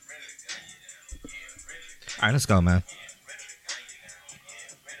All right, let's go, man.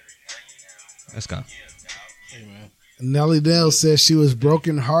 Let's go. Hey, man. Nelly Dale said she was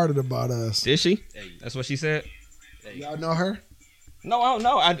brokenhearted about us. Did she? That's what she said. Y'all know her? No, I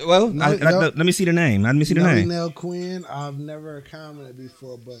don't know. Let me see the name. Let me see the Nelly name. Nell Quinn. I've never commented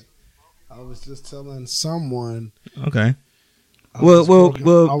before, but I was just telling someone. Okay. I was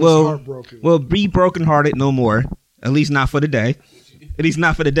heartbroken. Well, be brokenhearted no more. At least not for the day. At least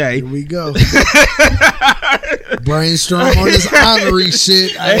not for the day. Here we go. Brainstorm on this honorary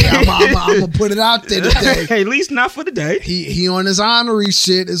shit. I'm gonna put it out there today. Hey, at least not for the day. He on his honorary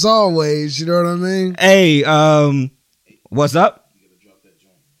shit as always. You know what I mean? Hey, what's up?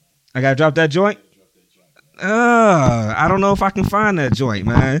 I gotta drop that joint. I don't know if I can find that joint,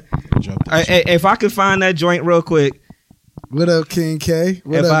 man. If I can find that joint real quick. What up, King K?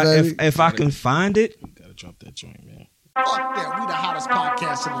 What up, baby? If I can find it, You gotta drop that joint, man. Fuck that. We the hottest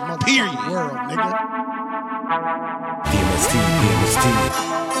podcast in the motherfucking world, nigga.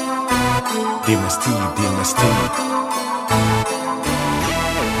 DMST.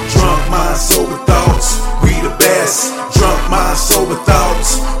 Drunk mind, sober thoughts, we the best. Drunk mind, sober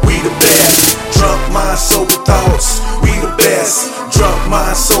thoughts, we the best. Drunk mind, sober thoughts, we the best. Drunk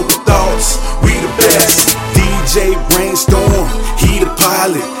mind, sober thoughts, we the best. DJ Brainstorm, he the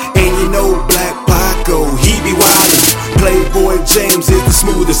pilot, and you know Black Paco, he be wildin'. Playboy James is the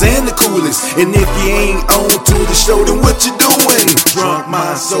smoothest and the coolest, and if you ain't on to the show, then what you doing? Drunk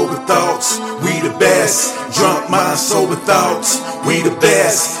mind, sober thoughts, we the best. Drunk mind, sober thoughts, we the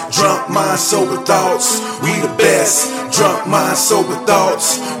best. Drunk mind, sober thoughts, we the best. Drunk mind, sober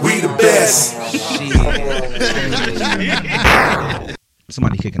thoughts, we the best.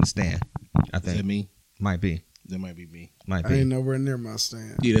 somebody kicking the stand. I Is that think me? might be. That might be me. Might I be. ain't nowhere near my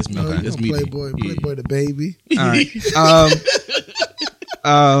stand. Yeah, that's me. No, That's me. Playboy, Yeah. Playboy the baby. All right.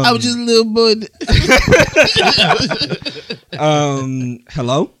 I was just a little boy.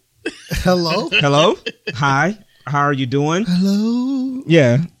 Hello. Hello. Hi. How are you doing? Hello.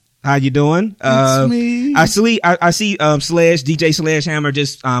 Yeah. How you doing? It's me. I see Slash DJ Sledgehammer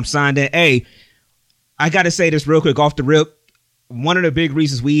just signed in. Hey, I got to say this real quick off the rip. One of the big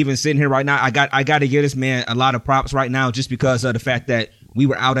reasons we even sitting here right now, I got to give this man a lot of props right now, just because of the fact that we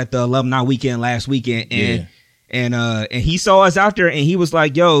were out at the alumni weekend last weekend, and he saw us out there, and he was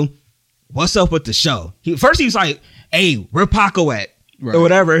like, "Yo, what's up with the show?" First he was like, "Hey, where Paco at?" Right. Or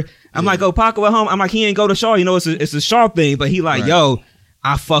whatever. I'm like, "Oh, Paco at home." I'm like, "He ain't go to Shaw, you know, it's a Shaw thing." But he like, Right. "Yo,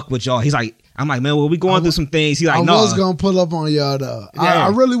 I fuck with y'all." He's like, I'm like, "Man, well, we going through some things." He's like, I "No." was gonna pull up on y'all though. Yeah. I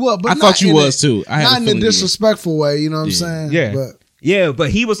really was, but I not thought you in was too. I had not a in a feeling you were. disrespectful way. You know what I'm saying? Yeah. But Yeah, but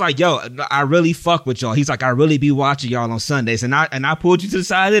he was like, "Yo, I really fuck with y'all." He's like, "I really be watching y'all on Sundays," and I pulled you to the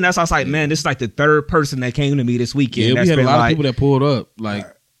side, and that's why I was like, "Man, this is like the third person that came to me this weekend." Yeah, that's we had a been lot like, of people that pulled up. Like,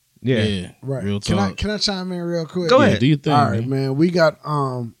 yeah. yeah, right. real Can talk. I chime in real quick? Go Yeah, ahead. do your thing. All right, man. We got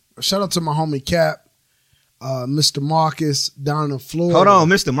shout out to my homie Cap, Mr. Marcus down in Florida. Hold on,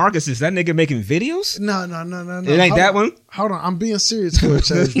 Mr. Marcus, is that nigga making videos? No. It ain't that one? Hold on. I'm being serious,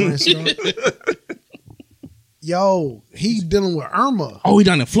 Coach. Yo, he dealing with Irma. Oh, he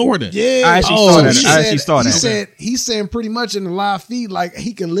down in Florida. Yeah. I actually saw that. I actually saw that. He's saying pretty much in the live feed, like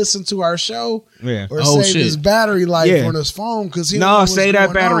he can listen to our show Yeah. or Oh, save shit. his battery life Yeah. on his phone because he don't know No, what's say that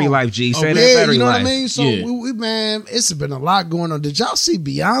going battery on. life, G. Say Yeah, that battery you know life. what I mean? So Yeah. we man, it's been a lot going on. Did y'all see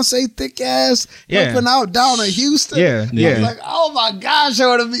Beyonce thick ass Yeah. helping out down in Houston? Yeah, I yeah. was like, oh my gosh, I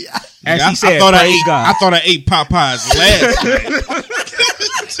want to be. As I, he said, I thought praise God. I thought I ate Popeyes last night.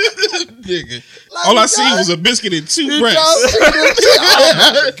 Nigga. All I seen was a biscuit and two Y'all breasts. see this shit?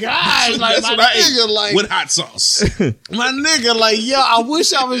 Oh my gosh, like That's my what I nigga, ate like with hot sauce. my nigga, like yo, I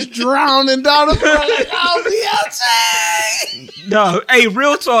wish I was drowning down the front. Like, oh Beyonce. No, hey,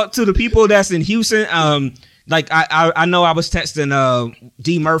 real talk to the people that's in Houston. Like I know I was texting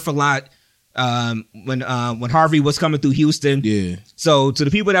D Murph a lot when Harvey was coming through Houston. Yeah. So to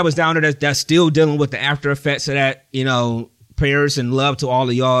the people that was down there that's still dealing with the after effects of that, you know, prayers and love to all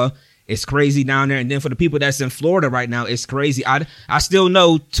of y'all. It's crazy down there. And then for the people that's in Florida right now, it's crazy. I still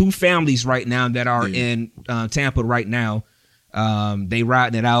know two families right now that are in Tampa right now. They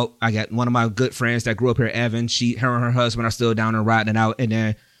riding it out. I got one of my good friends that grew up here, Evan. Her and her husband are still down there riding it out. And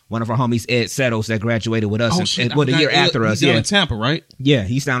then one of our homies, Ed Settles, that graduated with us a year after us. He's down in Tampa, right? Yeah,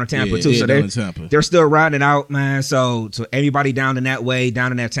 he's down in Tampa Yeah, too. yeah, So down in Tampa. they're still riding it out, man. So to everybody down in that way,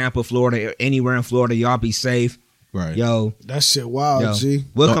 down in that Tampa, Florida, anywhere in Florida, y'all be safe. Right. Yo, That shit wild, yo, G.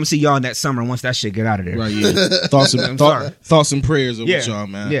 we'll come see y'all in that summer once that shit get out of there. Right, yeah. thoughts and prayers over Yeah, y'all,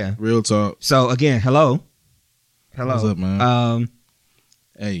 man. yeah. Real talk. So again, hello. What's up, man?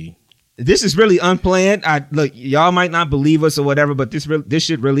 Hey. This is really unplanned. Look, y'all might not believe us or whatever, but this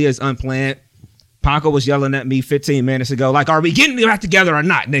shit really is unplanned. Paco was yelling at me 15 minutes ago, like, are we getting back together or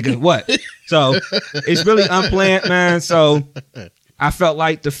not, nigga? What? So it's really unplanned, man. So I felt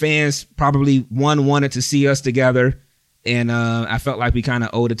like the fans probably wanted to see us together. And I felt like we kind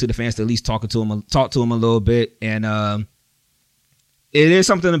of owed it to the fans to at least talk to them a little bit. And it is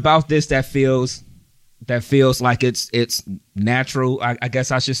something about this that feels like it's natural, I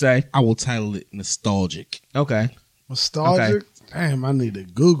guess I should say. I will title it nostalgic. Okay. Nostalgic? Okay. Damn, I need to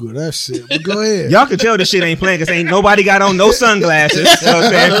Google that shit. But go ahead. Y'all can tell this shit ain't playing because ain't nobody got on no sunglasses. You know what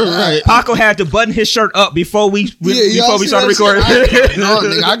I'm saying? Right. Paco had to button his shirt up before we started recording.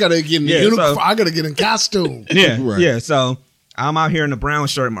 I gotta get in uniform. I gotta get in costume. Yeah, right. Yeah. So I'm out here in the brown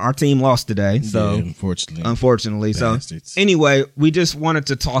shirt. Our team lost today. So unfortunately. Bastards. So anyway, we just wanted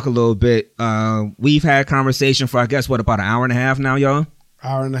to talk a little bit. We've had conversation for, I guess, about an hour and a half now, y'all?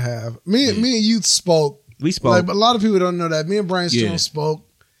 Hour and a half. Me and you spoke. We spoke. Like, but a lot of people don't know that. Me and Brainstorm spoke.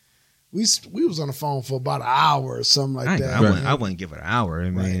 We was on the phone for about an hour or something like that. I wouldn't give it an hour. I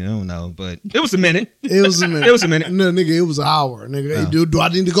mean, I don't know, but it was a minute. It was a minute. No, nigga, it was an hour. Nigga, hey, dude, do I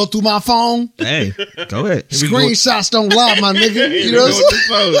need to go through my phone? Hey, go ahead. Screenshots don't lie, my nigga. You know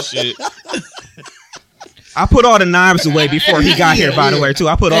what I'm saying? I put all the knives away before he got here, by the way, too.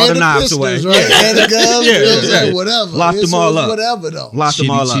 I put all the knives away. Right? And the guns, whatever. Locked them all up. Whatever, though. Locked them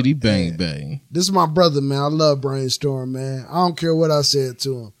all up. Chitty, bang, bang. This is my brother, man. I love Brainstorm, man. I don't care what I said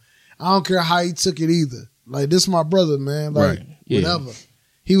to him. I don't care how he took it either. Like, this is my brother, man. Like, whatever.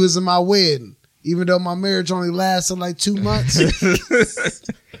 He was in my wedding. Even though my marriage only lasted like 2 months.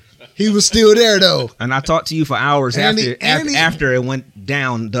 He was still there, though. And I talked to you for hours after it went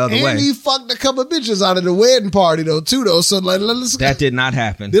down the other way. And he fucked a couple bitches out of the wedding party, though, too, though. So, like, let's that did not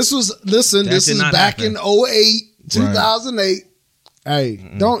happen. This is back in 2008, 2008. Right. Hey,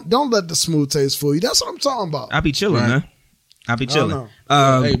 don't let the smooth taste fool you. That's what I'm talking about. I be chilling, man. I be chilling.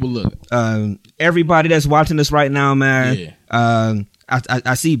 Hey, but look, everybody that's watching this right now, man. Yeah.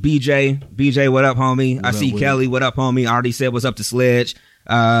 I see BJ. BJ, what up, homie? I see Kelly. What up, homie? I already said what's up to Sledge.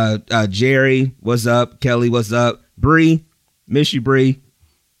 Jerry, what's up? Kelly, what's up? Bree, miss you, Bree.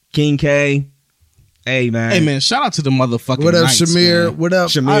 King K. Hey man, shout out to the motherfucking what up, Knights, Shamir? Man. What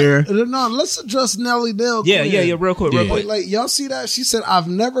up, Shamir? No, let's address Nelly Dale. Yeah, real quick. Like, y'all see that? She said, "I've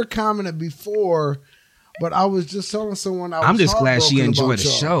never commented before, but I was just telling someone I'm just glad she enjoyed the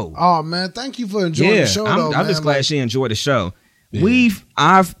show." Oh man, thank you for enjoying the show. I'm just glad she enjoyed the show. Yeah.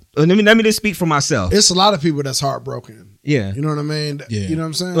 Let me just speak for myself. It's a lot of people that's heartbroken. Yeah, you know what I mean. Yeah. You know what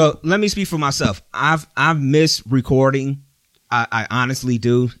I'm saying. Well, let me speak for myself. I've missed recording. I honestly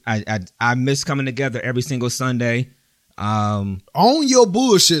do. I miss coming together every single Sunday. Own your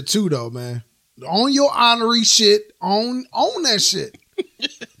bullshit too, though, man. Own your honorary shit. Own that shit.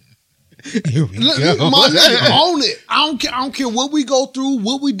 Here we go. My nigga, own it. I don't care what we go through,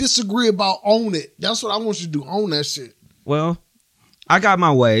 what we disagree about. Own it. That's what I want you to do. Own that shit. Well, I got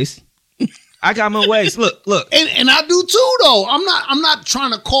my ways. Look. And I do too, though. I'm not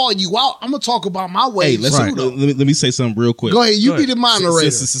trying to call you out. I'm gonna talk about my ways. Hey, let me say something real quick. Go ahead. You be the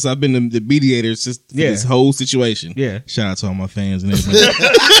moderator. Since I've been the mediator since this whole situation. Yeah. Shout out to all my fans and everything.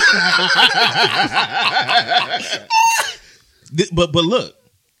 But look,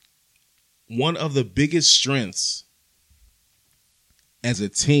 one of the biggest strengths as a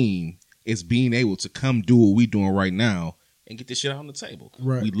team is being able to come do what we're doing right now and get this shit out on the table.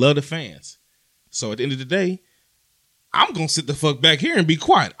 Right. We love the fans. So at the end of the day, I'm going to sit the fuck back here and be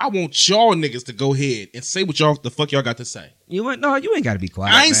quiet. I want y'all niggas to go ahead and say what the fuck y'all got to say. You ain't got to be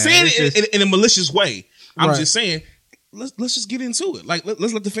quiet. I ain't saying it in a malicious way. I'm just saying, let's just get into it. Like,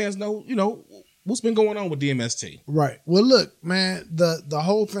 let's let the fans know, what's been going on with DMST. Right. Well, look, man, the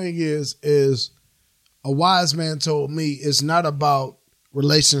whole thing is a wise man told me it's not about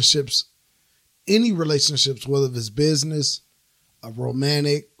relationships, any relationships, whether it's business, a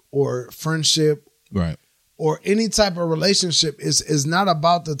romantic, or friendship, right, or any type of relationship is not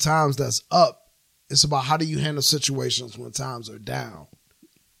about the times that's up. It's about how do you handle situations when times are down.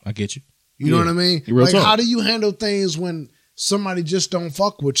 I get you. You know what I mean? Like, how do you handle things when somebody just don't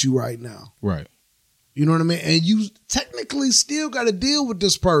fuck with you right now? Right. You know what I mean? And you technically still got to deal with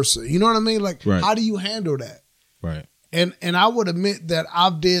this person. You know what I mean? Like, how do you handle that? Right. And I would admit that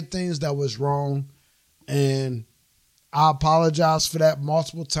I've did things that was wrong, and I apologize for that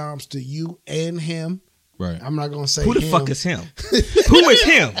multiple times to you and him. Right. I'm not going to say who the fuck is him? Who is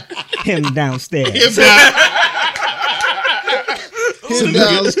him? Him downstairs. Him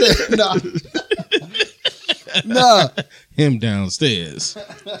downstairs. Nah. him downstairs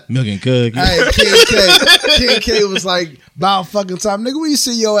milking cookies. Hey, King K was like, about fucking time. Nigga, we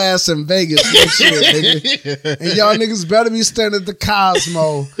see your ass in Vegas next year, nigga. And y'all niggas better be standing at the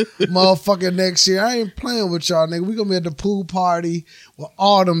Cosmo motherfucking next year. I ain't playing with y'all, nigga. We gonna be at the pool party with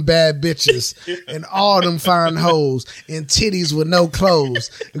all them bad bitches and all them fine hoes and titties with no clothes.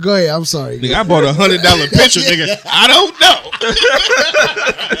 Go ahead, I'm sorry. Nigga, I bought $100 picture, nigga. I don't know.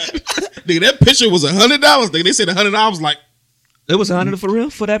 Nigga, that picture was $100. Nigga, they said $100. I was like, it was $100 for real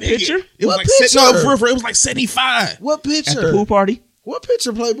for that picture? It was What like picture? it was like 75. What picture? At the pool party? What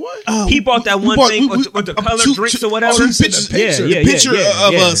picture, Playboy? He bought that one thing with the colored drinks or whatever. Two pictures, Yeah, yeah, picture yeah,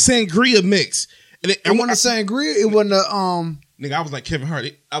 of yeah. a sangria mix. And It wasn't a sangria. It wasn't a Nigga, I was like Kevin Hart.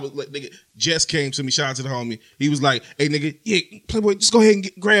 I was like, nigga, Jess came to me, shout out to the homie. He was like, hey, nigga, yeah, Playboy, just go ahead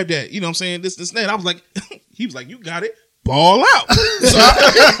and grab that. You know what I'm saying? This, that. I was like, he was like, you got it. Ball out. I'm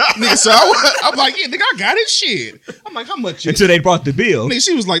like, yeah, nigga, I got it. Shit. I'm like, how much? Until they brought the bill. Nigga,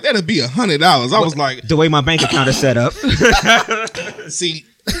 she was like, that'd be $100. I was like, The way my bank account is set up. see,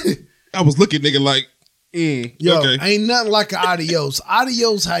 I was looking, nigga, like, yo, okay. ain't nothing like an adios.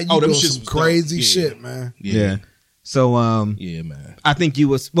 Adios, how you Oh, them do shits some was crazy dope. Yeah. shit, man. Yeah. So, Yeah, man. I think you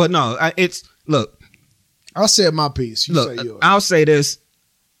was, well, no, look, I said my piece. You say yours. I'll say this.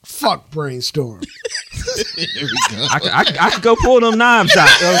 Fuck Brainstorm. There we go. I could go pull them knives out.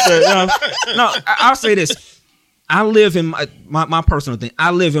 You know what I'm saying? No, I'll say this. I live in my personal thing. I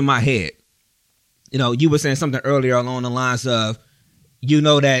live in my head. You know, you were saying something earlier along the lines of, you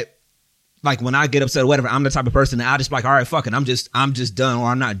know, that like when I get upset or whatever, I'm the type of person that I just like, all right, fuck it. I'm just done, or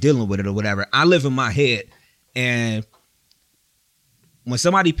I'm not dealing with it or whatever. I live in my head. And when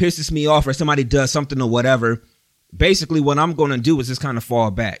somebody pisses me off or somebody does something or whatever, basically what I'm going to do is just kind of fall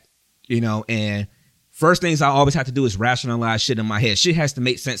back, you know, and first things I always have to do is rationalize shit in my head. Shit has to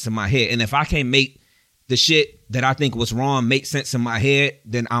make sense in my head. And if I can't make the shit that I think was wrong make sense in my head,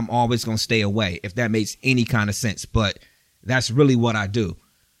 then I'm always going to stay away, if that makes any kind of sense. But that's really what I do.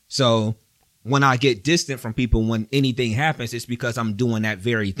 So when I get distant from people, when anything happens, it's because I'm doing that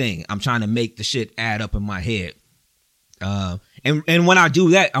very thing. I'm trying to make the shit add up in my head. And when I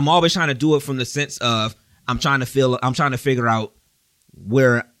do that, I'm always trying to do it from the sense of I'm trying to figure out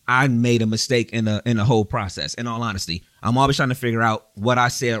where I made a mistake in the whole process. In all honesty, I'm always trying to figure out what I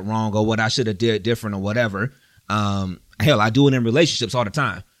said wrong or what I should have did different or whatever. Hell, I do it in relationships all the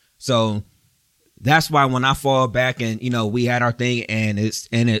time. So that's why when I fall back and, you know, we had our thing and it's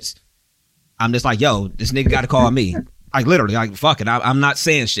I'm just like, yo, this nigga got to call me. Like literally, like fuck it. I'm not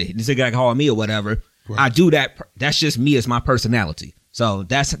saying shit. This nigga got to call me or whatever. Right. I do that. That's just me as my personality. So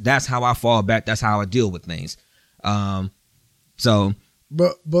that's how I fall back. That's how I deal with things. So.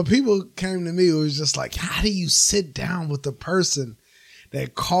 But people came to me, it was just like, how do you sit down with the person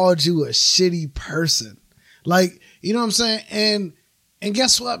that called you a shitty person? Like, you know what I'm saying? And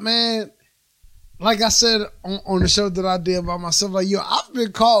guess what, man? Like I said on the show that I did by myself, like, yo, I've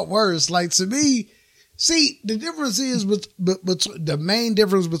been called worse. Like, to me, see, the difference is, the main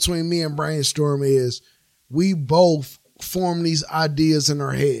difference between me and Brainstorm is we both form these ideas in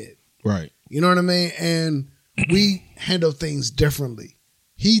our head. Right. You know what I mean? And we handle things differently.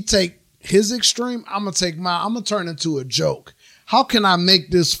 He take his extreme, I'm going to take mine. I'm going to turn into a joke. How can I make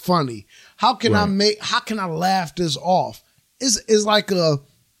this funny? How can I laugh this off? It's like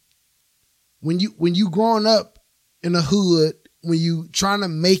when you growing up in the hood, when you trying to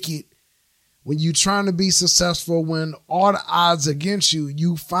make it, when you trying to be successful, when all the odds against you,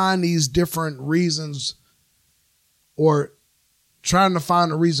 you find these different reasons or trying to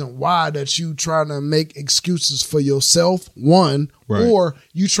find a reason why that you trying to make excuses for yourself, one, right, or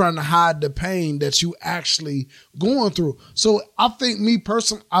you trying to hide the pain that you actually going through. So I think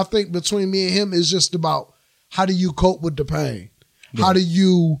I think between me and him is just about how do you cope with the pain? Yeah. How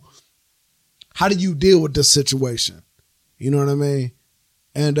do you deal with this situation? You know what I mean?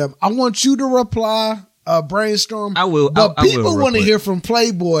 And I want you to reply, Brainstorm. I will. But people want to hear from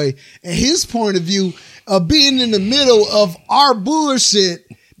Playboy and his point of view of being in the middle of our bullshit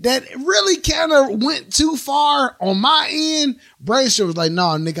that really kind of went too far on my end. Brainstorm was like, "No,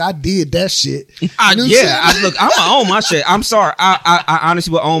 nigga, I did that shit." Look, I'm gonna own my shit. I'm sorry. I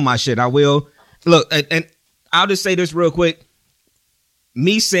honestly will own my shit. I will. Look, and I'll just say this real quick.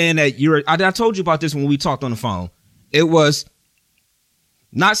 Me saying that I told you about this when we talked on the phone. It was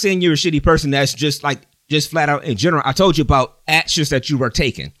not saying you're a shitty person. That's just flat out in general. I told you about actions that you were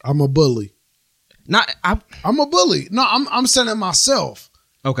taking. I'm a bully. I'm a bully. No, I'm saying it myself.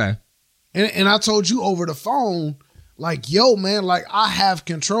 Okay. And I told you over the phone, like, yo, man, like I have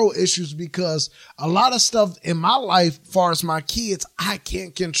control issues because a lot of stuff in my life, as far as my kids, I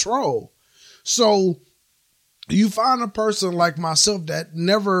can't control. So you find a person like myself that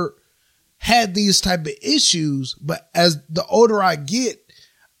never had these type of issues, but as the older I get,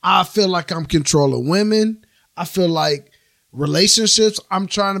 I feel like I'm controlling women. I feel like relationships I'm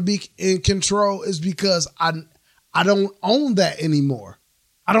trying to be in control is because I don't own that anymore.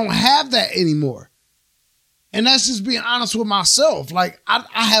 I don't have that anymore. And that's just being honest with myself. Like, I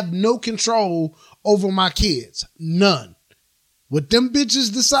have no control over my kids. None. What them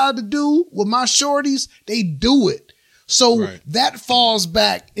bitches decide to do with my shorties, they do it. So that falls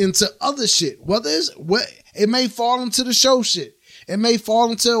back into other shit. It may fall into the show shit. It may fall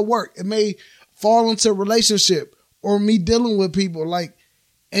into work. It may fall into a relationship or me dealing with people. Like,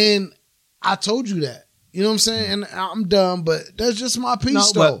 and I told you that. You know what I'm saying? And I'm done, but that's just my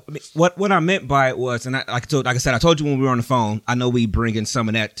piece, though. But what I meant by it was, and like I said, I told you when we were on the phone, I know we bringing some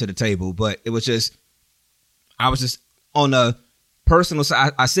of that to the table, but it was just, I was just on the personal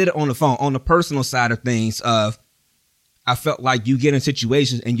side. I said it on the phone, on the personal side of things of, I felt like you get in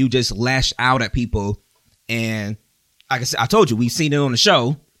situations and you just lash out at people. And like I said, I told you, we've seen it on the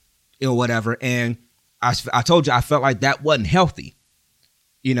show or whatever. And I told you, I felt like that wasn't healthy.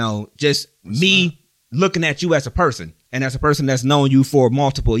 You know, just me looking at you as a person and as a person that's known you for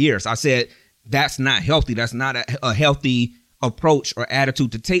multiple years. I said, that's not healthy. That's not a healthy approach or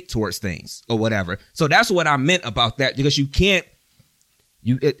attitude to take towards things or whatever. So that's what I meant about that, because you can't,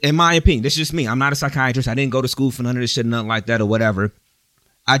 in my opinion, this is just me. I'm not a psychiatrist. I didn't go to school for none of this shit, nothing like that or whatever.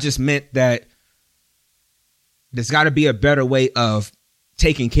 I just meant that there's got to be a better way of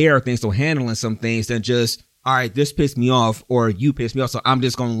taking care of things or handling some things than just, all right, this pissed me off or you pissed me off, so I'm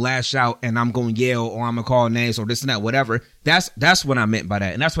just going to lash out and I'm going to yell or I'm going to call names or this and that, whatever. That's what I meant by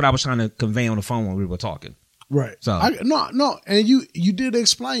that. And that's what I was trying to convey on the phone when we were talking. Right. So no. And you did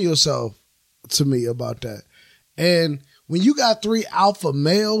explain yourself to me about that. And when you got 3 alpha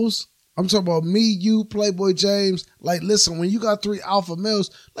males, I'm talking about me, you, Playboy James. Like, listen, when you got 3 alpha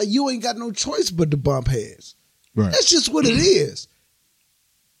males, like, you ain't got no choice but to bump heads. Right. That's just what it is.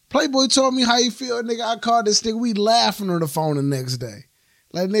 Playboy told me how you feel, nigga. I called this nigga. We laughing on the phone the next day.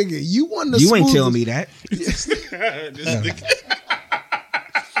 Like, nigga, you won the You smoothest. ain't telling me that.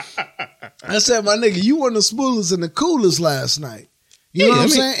 I said, my nigga, you won the smoothest and the coolest last night. You know what I'm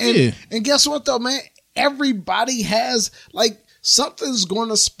saying? And guess what, though, man? Everybody has, like, something's going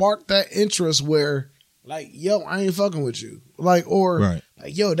to spark that interest where, like, yo, I ain't fucking with you. Like, or,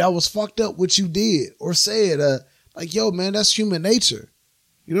 like, yo, that was fucked up what you did. Or said, like, yo, man, that's human nature.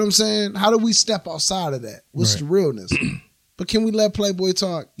 You know what I'm saying? How do we step outside of that? What's the realness? But can we let Playboy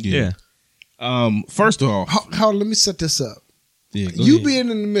talk? Yeah. First of all, let me set this up. Yeah, you ahead. being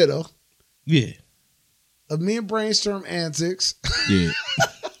in the middle. Yeah. Of me and Brainstorm antics. Yeah.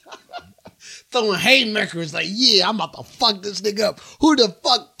 Throwing haymakers like, yeah, I'm about to fuck this nigga up. Who the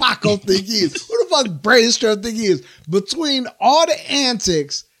fuck Paco think he is? Who the fuck Brainstorm think he is? Between all the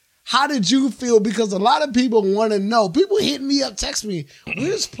antics, how did you feel? Because a lot of people want to know. People hit me up, text me,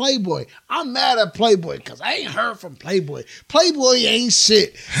 where's Playboy? I'm mad at Playboy because I ain't heard from Playboy. Playboy ain't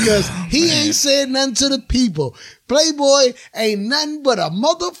shit because he ain't said nothing to the people. Playboy ain't nothing but a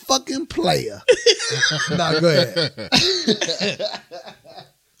motherfucking player. Nah, go ahead.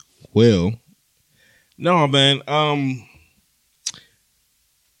 Well, no, man.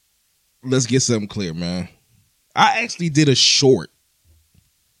 Let's get something clear, man. I actually did a short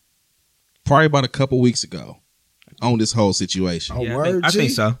probably about a couple weeks ago on this whole situation. Oh, Yeah, word, I think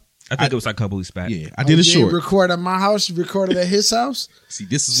G? so. I think it was like a couple weeks back. Yeah, I did a You ain't short. record at my house. You recorded at his house. See,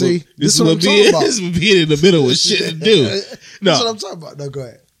 this is this what I'm talking about. this is being in the middle of shit to do. No, That's what I'm talking about. No, go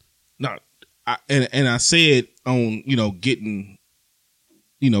ahead. no. And I said on, getting,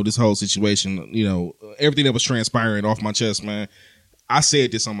 this whole situation, everything that was transpiring off my chest, man. I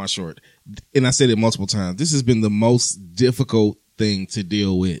said this on my short, and I said it multiple times. This has been the most difficult thing to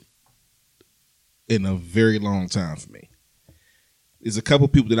deal with in a very long time for me. There's a couple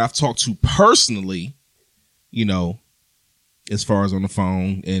people that I've talked to personally, as far as on the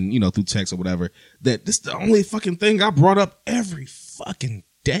phone and, through text or whatever, that this is the only fucking thing I brought up every fucking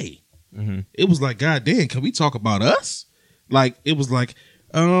day. Mm-hmm. It was like, God damn, can we talk about us? Like, it was like,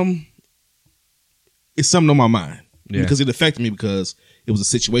 it's something on my mind. Yeah. Because it affected me because it was a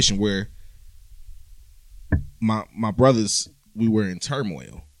situation where my brothers, we were in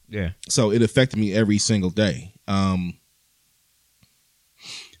turmoil. Yeah. So it affected me every single day. I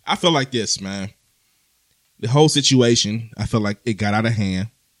feel like this, man. The whole situation, I feel like it got out of hand.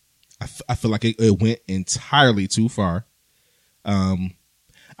 I feel like it went entirely too far.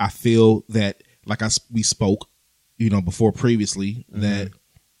 I feel that, like we spoke, before previously, that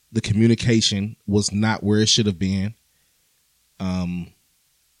the communication was not where it should have been.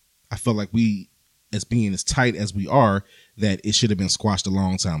 I felt like we as being as tight as we are, that it should have been squashed a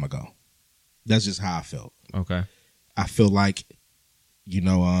long time ago. That's just how I felt. Okay. I feel like, you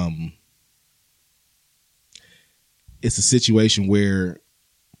know, it's a situation where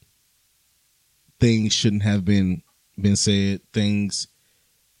things shouldn't have been said. Things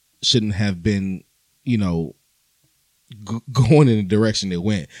shouldn't have been, you know, going in the direction it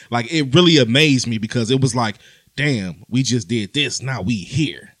went. Like, it really amazed me because it was like, damn, we just did this, now we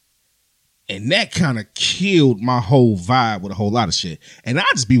here. And that kind of killed my whole vibe with a whole lot of shit. And I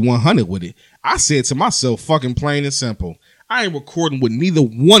just be 100 with it. I said to myself, fucking plain and simple, I ain't recording with neither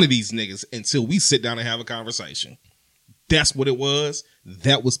one of these niggas until we sit down and have a conversation. That's what it was.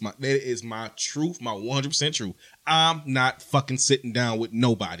 That is my truth, my 100% truth. I'm not fucking sitting down with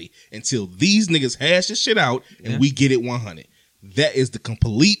nobody until these niggas hash this shit out and we get it 100. That is the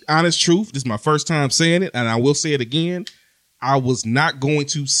complete honest truth. This is my first time saying it, and I will say it again. I was not going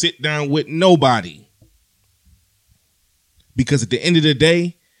to sit down with nobody. Because at the end of the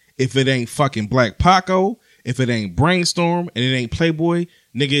day, if it ain't fucking Black Paco, if it ain't Brainstorm, and it ain't Playboy,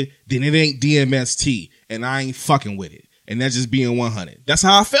 nigga, then it ain't DMST, and I ain't fucking with it. And that's just being 100. That's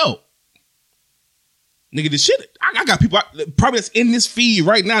how I felt. Nigga, this shit, I got people probably that's in this feed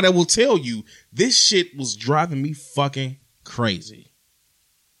right now that will tell you this shit was driving me fucking crazy.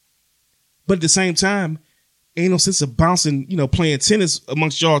 But at the same time, ain't no sense of bouncing, you know, playing tennis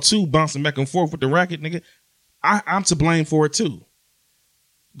amongst y'all too, bouncing back and forth with the racket, nigga. I'm to blame for it too.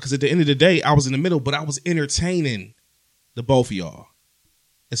 Because at the end of the day, I was in the middle, but I was entertaining the both of y'all.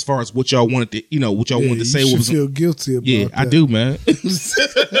 As far as what y'all wanted to, you know, what y'all wanted to say. You what was feel guilty about that. I do, man.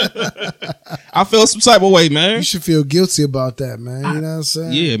 I felt some type of way, man. You should feel guilty about that, man. You know what I'm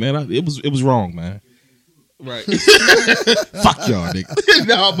saying? Yeah, man. It was wrong, man. Right. Fuck y'all, nigga.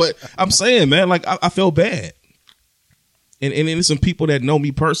 No, but I'm saying, man, like, I felt bad. And there's some people that know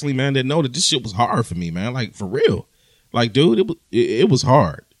me personally, man, that know that this shit was hard for me, man. Like, for real. Like, dude, it was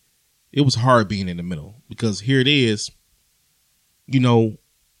hard. It was hard being in the middle. Because here it is, you know,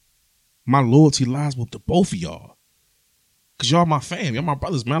 my loyalty lies with the both of y'all. Because y'all my fam. Y'all my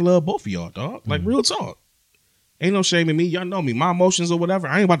brothers, man. I love both of y'all, dog. Like, real talk. Ain't no shame in me. Y'all know me. My emotions or whatever.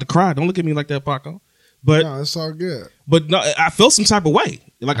 I ain't about to cry. Don't look at me like that, Paco. But no, it's all good. But no, I felt some type of way.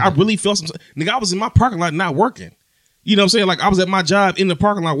 Like, I really felt some. Nigga, I was in my parking lot not working. You know what I'm saying? Like, I was at my job in the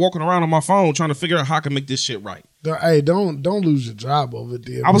parking lot walking around on my phone trying to figure out how I can make this shit right. Hey, don't lose your job over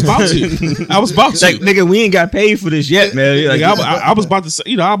there. I was about to. Like, nigga, we ain't got paid for this yet, man. Like, I was about to say,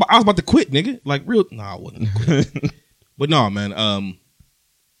 you know, I was about to quit, nigga. Like, real. No, I wouldn't quit. But no, man.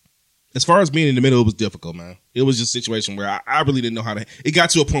 As far as being in the middle, it was difficult, man. It was just a situation where I really didn't know how to. It got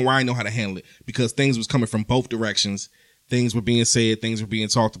to a point where I didn't know how to handle it because things was coming from both directions. Things were being said, things were being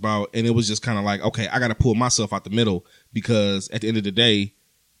talked about, and it was just kind of like, okay, I got to pull myself out the middle because at the end of the day,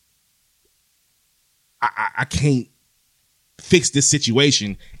 I can't fix this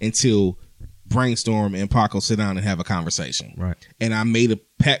situation until Brainstorm and Paco sit down and have a conversation. Right. And I made a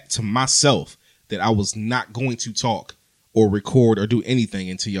pact to myself that I was not going to talk or record or do anything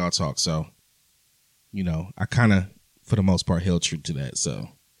until y'all talk. So, you know, I kind of, for the most part, held true to that. So,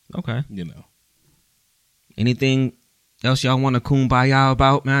 okay. You know. Anything else y'all want to kumbaya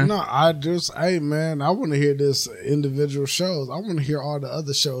about, man? No, hey, man, I want to hear this individual shows. I want to hear all the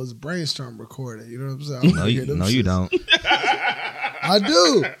other shows Brainstorm recorded. You know what I'm saying? No, you don't. I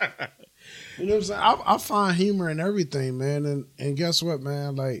do. You know what I'm saying? I find humor in everything, man. And guess what,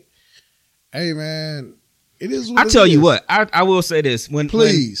 man? Like, hey, man, it is what I tell you what, I will say this. When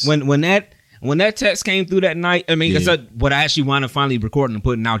that text came through that night, I mean, it's what I actually want to finally recording and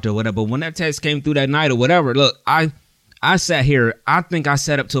putting out there, whatever. But when that text came through that night or whatever, look, I sat here. I think I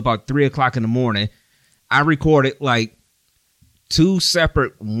sat up till about 3:00 in the morning. I recorded like 2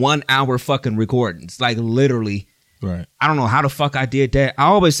 separate 1 hour fucking recordings, like literally. Right. I don't know how the fuck I did that. I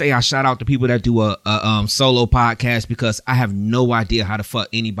always say I shout out to people that do a solo podcast because I have no idea how the fuck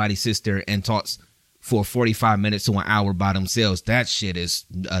anybody sits there and talks for 45 minutes to an hour by themselves. That shit is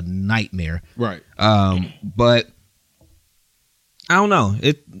a nightmare. Right. But I don't know.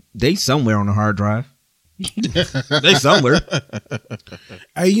 They somewhere on the hard drive. They somewhere.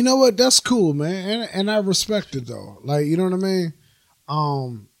 Hey, you know what? That's cool, man. And I respect it though. Like, you know what I mean?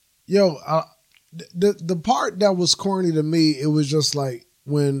 The part that was corny to me, it was just like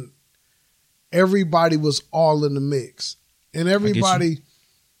when everybody was all in the mix. And everybody,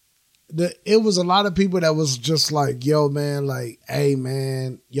 it was a lot of people that was just like, yo, man, like, hey,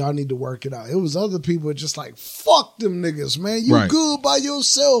 man, y'all need to work it out. It was other people just like, fuck them niggas, man. You good by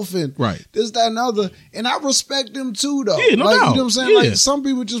yourself and this, that, and other. And I respect them too, though. Yeah, no like, doubt. You know what I'm saying? Yeah. Like, some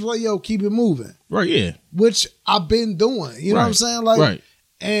people just like, yo, keep it moving. Right, yeah. Which I've been doing. You know what I'm saying? Like, right.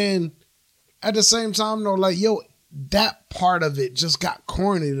 And at the same time, though, like, yo, that part of it just got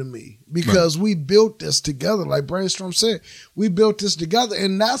corny to me because we built this together. Like Brainstorm said, we built this together,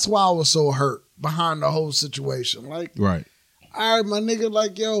 and that's why I was so hurt behind the whole situation. Like, Right. all right, my nigga,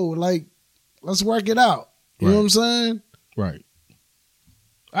 like, yo, like, let's work it out. You know what I'm saying? Right.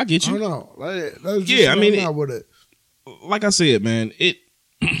 I get I you. don't know. Like, that's just Yeah, I mean, not with it. Like I said, man, it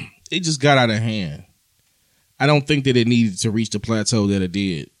just got out of hand. I don't think that it needed to reach the plateau that it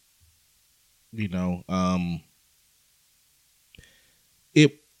did. You know,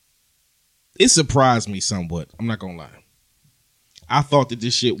 it surprised me somewhat. I'm not gonna lie. I thought that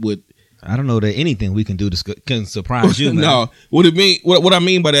this shit would. I don't know that anything we can do can surprise you, man. No, what I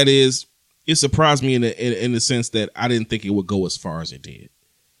mean by that is it surprised me in the sense that I didn't think it would go as far as it did,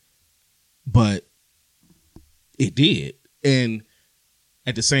 but it did. And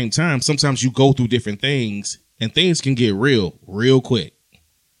at the same time, sometimes you go through different things and things can get real quick.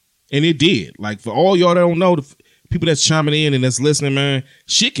 And it did. Like, for all y'all that don't know, the people that's chiming in and that's listening, man,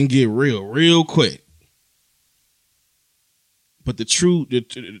 shit can get real quick. But the true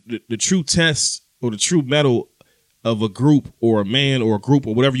test or the true metal of a group or a man or a group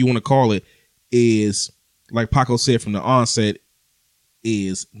or whatever you want to call it is, like Paco said from the onset,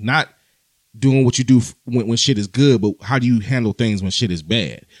 is not doing what you do when shit is good, but how do you handle things when shit is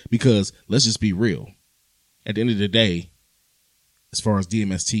bad? Because let's just be real. At the end of the day, as far as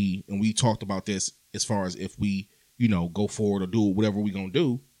DMST, and we talked about this as far as if we, go forward or do whatever we gonna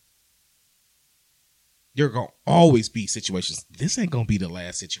do, there gonna always be situations. This ain't gonna be the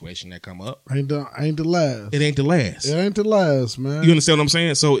last situation that come up. Ain't the last. It ain't the last. It ain't the last, man. You understand what I'm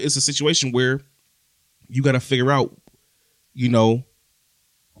saying? So it's a situation where you got to figure out,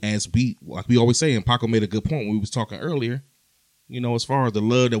 as we always say, and Paco made a good point when we was talking earlier, as far as the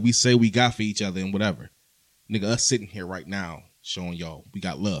love that we say we got for each other and whatever. Nigga, us sitting here right now showing y'all we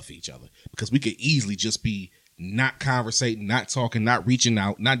got love for each other. Because we could easily just be not conversating, not talking, not reaching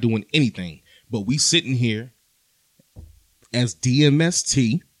out, not doing anything. But we sitting here as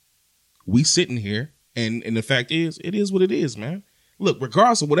DMST, we sitting here, and the fact is, it is what it is, man. Look,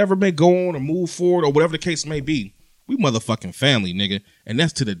 regardless of whatever may go on or move forward or whatever the case may be, we motherfucking family, nigga. And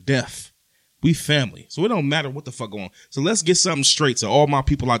that's to the death. We family. So it don't matter what the fuck going on. So let's get something straight to all my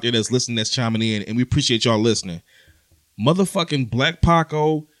people out there that's listening, that's chiming in, and we appreciate y'all listening. Motherfucking Black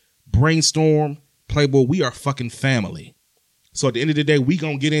Paco, Brainstorm, Playboy, we are fucking family. So at the end of the day, we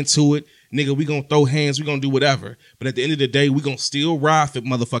gonna get into it. Nigga, we gonna throw hands, we gonna do whatever. But at the end of the day, we gonna still ride for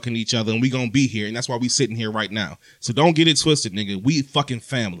motherfucking each other, and we gonna be here. And that's why we sitting here right now. So don't get it twisted, nigga. We fucking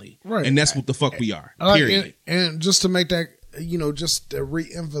family. Right. And that's what the fuck we are. Period. And just to make that, just to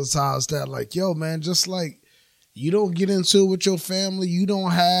re-emphasize that, like, yo, man, just like you don't get into it with your family, you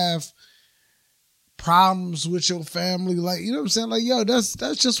don't have problems with your family, like, you know what I'm saying? Like, yo, that's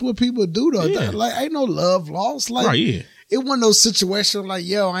just what people do, though. Yeah. Like, ain't no love lost. Like, Right, yeah. It wasn't no situation like,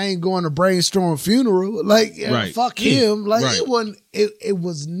 yo, I ain't going to Brainstorm funeral. Like, Right. fuck him. Like, Right. it wasn't, it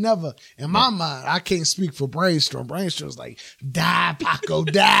was never, in my mind, I can't speak for Brainstorm. Brainstorm's like, die, Paco,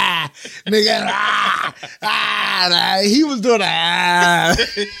 die. Nigga, nah. He was doing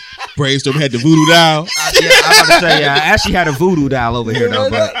Brainstorm had the voodoo doll. Yeah, I'm about to say, I actually had a voodoo doll over here, though.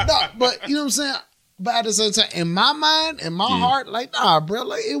 But you know what I'm saying? But at the same time, in my mind, in my heart, like, nah, bro,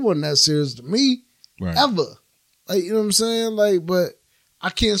 like, it wasn't that serious to me, Right. ever. Like, you know what I'm saying? Like, but I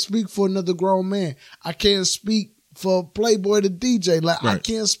can't speak for another grown man. I can't speak for Playboy the DJ. Like, I Right.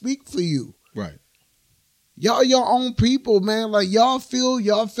 can't speak for you. Right. Y'all your own people, man. Like, y'all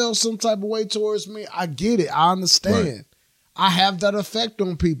felt some type of way towards me. I get it. I understand. Right. I have that effect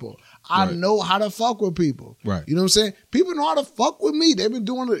on people. I Right. know how to fuck with people. Right. You know what I'm saying? People know how to fuck with me. They've been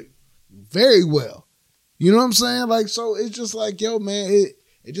doing it very well. You know what I'm saying? Like, so it's just like, yo, man,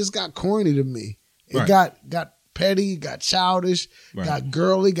 it just got corny to me. It Right. got petty, got childish, Right. got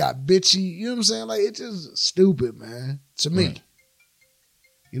girly, got bitchy. You know what I'm saying? Like, it's just stupid, man, to me. Right.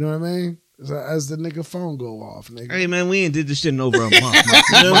 You know what I mean? As the nigga phone go off, nigga. Hey, man, we ain't did this shit in over a month, man.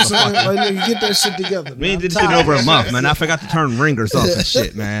 You know what I'm saying? Like, nigga, get that shit together. We ain't did this shit in over a month, man. I forgot to turn ringers off and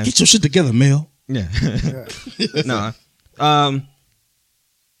shit, man. Get your shit together, Mel. Yeah. No.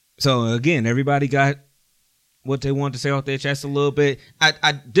 So again, everybody got what they want to say off their chest a little bit.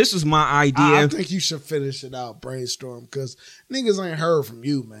 This was my idea. I think you should finish it out, Brainstorm, because niggas ain't heard from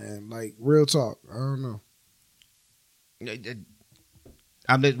you, man. Like, real talk. I don't know.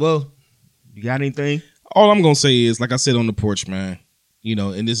 Well, you got anything? All I'm gonna say is, like I said on the porch, man,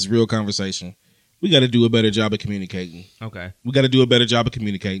 and this is real conversation. We got to do a better job of communicating. Okay. We got to do a better job of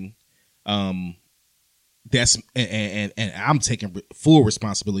communicating. That's and I'm taking full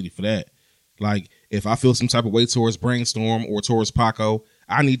responsibility for that. Like, if I feel some type of way towards Brainstorm or towards Paco,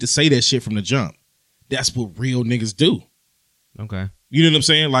 I need to say that shit from the jump. That's what real niggas do. Okay. You know what I'm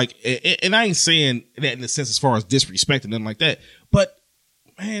saying? Like, and I ain't saying that in the sense as far as disrespect and nothing like that. But,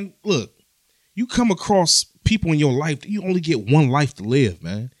 man, look, you come across people in your life, you only get one life to live,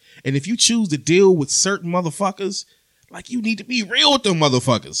 man. And if you choose to deal with certain motherfuckers, like, you need to be real with them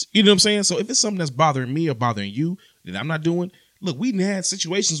motherfuckers. You know what I'm saying? So if it's something that's bothering me or bothering you that I'm not doing, look, we had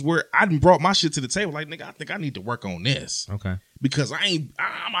situations where I done brought my shit to the table. Like, nigga, I think I need to work on this. Okay. Because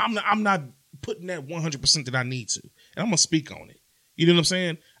I'm not putting that 100% that I need to. And I'm going to speak on it. You know what I'm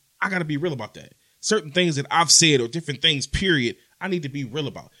saying? I got to be real about that. Certain things that I've said or different things, period, I need to be real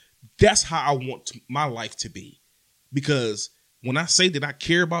about. That's how I want my life to be. Because when I say that I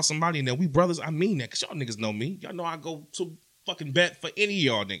care about somebody and that we brothers, I mean that. Because y'all niggas know me. Y'all know I go to fucking bat for any of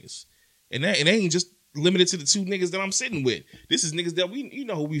y'all niggas. And that ain't just limited to the two niggas that I'm sitting with. This is niggas that you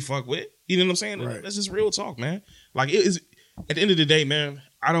know who we fuck with. You know what I'm saying? Right. That's just real talk, man. Like, it is, at the end of the day, man,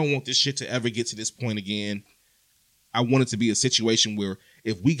 I don't want this shit to ever get to this point again. I want it to be a situation where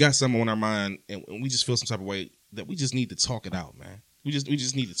if we got something on our mind and we just feel some type of way, that we just need to talk it out, man. We just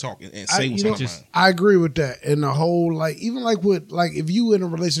need to talk and say what's on our mind. I agree with that. And the whole, like, even like with, like, if you in a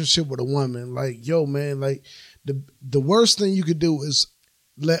relationship with a woman, like, yo, man, like, the worst thing you could do is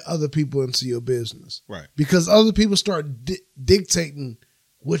let other people into your business. Right. Because other people start dictating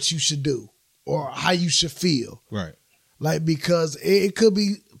what you should do or how you should feel. Right. Like, because it could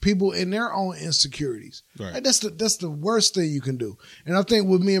be people in their own insecurities. Right. Like, that's the worst thing you can do. And I think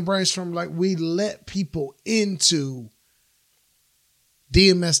with me and Brainstorm, like, we let people into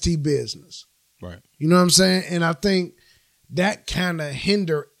DMST business. Right. You know what I'm saying? And I think that kind of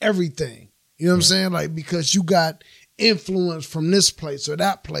hinder everything. You know what I'm saying? Like, because you got influence from this place or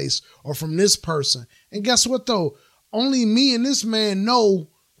that place or from this person. And guess what, though? Only me and this man know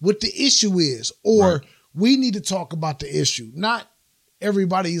what the issue is, or we need to talk about the issue. Not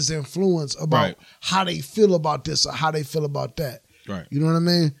everybody is influenced about how they feel about this or how they feel about that. Right. You know what I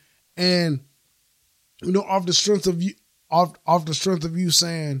mean? And, you know, off the strength of you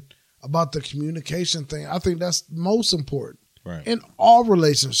saying about the communication thing, I think that's most important. Right. In all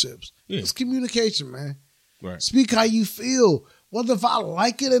relationships. Yeah. It's communication, man. Right. Speak how you feel. Whether if I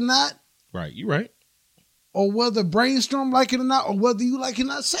like it or not. Right. You right. Or whether Brainstorm like it or not, or whether you like it or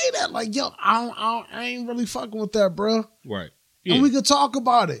not, say that. Like, yo, I ain't really fucking with that, bro. Right. Yeah. And we could talk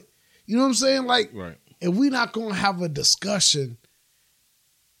about it. You know what I'm saying? Like, right. If we not gonna have a discussion,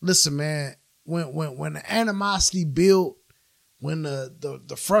 listen, man, when the animosity built, when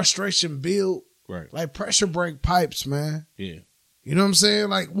the frustration built, right. Like, pressure break pipes, man. Yeah. You know what I'm saying?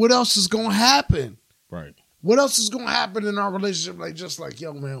 Like, what else is gonna happen? Right. What else is gonna happen in our relationship? Like, just like,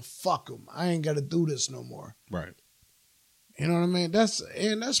 yo, man, fuck them. I ain't gotta do this no more. Right. You know what I mean? That's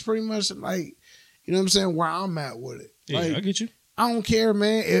pretty much like, you know what I'm saying, where I'm at with it. Yeah, like, I get you. I don't care,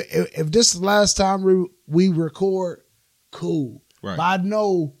 man. If this is the last time we record, cool. Right. But I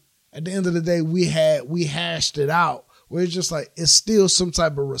know at the end of the day we hashed it out. Where it's just like, it's still some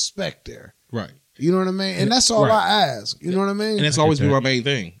type of respect there. Right. You know what I mean? And that's all I ask. You know what I mean? And that's always been my main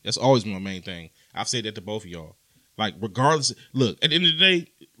thing. That's always been my main thing. I've said that to both of y'all. Like, regardless, look, at the end of the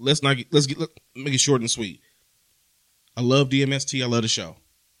day, let's make it short and sweet. I love DMST. I love the show.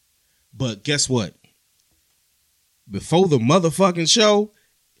 But guess what? Before the motherfucking show,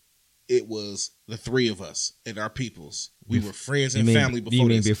 it was the three of us and our peoples. We were friends and family before. You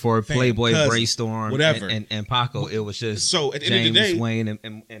mean this. before Playboy, cousin, Brainstorm, whatever, and Paco? It was just so at the James, end of the day, Wayne,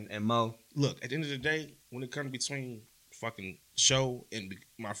 and Mo. Look, at the end of the day, when it comes between fucking show and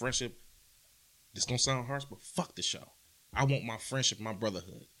my friendship, this don't sound harsh, but fuck the show. I want my friendship, my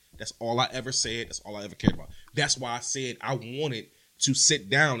brotherhood. That's all I ever said. That's all I ever cared about. That's why I said I wanted to sit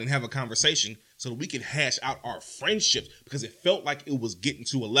down and have a conversation so that we could hash out our friendships, because it felt like it was getting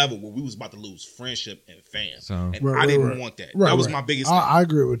to a level where we was about to lose friendship and fans. I didn't want that. That was my biggest thing. I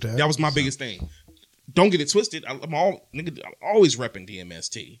agree with that. That was my biggest thing. Don't get it twisted. I'm always repping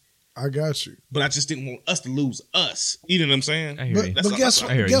DMST. I got you. But I just didn't want us to lose us. You know what I'm saying? But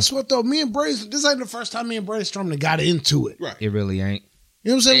guess what though? Me and Brainstorm, this ain't the first time me and Brainstorm got into it. Right. It really ain't. You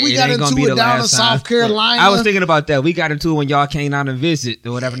know what I'm saying? We got into it down in South Carolina. I was thinking about that. We got into it when y'all came down to visit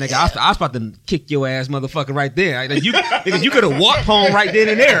or whatever, nigga. I was about to kick your ass, motherfucker, right there. Like, you could have walked home right then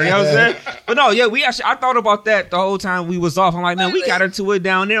and there. You know what I'm saying? But no, yeah, I thought about that the whole time we was off. I'm like, man, we got into it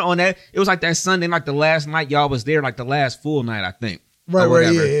down there on that. It was like that Sunday, like the last night y'all was there, like the last full night, I think.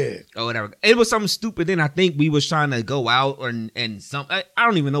 Right, yeah. Or whatever. It was something stupid. Then I think we was trying to go out and something. I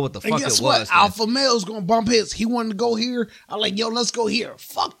don't even know what the fuck it was. What? Alpha Male's gonna bump his. He wanted to go here. I'm like, yo, let's go here.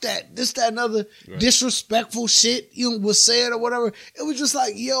 Fuck that. This, that, and other disrespectful shit was said or whatever. It was just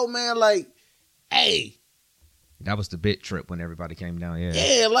like, yo, man, like, hey, That was the bit trip when everybody came down. Yeah.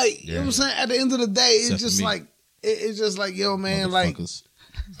 Yeah, like you know what I'm saying. At the end of the day, it's Except just for me. like it's just like yo, man. Like, Motherfuckers.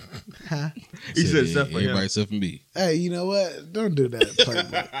 He said Yeah, except for him. everybody except for me. hey, you know what? Don't do that,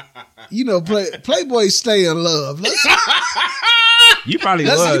 Playboy. You know, Playboy stay in love. You probably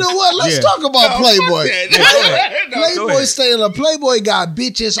You was. know what? Let's Yeah. talk about Playboy. Go Playboy ahead. stay in love. Playboy got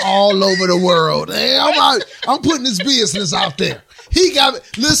bitches all over the world. Hey, I'm putting his business out there. He got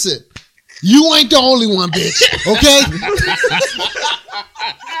listen. You ain't the only one, bitch. Okay.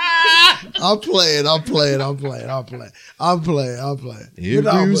 I'm playing.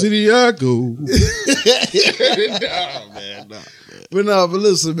 Every city I go. But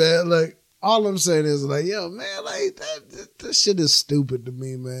listen, man. Like all I'm saying is, like, yo, man, like that shit is stupid to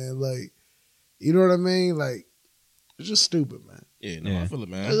me, man. Like, you know what I mean? Like, it's just stupid, man. Yeah, no, Yeah. I feel it,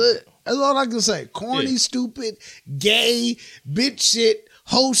 man. That's it. That's all I can say. Corny, Yeah. stupid, gay, bitch shit,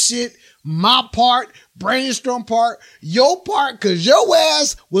 hoe shit. My part, brainstorm part, your part, cause your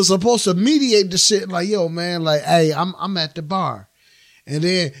ass was supposed to mediate the shit. Like, yo, man, like, hey, I'm at the bar. And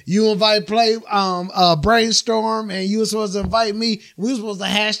then you invite brainstorm, and you were supposed to invite me. We were supposed to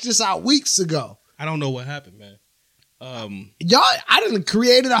hash this out weeks ago. I don't know what happened, man. Y'all, I done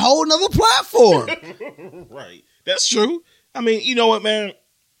created a whole nother platform. Right. That's true. I mean, you know what, man?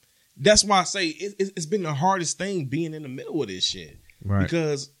 That's why I say it's been the hardest thing being in the middle of this shit. Right.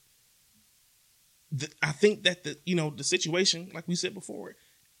 Because I think that the situation, like we said before,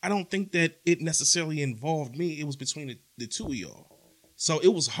 I don't think that it necessarily involved me. It was between the two of y'all. So it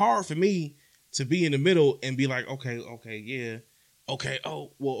was hard for me to be in the middle and be like, okay, yeah. Okay,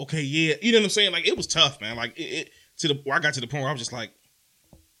 oh, well, okay, yeah. You know what I'm saying? Like, it was tough, man. Like, where I got to the point where I was just like,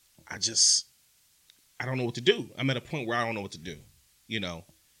 I don't know what to do. I'm at a point where I don't know what to do, you know?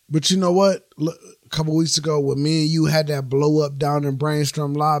 But you know what? Look, a couple weeks ago, when me and you had that blow up down in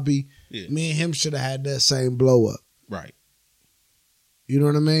Brainstorm Lobby, Yeah. me and him should have had that same blow up. Right. You know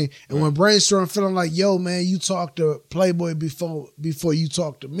what I mean? And when Brainstorm feeling like, yo, man, you talked to Playboy before you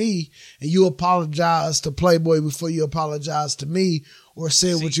talked to me, and you apologized to Playboy before you apologized to me, or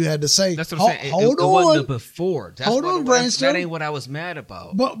said what you had to say. That's what I'm saying. Hold it on. wasn't the before. That's Hold what on, it was. Brainstorm. That ain't what I was mad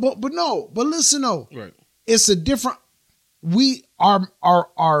about. But listen though. Right. It's a different. Our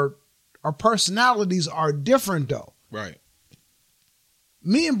personalities are different though. Right.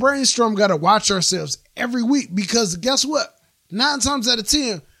 Me and Brainstorm got to watch ourselves every week because guess what? 9 times out of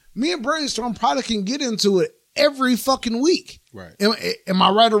 10, me and Brainstorm probably can get into it every fucking week. Right. Am I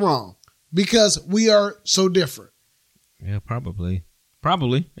right or wrong? Because we are so different. Yeah, probably,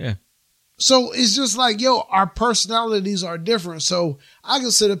 yeah. So it's just like, yo, our personalities are different. So I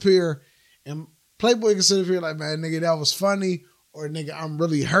can sit up here and Playboy can sit up here like, man, nigga, that was funny, or nigga, I'm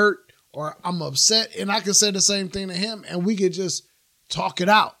really hurt, or I'm upset. And I can say the same thing to him and we could just talk it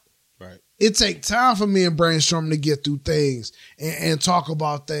out. Right. It take time for me and Brainstorm to get through things and talk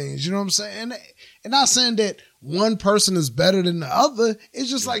about things. You know what I'm saying? And not saying that one person is better than the other. It's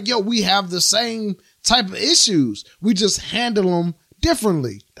just like, yo, we have the same type of issues. We just handle them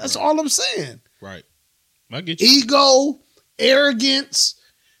differently. That's all I'm saying. Right. I get you. Ego, arrogance,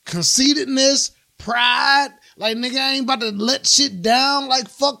 conceitedness, pride. Like, nigga, I ain't about to let shit down. Like,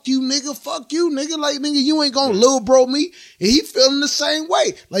 fuck you, nigga. Fuck you, nigga. Like, nigga, you ain't gonna little bro me. And he feeling the same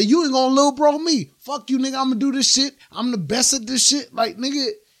way. Like, you ain't gonna little bro me. Fuck you, nigga. I'm gonna do this shit. I'm the best at this shit. Like, nigga,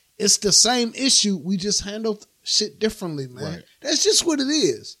 it's the same issue. We just handle shit differently, man. Right. That's just what it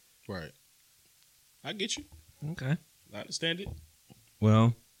is. Right. I get you. Okay. I understand it.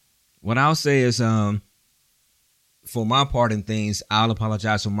 Well, what I'll say is, for my part in things, I'll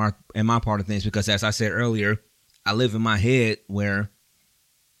apologize for my part of things because, as I said earlier, I live in my head where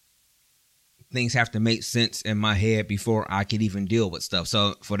things have to make sense in my head before I can even deal with stuff.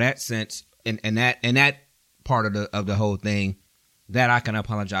 So, for that sense, and that part of the whole thing, that I can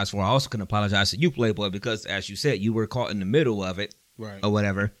apologize for. I also can apologize to you, Playboy, because, as you said, you were caught in the middle of it, Right. or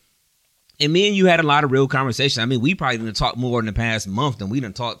whatever. And me and you had a lot of real conversation. I mean, we probably didn't talk more in the past month than we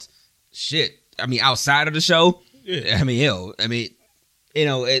done talked shit. I mean, outside of the show. Yeah. I mean, hell. I mean, you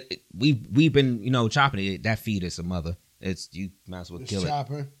know, we've been, you know, chopping it. That feed is a mother. You might as well kill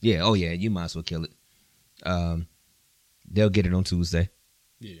it. Yeah. Oh yeah. You might as well kill it. They'll get it on Tuesday.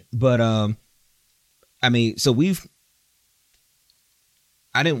 Yeah. But I mean, so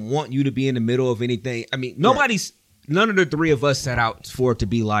I didn't want you to be in the middle of anything. I mean, none of the three of us set out for it to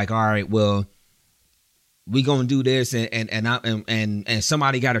be like, all right, well, we gonna do this, and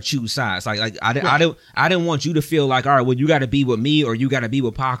somebody got to choose sides. Like I didn't want you to feel like, all right, well, you got to be with me or you got to be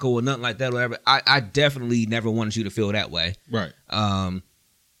with Paco or nothing like that. Or whatever. I definitely never wanted you to feel that way. Right.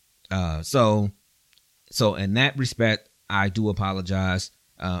 So in that respect, I do apologize.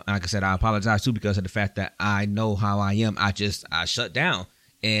 And like I said, I apologize too because of the fact that I know how I am. I shut down,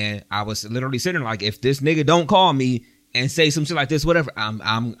 and I was literally sitting like, if this nigga don't call me and say some shit like this, whatever,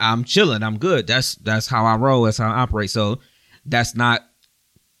 I'm chilling, I'm good. That's how I roll. That's how I operate. So that's not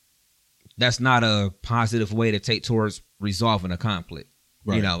a positive way to take towards resolving a conflict.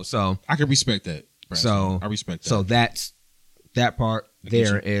 Right. You know, so I can respect that. So I respect that. So that part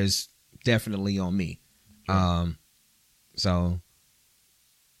there is definitely on me. So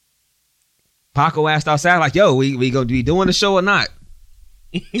Paco asked outside like, "Yo, we gonna be doing the show or not?"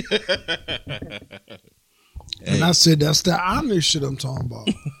 And I said, that's the honor shit I'm talking about.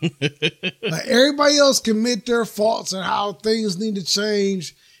 Like, everybody else can admit their faults and how things need to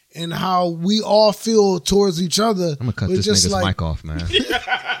change and how we all feel towards each other. I'm gonna cut this nigga's mic off, man.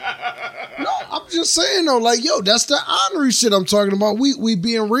 No, I'm just saying though, like, yo, that's the honorary shit I'm talking about. We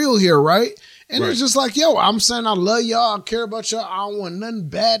being real here, right? And it's just like, yo, I'm saying I love y'all, I care about y'all, I don't want nothing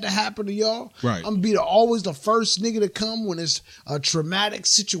bad to happen to y'all. Right. I'm gonna be always the first nigga to come when it's a traumatic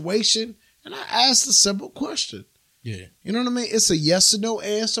situation. And I asked a simple question. Yeah. You know what I mean? It's a yes or no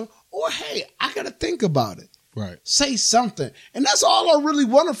answer. Or, hey, I got to think about it. Right. Say something. And that's all I really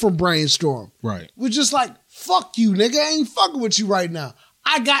wanted from Brainstorm. Right. We're just like, fuck you, nigga. I ain't fucking with you right now.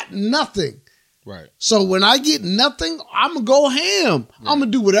 I got nothing. Right. So when I get nothing, I'm going to go ham. Right. I'm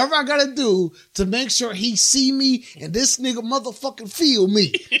going to do whatever I got to do to make sure he see me and this nigga motherfucking feel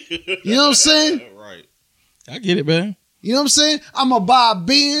me. You know what I'm saying? Right. I get it, man. You know what I'm saying? I'm going to buy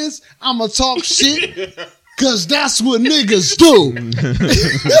Benz. I'm going to talk shit. Because that's what niggas do.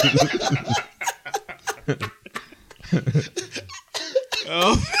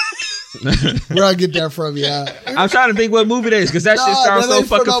 Where I get that from, y'all? I'm trying to think what movie that is because that shit sounds so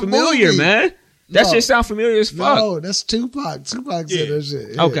fucking familiar, movie. Man. That shit sound familiar as fuck. No, that's Tupac. Tupac said that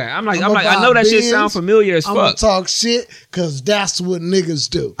shit. Yeah. Okay, I'm like, I know that shit sound familiar as fuck. I'm gonna talk shit because that's what niggas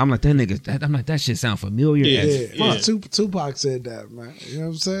do. I'm like, that shit sound familiar as fuck. Yeah. Tupac said that, man. You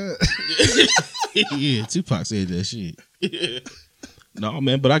know what I'm saying? Yeah, Tupac said that shit. No,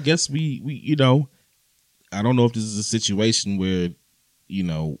 man, but I guess we you know, I don't know if this is a situation where, you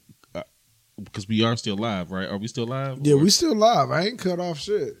know, because we are still live, right? Are we still live? Yeah, we still live. I ain't cut off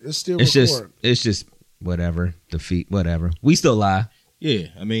shit. It's still recording. It's just whatever. Defeat, whatever. We still live. Yeah,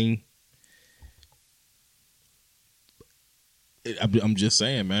 I mean, I'm just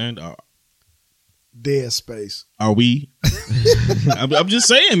saying, man. Dead space. Are we? I'm just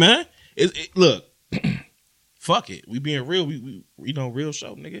saying, man. Look, fuck it. We being real. We you know, real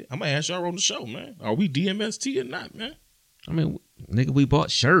show, nigga. I'm gonna ask y'all on the show, man. Are we DMST or not, man? I mean, nigga, we bought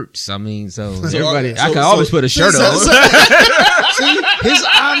shirts. I mean, so everybody, I can always put a shirt on. See, his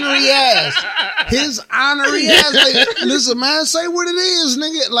honorary ass. Like, listen, man, say what it is,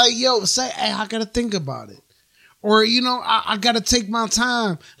 nigga. Like, yo, say, hey, I gotta think about it. Or, you know, I gotta take my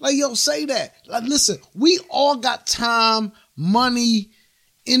time. Like, yo, say that. Like, listen, we all got time, money,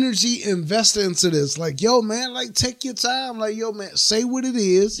 energy invested into this. Like, yo, man, like, take your time. Like, yo, man, say what it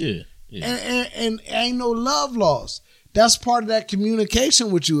is. Yeah. And ain't no love lost. That's part of that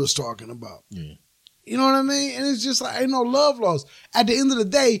communication which you was talking about. Yeah. You know what I mean? And it's just like, ain't no love lost. At the end of the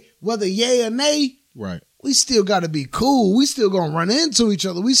day, whether yay or nay, right, we still got to be cool. We still going to run into each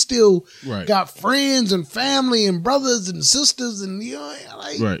other. We still got friends and family and brothers and sisters and, you know,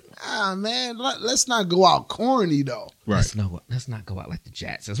 like, man, let's not go out corny, though. Right. Let's not go out like the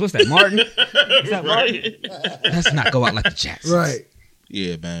Jacksons. What's that, Martin? Is that Martin? Let's not go out like the Jacksons. Right.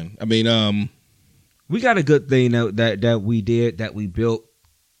 Yeah, man. I mean, we got a good thing that we did, that we built.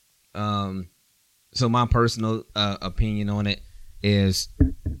 So my personal opinion on it is,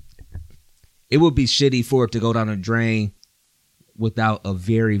 it would be shitty for it to go down the drain without a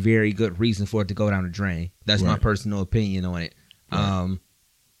very, very good reason for it to go down the drain. That's my personal opinion on it. Right.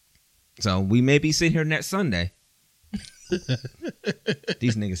 So we may be sitting here next Sunday.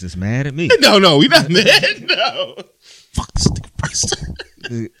 These niggas is mad at me. No, we not mad. No. Fuck this nigga first.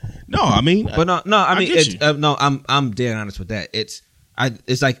 No, I mean, but I mean, I'm dead honest with that. It's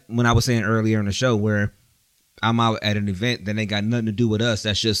like when I was saying earlier in the show where I'm out at an event that ain't got nothing to do with us.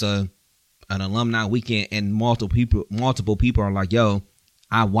 That's just an alumni weekend, and multiple people are like, yo,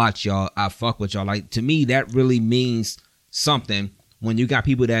 I watch y'all, I fuck with y'all. Like, to me, that really means something when you got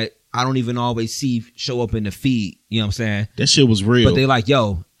people that I don't even always see show up in the feed. You know what I'm saying? That shit was real. But they like,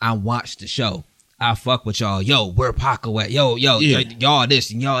 yo, I watched the show. I fuck with y'all. Yo, where Paco at? Yo, y'all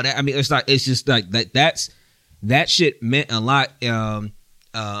this and y'all that. I mean, it's just like that. That shit meant a lot.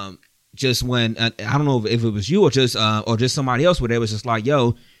 Just when I don't know if it was you or just somebody else, where they was just like,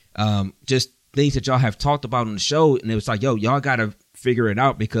 yo, just things that y'all have talked about on the show, and it was like, yo, y'all gotta figure it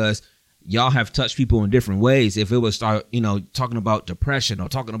out because y'all have touched people in different ways. If it was start, talking about depression or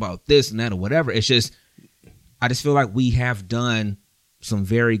talking about this and that or whatever, it's just, I just feel like we have done some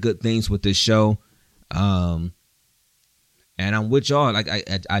very good things with this show. And I'm with y'all. Like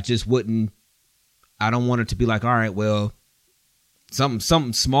I just wouldn't, I don't want it to be like, all right, well,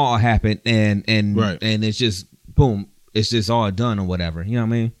 something small happened and it's just boom, it's just all done or whatever. You know what I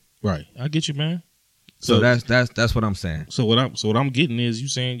mean? Right. I get you, man. So that's what I'm saying. So what I'm getting is you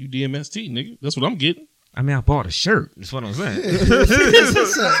saying you DMST, nigga. That's what I'm getting. I mean, I bought a shirt. That's what I'm saying.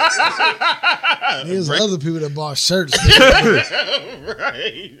 There's other people that bought shirts.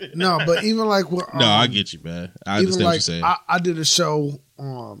 Right. No, but even like what, no, I get you, man. I understand what you're saying. I did a show, you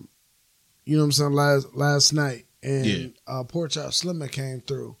know what I'm saying, last night, and Pork Chop Slimmer came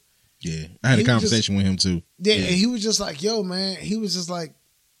through. Yeah, I had a conversation with him too. Yeah, and he was just like, "Yo, man," he was just like,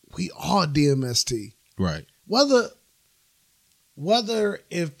 "We all DMST." Right. Whether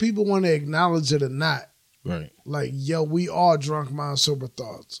if people want to acknowledge it or not, right. Like, yo, we all drunk mind sober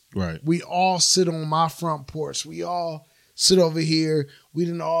thoughts. Right. We all sit on my front porch. We all sit over here. We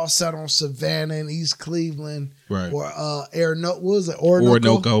didn't all sat on Savannah in East Cleveland. Right. Or Orinoco.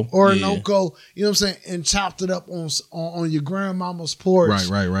 Orinoco. Yeah. You know what I'm saying? And chopped it up on your grandmama's porch.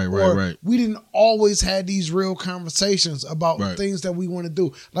 Right. We didn't always have these real conversations about things that we want to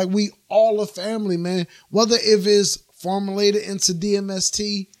do. Like, we all a family, man. Whether if it's formulated into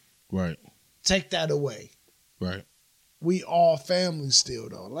DMST, right, take that away. Right. We all family still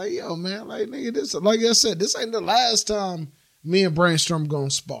though. Like, yo, man, like, nigga, this, like I said, this ain't the last time me and Brainstorm gonna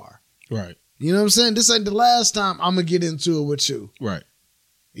spar. Right. You know what I'm saying? This ain't the last time I'm gonna get into it with you. Right.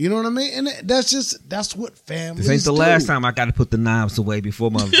 You know what I mean? And that's what families do. This ain't the last time I got to put the knives away before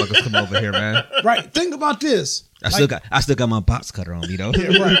motherfuckers come over here, man. Right. Think about this. I still got my box cutter on me though.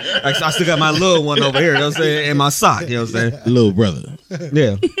 Yeah, right. Like, I still got my little one over here. You know what I'm saying? And my sock. You know what I'm saying? Little brother.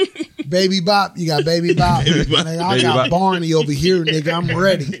 Yeah. Baby Bop. You got Baby Bop. Nigga, I got Barney over here, nigga. I'm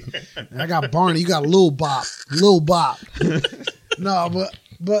ready. I got Barney. You got Lil Bop. Lil Bop. No,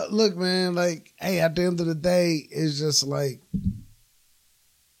 but look, man. Like, hey, at the end of the day, it's just like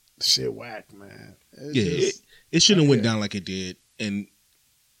shit whack, man. It shouldn't have went down like it did. And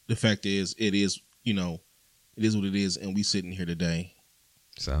the fact is, it is what it is, and we sitting here today.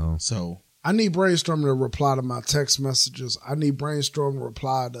 So I need Brainstorm to reply to my text messages. I need Brainstorm to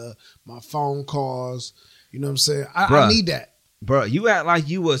reply to my phone calls. You know what I'm saying? I need that. Bro, you act like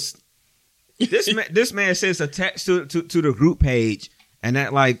you was this man says attached to the group page, and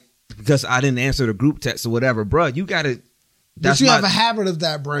that like because I didn't answer the group text or whatever, bro. You got to. But you have a habit of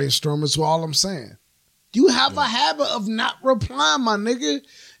that, Brainstorm. Is all I'm saying. You have a habit of not replying, my nigga.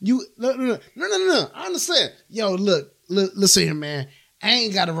 No. I understand. Yo, look, listen here, man. I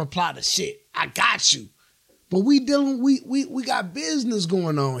ain't got to reply to shit. I got you. But we got business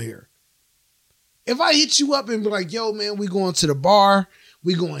going on here. If I hit you up and be like, yo, man, we going to the bar,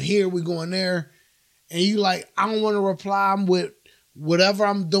 we going here, we going there, and you like, I don't want to reply, I'm with whatever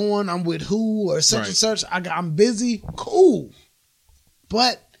I'm doing, I'm with who or such and such, I'm busy, cool.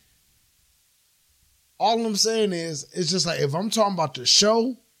 But all I'm saying is, it's just like, if I'm talking about the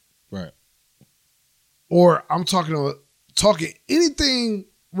show, right, or I'm talking anything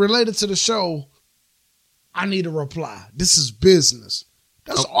related to the show, I need a reply. This is business.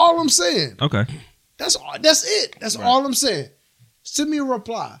 That's all I'm saying. Okay. That's it. That's all I'm saying. Send me a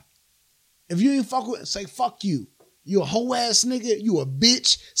reply. If you ain't fuck with it, say fuck you. You a hoe ass nigga. You a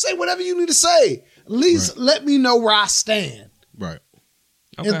bitch. Say whatever you need to say. At least let me know where I stand. Right.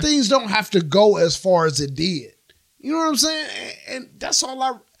 Okay. And things don't have to go as far as it did. You know what I'm saying? And that's all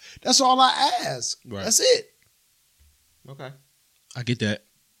I ask. Right. That's it. Okay. I get that.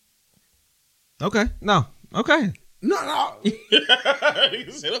 Okay. No. Okay. No.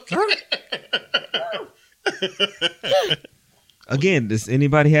 You said okay. Again, does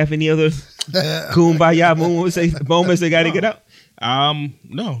anybody have any other kumbaya moments they got to get out?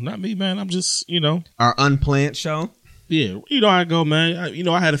 No, not me, man. I'm just, Our unplanned show. Yeah, how I go, man.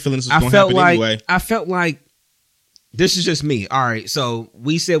 I had a feeling this was going to happen anyway. I felt like this is just me. All right, so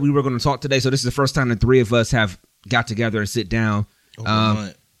we said we were going to talk today, so this is the first time the three of us have got together and sit down.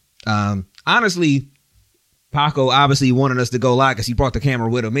 Honestly, Paco obviously wanted us to go live because he brought the camera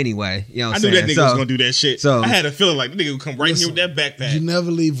with him anyway. You know what I'm saying? I knew that nigga was going to do that shit. So, I had a feeling like the nigga would come right here with that backpack. You never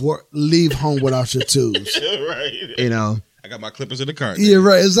leave home without your tools. Right. I got my clippers in the car. Yeah,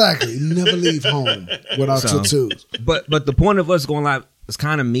 right, exactly. You never leave home without your tools. But the point of us going live is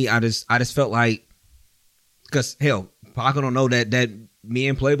kind of me. I just felt like, because hell, Paco don't know that me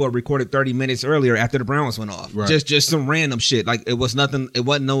and Playboy recorded 30 minutes earlier after the Browns went off. Right. Just some random shit. Like it was nothing. It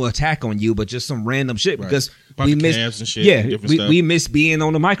wasn't no attack on you, but just some random shit. Because we miss calves and shit. Yeah, and different stuff. we miss being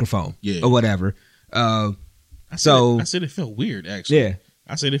on the microphone. Yeah. Or whatever. I said it felt weird. Actually, Yeah.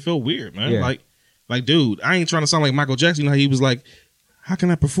 I said it felt weird, man. Yeah. Like, dude, I ain't trying to sound like Michael Jackson. You know how he was like, "How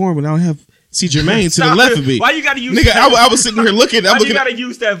can I perform when I don't have C. Jermaine to the left of me?" Why you gotta use Nigga, that? I was sitting here looking. Why I'm looking. you gotta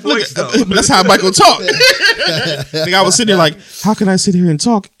use that voice though? But that's how Michael talked. Nigga, I was sitting there like, how can I sit here and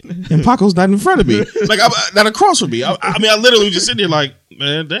talk and Paco's not in front of me? Like, I'm not across from me. I mean, I literally just sitting there like,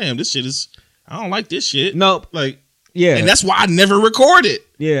 man, damn, this shit is, I don't like this shit. Nope. Like, Yeah. and that's why I never recorded.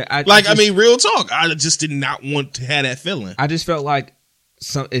 Yeah. I mean, real talk. I just did not want to have that feeling. I just felt like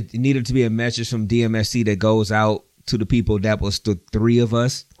it needed to be a message from DMSC that goes out to the people that was the three of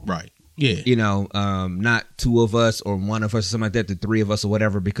us. Right. Yeah. You know, not two of us or one of us or something like that, the three of us or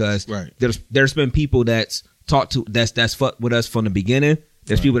whatever, because Right. there's been people that's fucked with us from the beginning.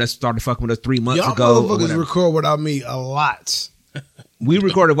 There's people that started fucking with us 3 months Y'all ago. Or motherfuckers whatever. record without me a lot. We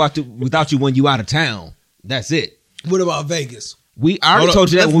recorded without you when you out of town. That's it. What about Vegas? I already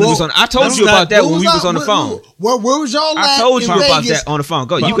told you that when we was on. I told you about that when we was on the phone. Where was y'all I at told you in about Vegas? that on the phone.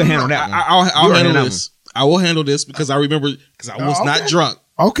 Go, you can handle that one. I'll You handle that this. I will handle this because I remember, because I was not drunk.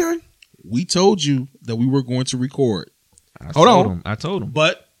 Okay. We told you that we were going to record, I Hold told on. him. I told him.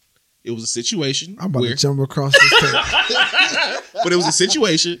 but it was a situation I'm about where, to jump across this table. but it was a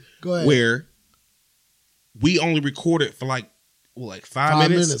situation Go ahead. where we only recorded for like 5 5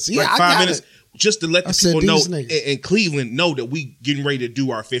 minutes. minutes. Yeah, like I 5 got minutes. it. Just to let I the said people know these niggas. in Cleveland know that we getting ready to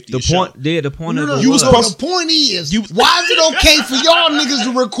do our 50th The show. point No, of no, it You was, was supposed- the point is, why is it okay for y'all niggas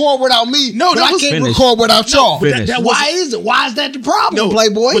to record without me? No, but that I was can't finished. record without y'all. but Finished. that Why is it? Why is that the problem,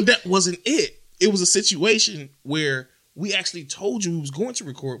 Playboy? But that wasn't it. It was a situation where we actually told you we was going to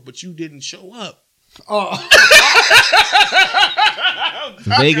record, but you didn't show up.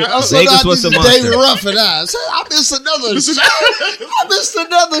 Vegas So now was the this is monster. David Ruffin. I missed another show. I missed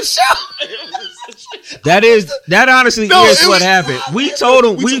another show. That honestly No, is it what was- happened. We told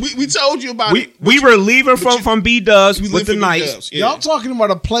him We told you about it. we were leaving from B Dubs We with lived the for nights. Dubs, yeah. Y'all talking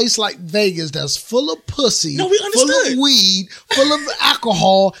about a place like Vegas that's full of pussy, No, we full understood. of weed, full of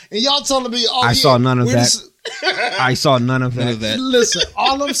alcohol, and y'all telling me, oh, I saw none of we're that. just- I saw none of None that. of that. Listen,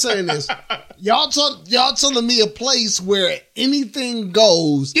 all I'm saying is, y'all telling me a place where anything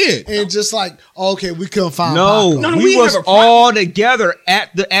goes, Yeah. and just like, okay, we couldn't find No, Paco. No, we we was have a problem. all together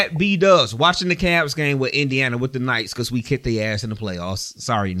at B Dubs watching the Cavs game with Indiana with the Knights because we kicked their ass in the playoffs.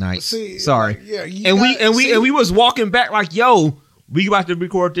 Sorry, Knights. See, Sorry. like, yeah, you and got- see? we was walking back like, yo, we about to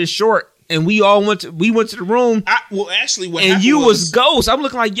record this short, and we went to the room. Actually, what And happened you was ghost. I'm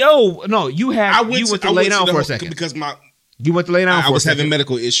looking like, yo, no, you went to lay down for a second. because You went to lay down I for a was having second.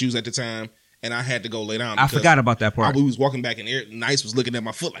 medical issues at the time, and I had to go lay down. I because forgot about that part. We was walking back, and Nice was looking at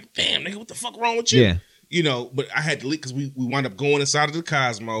my foot like, "Damn, nigga, what the fuck wrong with you?" Yeah. You know, but I had to leave because we wound up going inside of the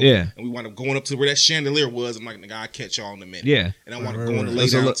Cosmo. Yeah. And we wound up going up to where that chandelier was. I'm like, nigga, I'll catch y'all in a minute. Yeah. And I wound up going to lay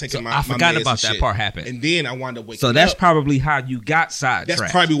So down, look, taking so my I forgot meds and about that shit. part happened. And then I wound up waking So that's up. probably how you got sidetracked.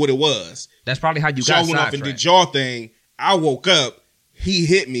 That's probably what it was. That's probably how you Y'all got went off and sidetracked. did y'all thing. I woke up. He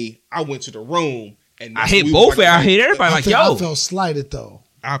hit me. I went to the room. And I that's hit when we both. was I hit everybody like, I yo, felt slighted though.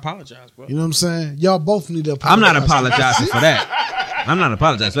 I apologize, bro. You know what I'm saying? Y'all both need to apologize. I'm not apologizing for that. I'm not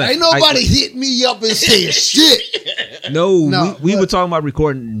apologizing for that. Ain't nobody hit me up and said shit. No, we but- were talking about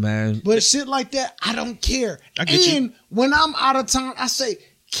recording, man. But shit like that, I don't care. I get you. And when I'm out of town, I say,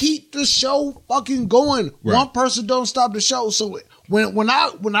 keep the show fucking going. Right. One person don't stop the show. So when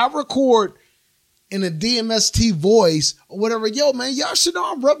I record in a DMST voice or whatever, yo, man, y'all should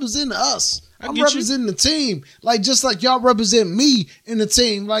know I'm representing us. I'm get you. representing the team. Like, just like y'all represent me in the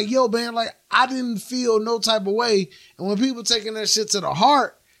team. Like, yo, man, like, I didn't feel no type of way. And when people taking that shit to the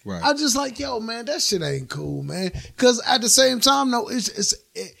heart, Right. I just like, yo, man, that shit ain't cool, man. Because at the same time, no,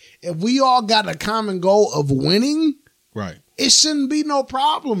 if we all got a common goal of winning, Right. it shouldn't be no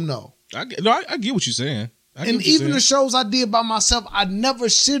problem, though. I get what you're saying. I get And what you're even saying. the shows I did by myself, I never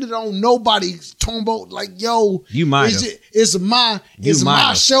shitted on nobody. Talking about like, yo, You might it's have. ju- it's my You might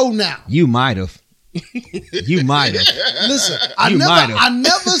have. show now. You might have. You might have. Listen, I You might have.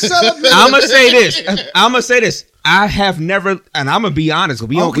 never celebrated. I'm gonna say this. I have never, and I'm gonna be honest.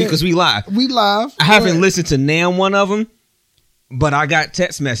 We don't Okay. because we live. We live. I haven't listened to now one of them, but I got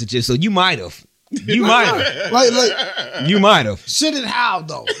text messages. So you might have. You might have. Like You might have. shit it how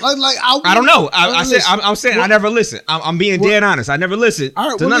though? Like I don't know. I said listen. I'm saying I Well, never listened. I'm being dead honest. I never listened All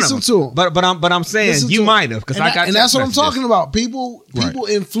right, to well, none listen of them. to 'em. But I'm saying Listen you to might have because and I that- got and text that's what I'm messages. talking about. People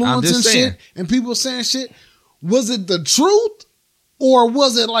influencing just saying. shit and people saying shit. Was it the truth, or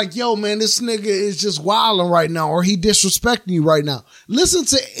was it like, yo, man, this nigga is just wilding right now, or he disrespecting you right now? Listen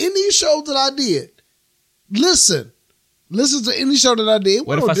to any show that I did. Listen to any show that I did.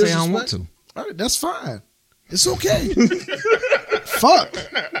 What if We I don't say I don't want disrespect. to? All right, that's fine. It's okay. Fuck.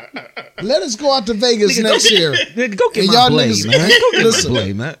 Let us go out to Vegas next year. Nigga, go get And my y'all blade, niggas- man. Go get Listen. my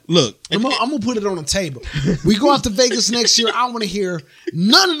blade, man. Look, I'm gonna put it on the table. We go out to Vegas next year. I want to hear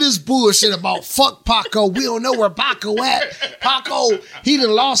none of this bullshit about fuck Paco. We don't know where Paco at. Paco, he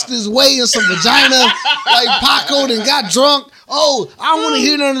done lost his way in some vagina. Like Paco done got drunk. Oh, I don't want to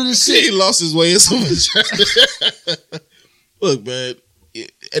hear none of this he shit. lost his way in so much. Look, man.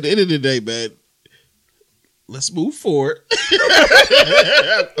 At the end of the day, man, let's move forward.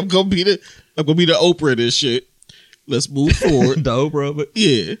 I'm gonna be the Oprah of this shit. Let's move forward. The Oprah of it.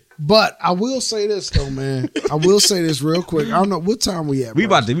 Yeah. But I will say this though, man. I will say this real quick. I don't know what time we at. We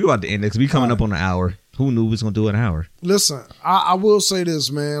bro. about to end this. We coming up on an hour. Who knew we was gonna do an hour? Listen, I will say this,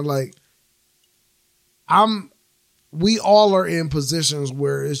 man. Like, we all are in positions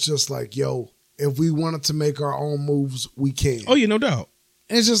where it's just like, yo, if we wanted to make our own moves, we can. Oh yeah, no doubt.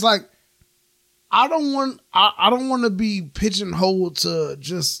 And it's just like, I don't want to be pigeonholed to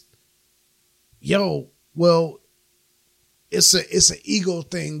just, yo, well, it's an ego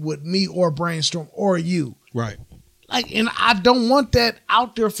thing with me or Brainstorm or you. Right. Like, and I don't want that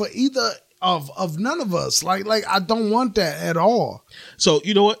out there for either of none of us. Like I don't want that at all. So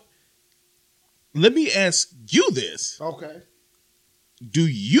you know what? Let me ask you this. Okay. Do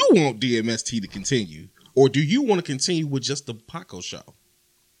you want DMST to continue? Or do you want to continue with just the Paco show?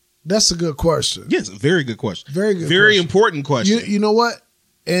 That's a good question. Yes, a very good question. Very good Very question. important question. You know what?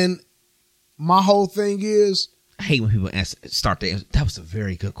 And my whole thing is, I hate when people start to answer. That was a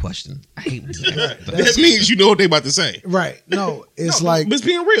very good question. I hate when people answer that. That means you know what they about to say. right. No, it's No, like but it's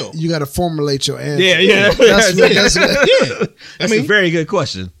being real. you got to formulate your answer. Yeah. That's Yeah. That's a very good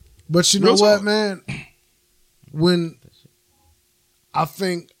question. But you know Real what, talk. man? When I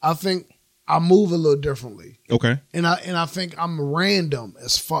think I move a little differently, Okay. and I think I'm random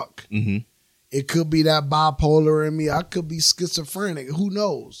as fuck. Mm-hmm. It could be that bipolar in me. I could be schizophrenic. Who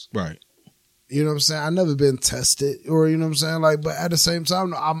knows? Right. You know what I'm saying? I've never been tested, or you know what I'm saying. Like, but at the same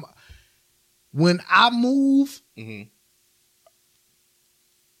time, when I move. Mm-hmm.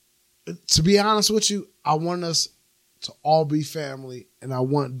 To be honest with you, I want us to all be family, and I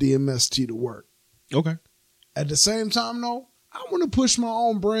want DMST to work. Okay. At the same time, though, I want to push my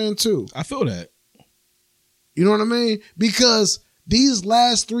own brand too. I feel that. You know what I mean? Because these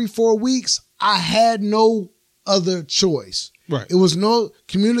last 3-4 weeks, I had no other choice. Right. It was no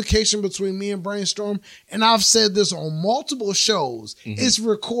communication between me and Brainstorm. And I've said this on multiple shows. Mm-hmm. It's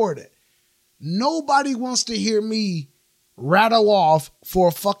recorded. Nobody wants to hear me rattle off for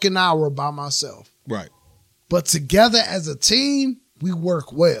a fucking hour by myself. Right. But together as a team, we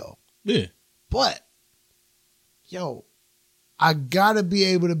work well. Yeah. But, yo, I gotta be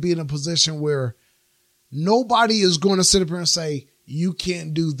able to be in a position where nobody is going to sit up here and say, you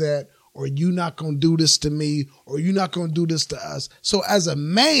can't do that, or you're not going to do this to me, or you're not going to do this to us. So as a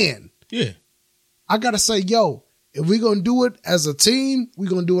man, Yeah. I gotta say, yo, if we're going to do it as a team, we're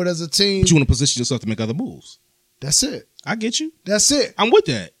going to do it as a team. But you want to position yourself to make other moves. That's it. I get you. That's it. I'm with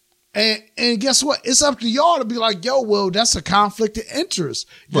that. And guess what? It's up to y'all to be like, yo, well, that's a conflict of interest.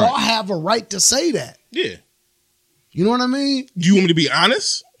 Y'all Right. have a right to say that. Yeah. You know what I mean? Do you want me to be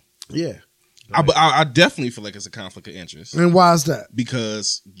honest? Yeah. I definitely feel like it's a conflict of interest And why is that?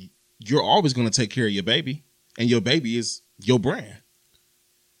 because you're always going to take care of your baby, and your baby is your brand.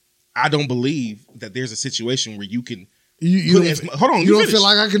 I don't believe that there's a situation where you can. You Put don't, as- hold on, you you don't finish. feel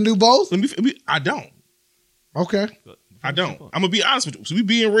like I can do both? I don't. Okay. I don't. I'm gonna be honest with you. So we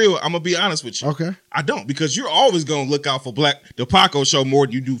being real. I'm gonna be honest with you. Okay. I don't, because you're always gonna look out for the Paco show more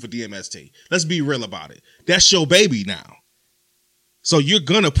than you do for DMST. Let's be real about it. That's your baby now. So you're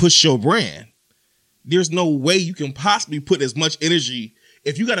gonna push your brand. There's no way you can possibly put as much energy.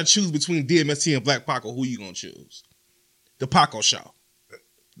 If you gotta choose between DMST and Black Paco, who you gonna choose? The Paco show.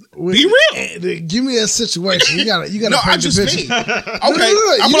 Be real. Give me a situation. You gotta No, paint I the just picture. mean. Okay.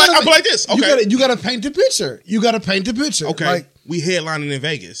 No. I'm You gotta- like this. Okay. You gotta paint the picture. You gotta paint the picture. Okay. Like, We headlining in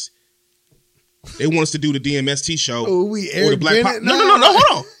Vegas. They want us to do the DMST show. oh, we or the Eric Black Bennett No, now?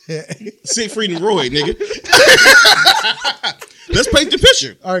 hold on. Siegfried and Roy, nigga. Let's paint the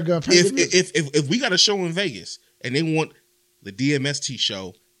picture. All right, go paint the picture. If we got a show in Vegas and they want the DMST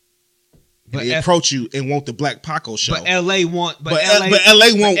show, But they approach you and want the Black Paco show, But LA want. but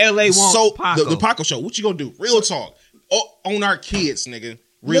LA won't. LA want so Paco. the Paco show. What you gonna do? Real talk. On our kids, nigga.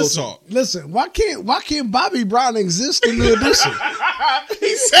 Real talk. Listen, why can't Bobby Brown exist in the edition?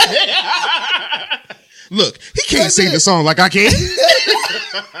 He said, "Look, he can't That's sing it. the song like I can."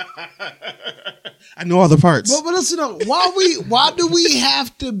 I know all the parts. But listen, though, why do we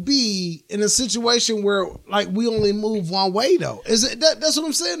have to be in a situation where like we only move one way though? Is it that's what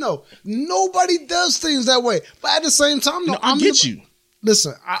I'm saying though? Nobody does things that way. But at the same time, though, I get you.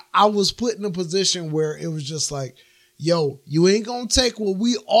 Listen, I was put in a position where it was just like, yo, you ain't gonna take what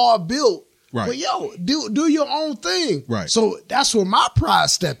we all built. Right. But yo, do your own thing. Right. So that's where my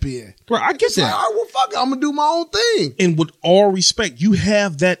pride step in. Right, I get It's like, that. all right, well, fuck it, I'm gonna do my own thing. And with all respect, you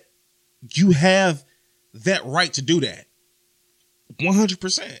have that right to do that.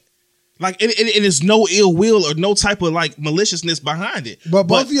 100%. Like, and there's no ill will or no type of like maliciousness behind it. But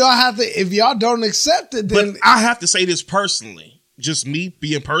both of y'all have to, if y'all don't accept it, then But I have to say this personally, just me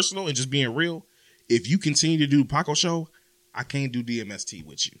being personal and just being real. If you continue to do Paco show, I can't do DMST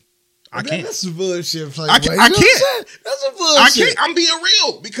with you. I can't. That's some bullshit. I can't. That's some bullshit. I can't. I'm being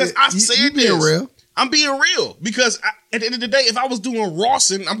real because I said you being this. real. I'm being real because at the end of the day, if I was doing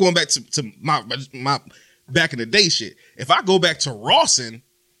Rawson, I'm going back to my back in the day shit. If I go back to Rawson,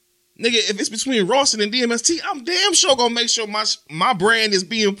 nigga, if it's between Rawson and DMST, I'm damn sure gonna make sure my brand is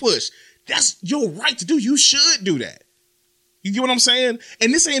being pushed. That's your right to do. You should do that. You get what I'm saying?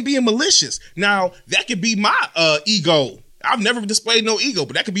 And this ain't being malicious. Now, that could be my ego. I've never displayed no ego,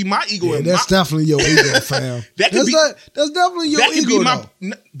 but that could be my ego. Yeah, that's definitely your ego, fam. That's definitely your ego,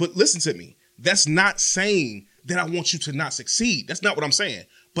 though. But listen to me. That's not saying that I want you to not succeed. That's not what I'm saying.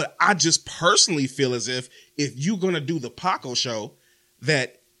 But I just personally feel as if you're going to do the Paco show,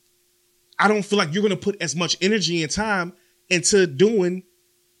 that I don't feel like you're going to put as much energy and time into doing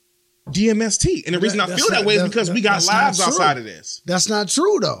DMST. And the reason I feel that way is because we got lives outside of this. That's not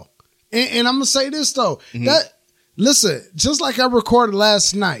true, though. And I'm going to say this, though. Mm-hmm. Listen, just like I recorded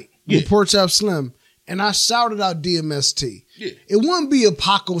last night with Pork Chop Slim, and I shouted out DMST. Yeah. It wouldn't be a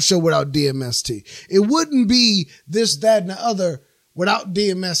Paco show without DMST. It wouldn't be this, that, and the other without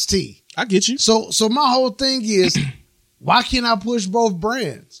DMST. I get you. So my whole thing is, why can't I push both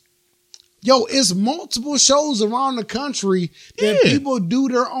brands? Yo, it's multiple shows around the country that people do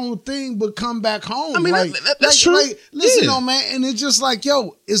their own thing but come back home. I mean, like, that's true. Like, listen, though, man, and it's just like,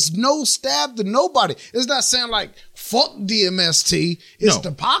 yo, it's no stab to nobody. It's not saying like, fuck DMST. It's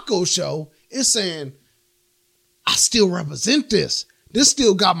the Paco show. It's saying, I still represent this. This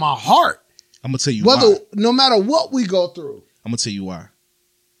still got my heart. I'm going to tell you why. No matter what we go through. I'm going to tell you why.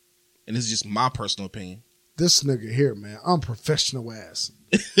 And this is just my personal opinion. This nigga here, man, unprofessional ass.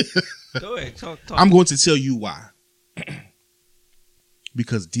 Go ahead, talk. I'm going to tell you why.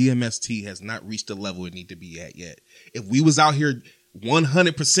 Because DMST has not reached the level it need to be at yet. If we was out here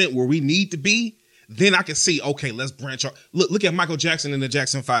 100% where we need to be, then I can see, okay, let's branch out. Look at Michael Jackson and the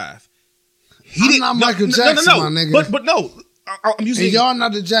Jackson 5. I'm not Michael Jackson, my nigga. But no, I'm using. And y'all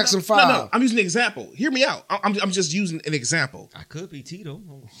not the Jackson 5. No, I'm using an example. Hear me out. I'm just using an example. I could be Tito.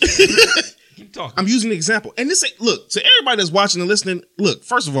 Keep talking. I'm using an example. And this ain't, look, to everybody that's watching and listening, look,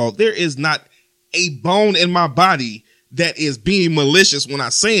 first of all, there is not a bone in my body that is being malicious when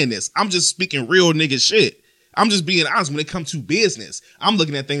I'm saying this. I'm just speaking real nigga shit. I'm just being honest when it comes to business. I'm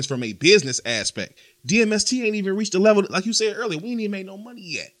looking at things from a business aspect. DMST ain't even reached the level, like you said earlier, we ain't even made no money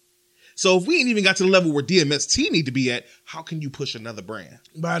yet. So if we ain't even got to the level where DMST need to be at, how can you push another brand?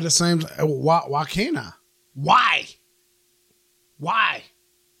 But at the same time, why can't I? Why?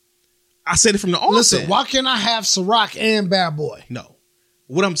 I said it from the onset. Listen, why can't I have Ciroc and Bad Boy? No.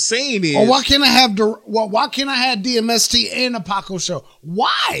 What I'm saying is, or why can't I have DMST and the Paco show? Why?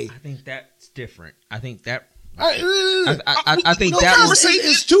 I think that's different. I think that. I think no, that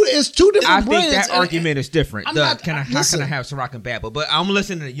it's two different I brands. think that argument is different. How can I have Ciroc and Bad Boy? But I'm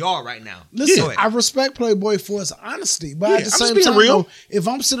listening to y'all right now. Listen, I respect Playboy for his honesty, but at the same time, though, if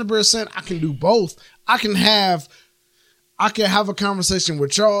I'm sitting there saying I can do both, I can have a conversation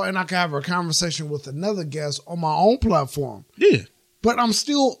with y'all, and I can have a conversation with another guest on my own platform. Yeah, but I'm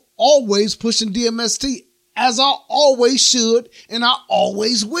still always pushing DMST as I always should, and I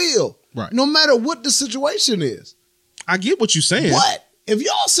always will. Right. No matter what the situation is. I get what you're saying. But if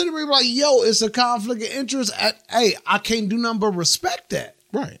y'all sitting there like, yo, it's a conflict of interest, hey, I can't do nothing but respect that.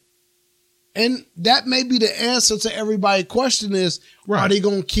 Right. And that may be the answer to everybody's question is, right, are they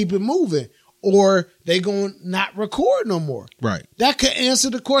going to keep it moving? Or they going to not record no more? Right. That could answer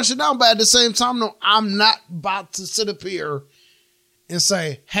the question now. But at the same time, no, I'm not about to sit up here and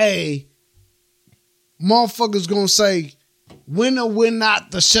say, hey, motherfuckers going to say, when or when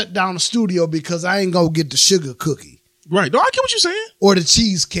not to shut down the studio because I ain't gonna get the sugar cookie. Right. No, I get what you're saying. Or the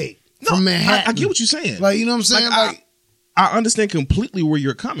cheesecake from Manhattan. I get what you're saying. Like, you know what I'm saying? Like I understand completely where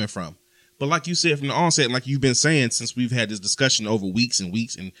you're coming from. But like you said from the onset, and like you've been saying since we've had this discussion over weeks and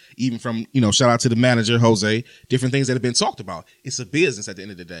weeks, and even from, shout out to the manager, Jose, different things that have been talked about. It's a business at the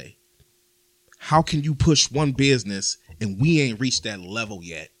end of the day. how can you push one business and we ain't reached that level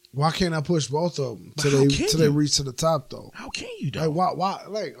yet? Why can't I push both of them But till how they can till they you? reach to the top though? How can you though? Like why?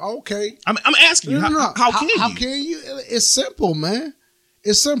 Like okay, I'm asking you, how can you? How can you? It's simple, man.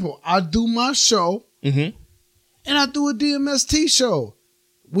 It's simple. I do my show Mm-hmm. and I do a DMST show.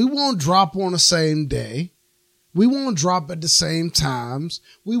 We won't drop on the same day. We won't drop at the same times.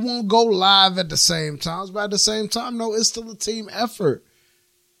 We won't go live at the same times. But at the same time, no, it's still a team effort.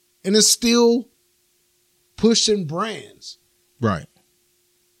 And it's still pushing brands. Right.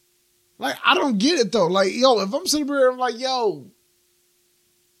 Like, I don't get it, though. Like, yo, if I'm sitting here, I'm like, yo,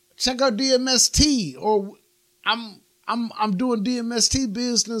 check out DMST. Or I'm doing DMST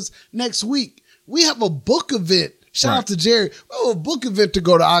business next week. We have a book event. Shout out to Jerry. We have a book event to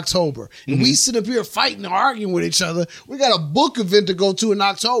go to October. And we sit up here fighting and arguing with each other. We got a book event to go to in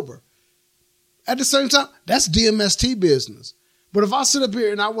October. At the same time, that's DMST business. But if I sit up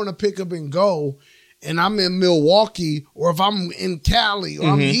here and I want to pick up and go, and I'm in Milwaukee, or if I'm in Cali, or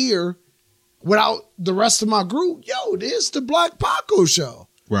I'm here without the rest of my group, yo, this is the Black Paco show.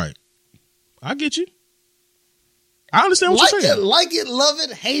 Right. I get you. I understand what you're saying. Like it, love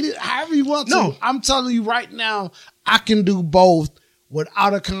it, hate it, however you want to. No. I'm telling you right now, I can do both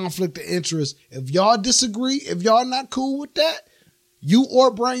without a conflict of interest. If y'all disagree, if y'all not cool with that, you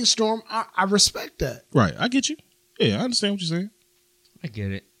or Brainstorm, I respect that. Right. I get you. Yeah, I understand what you're saying. I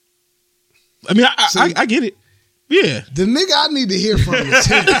get it. I mean, I get it. Yeah. The nigga I need to hear from is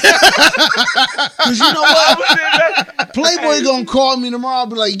him. Because you know what? Playboy gonna call me tomorrow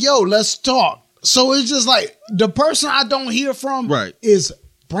and be like, yo, let's talk. So it's just like the person I don't hear from is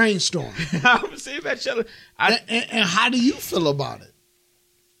Brainstorm. I'm saying that, and how do you feel about it?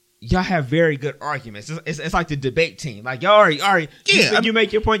 Y'all have very good arguments. It's like the debate team. Like, y'all already. Yeah, you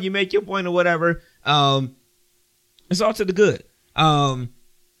make your point, or whatever. It's all to the good.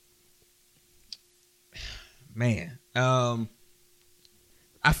 Man,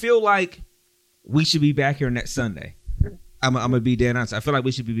 I feel like we should be back here next Sunday. I'm gonna be dead honest. I feel like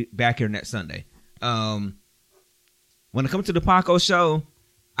we should be back here next Sunday. When it comes to the Paco show,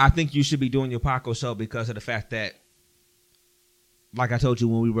 I think you should be doing your Paco show because of the fact that, like I told you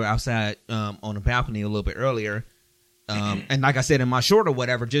when we were outside on the balcony a little bit earlier, and like I said in my short or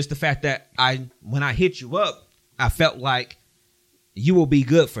whatever, just the fact that when I hit you up, I felt like you will be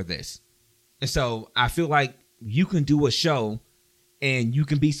good for this. And so I feel like you can do a show and you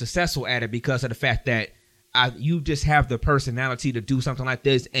can be successful at it because of the fact that you just have the personality to do something like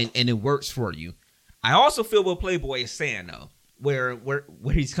this and it works for you. I also feel what Playboy is saying, though, where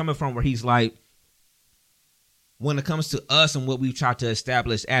he's coming from, where he's like, when it comes to us and what we've tried to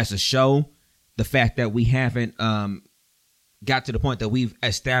establish as a show, the fact that we haven't got to the point that we've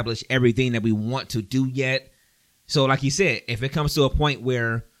established everything that we want to do yet. So like he said, if it comes to a point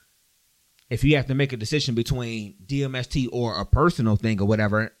where if you have to make a decision between DMST or a personal thing or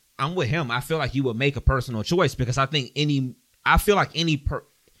whatever, I'm with him. I feel like you would make a personal choice because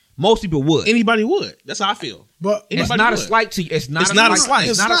most people would. Anybody would. That's how I feel. But it's not a slight to you. It's not a slight.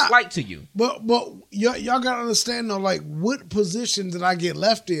 It's not a slight to you. But y'all gotta understand though, like what position did I get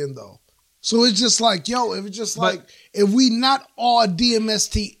left in though? So it's just like, yo, if it's just like if we not all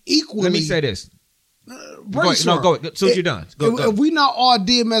DMST equally. Let me say this. Go ahead. So you're done. Go. If we not all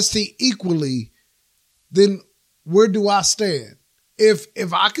DMST equally, then where do I stand? If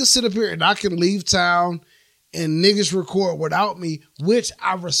I can sit up here and I can leave town and niggas record without me, which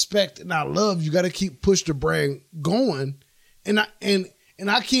I respect and I love, you got to keep push the brand going, and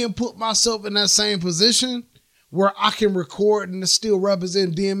I can't put myself in that same position where I can record and still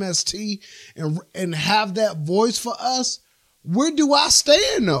represent DMST and have that voice for us. Where do I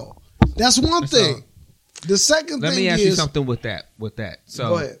stand though? That's one thing. The second thing is, let me ask you something with that. So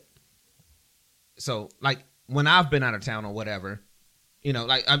go ahead. So like when I've been out of town or whatever, you know,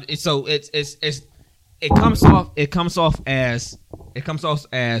 like it comes off as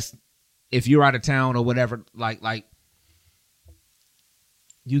if you're out of town or whatever, like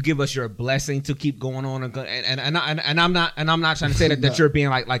you give us your blessing to keep going on and I'm not trying to say that you're being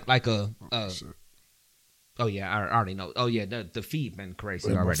like a oh yeah, I already know. Oh yeah, the feed been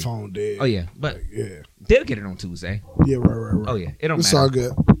crazy already. My phone dead. Oh yeah, but yeah, they'll get it on Tuesday. Yeah, right. Oh yeah, it don't it's matter.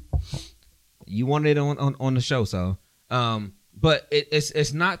 It's all good. You wanted it on the show, so but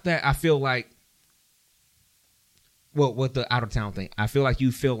it's not that I feel like. Well, with the out of town thing, I feel like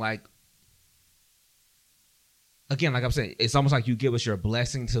you feel like, again, like I'm saying, it's almost like you give us your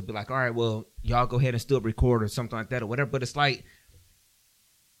blessing to be like, all right, well, y'all go ahead and still record or something like that or whatever. But it's like,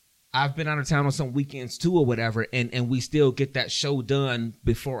 I've been out of town on some weekends too or whatever, and we still get that show done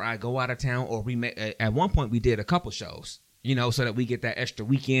before I go out of town. Or at one point we did a couple shows you know, so that we get that extra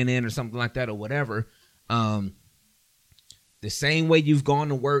weekend in or something like that or whatever. The same way you've gone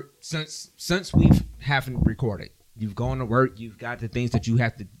to work since we haven't recorded. You've gone to work. You've got the things that you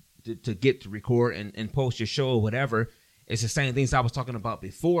have to get to record and post your show or whatever. It's the same things I was talking about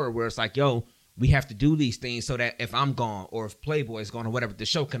before, where it's like, yo, we have to do these things so that if I'm gone or if Playboy's gone or whatever, the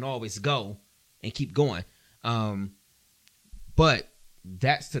show can always go and keep going. But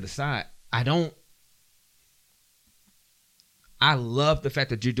that's to the side. I love the fact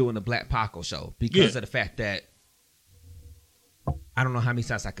that you're doing the Black Paco show because of the fact that I don't know how many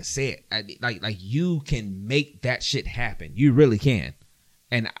times I could say it. Like you can make that shit happen. You really can.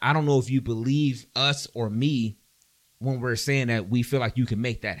 And I don't know if you believe us or me when we're saying that we feel like you can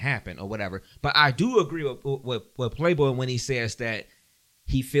make that happen or whatever. But I do agree with Playboy when he says that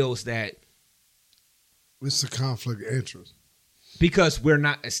he feels that it's a conflict of interest. Because we're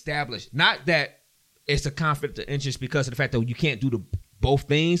not established. Not that it's a conflict of interest because of the fact that you can't do both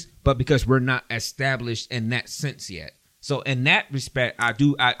things, but because we're not established in that sense yet. So in that respect,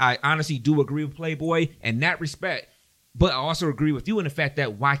 I honestly do agree with Playboy in that respect, but I also agree with you in the fact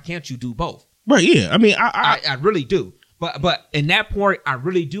that why can't you do both? Right, yeah. I mean, I really do. But in that part, I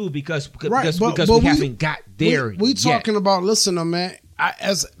really do because we haven't got there we yet. talking about, listen, man,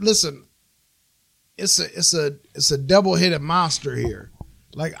 it's a double-headed monster here.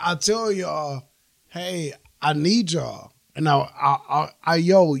 Like, I tell y'all, hey, I need y'all. And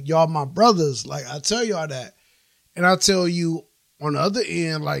y'all my brothers. Like, I tell y'all that. And I tell you on the other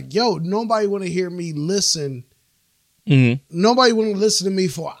end, like, yo, nobody want to hear me listen. Mm-hmm. Nobody want to listen to me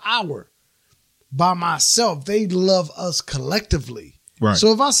for an hour by myself. They love us collectively. Right.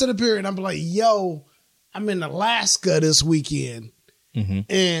 So if I sit up here and I'm like, yo, I'm in Alaska this weekend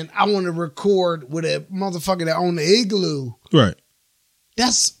and I want to record with a motherfucker that own the igloo. Right.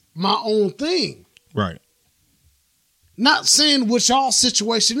 That's my own thing. Right. Not saying what y'all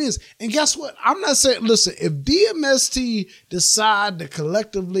situation is. And guess what? I'm not saying, listen, if DMST decide to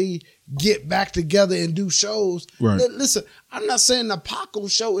collectively get back together and do shows, listen, I'm not saying the Paco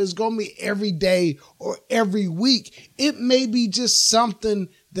show is going to be every day or every week. It may be just something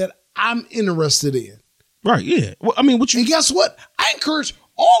that I'm interested in. Right, yeah. Well, I mean, and guess what? I encourage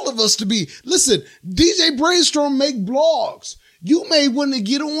all of us to be, listen, DJ Brainstorm make blogs. You may want to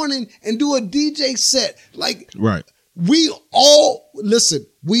get on and do a DJ set. Like, right. We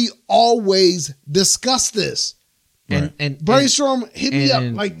always discuss this. And Brainstorm, hit me up.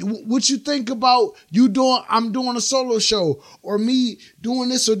 Like, what you think about I'm doing a solo show or me doing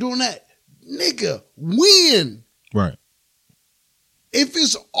this or doing that. Nigga, win. Right. If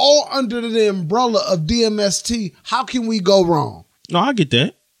it's all under the umbrella of DMST, how can we go wrong? No, I get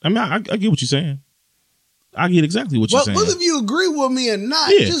that. I mean, I get what you're saying. I get exactly what you're saying. Whether you agree with me or not,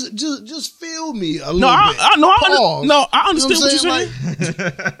 just feel me a little bit. I understand what you're saying.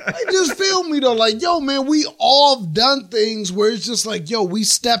 Like, just feel me though. Like, yo, man, we all done things where it's just like, yo, we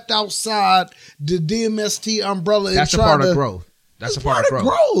stepped outside the DMST umbrella. That's a part of growth. That's a part of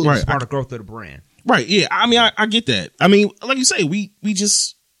growth. Right. That's part of growth of the brand. Right. Yeah. I mean, I get that. I mean, like you say, we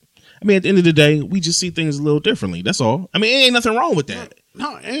just. I mean, at the end of the day, we just see things a little differently. That's all. I mean, ain't nothing wrong with that.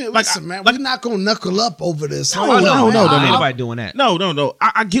 No, listen, man, we're not gonna knuckle up over this. No, ain't nobody doing that. No.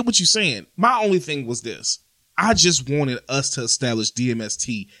 I get what you're saying. My only thing was this: I just wanted us to establish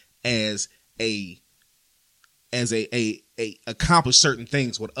DMST as a accomplish certain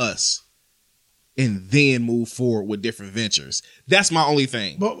things with us, and then move forward with different ventures. That's my only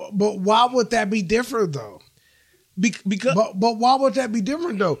thing. But why would that be different though? Because but why would that be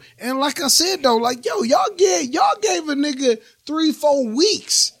different though? And like I said though, like, yo, y'all gave a nigga 3-4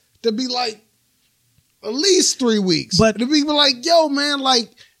 weeks to be like, at least 3 weeks, but to be like, yo, man, like,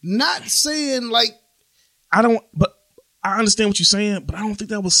 not saying like, I understand what you're saying, but I don't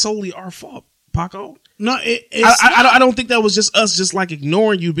think that was solely our fault, Paco. No, I don't think that was just us, just like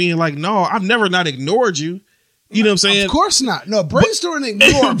ignoring you, being like, no, I've never not ignored you. You know what I'm saying? Of course not. No, Brainstorm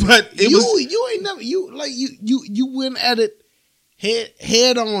ignore. But you ain't never you went at it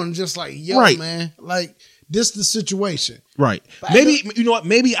head on, just like, yo, right, man, like, this the situation. Right. Maybe you know what?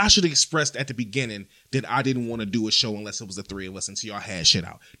 Maybe I should have expressed at the beginning that I didn't want to do a show unless it was the three of us until y'all had shit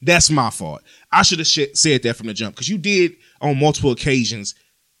out. That's my fault. I should have said that from the jump, because you did on multiple occasions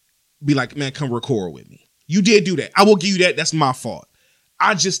be like, man, come record with me. You did do that. I will give you that. That's my fault.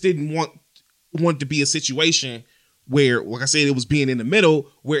 I just didn't want to be a situation where, like I said, it was being in the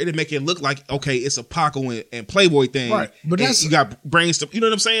middle where it'd make it look like, okay, it's a Paco and Playboy thing. Right. But that's, you got Brainstorm. You know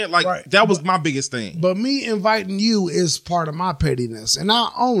what I'm saying? Like, right, that was my biggest thing. But me inviting you is part of my pettiness, and I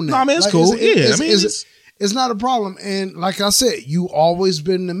own that. No, I mean, it's like, cool. It's not a problem. And like I said, you always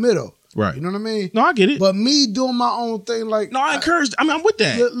been in the middle. Right. You know what I mean? No, I get it. But me doing my own thing, like, no, I encourage. I mean, I'm with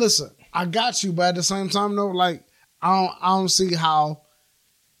that. listen, I got you, but at the same time, though, like, I don't see how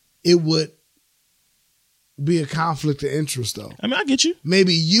it would be a conflict of interest, though. I mean, I get you.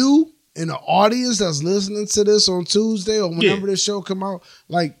 Maybe you in the audience that's listening to this on Tuesday or whenever this show come out,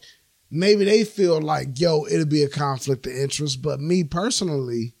 like, maybe they feel like, yo, it'll be a conflict of interest. But me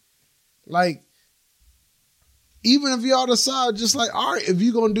personally, like, even if y'all decide, just like, all right, if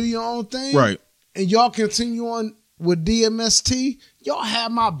you're going to do your own thing, Right. and y'all continue on with DMST, y'all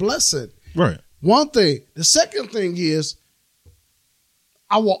have my blessing. Right. One thing. The second thing is,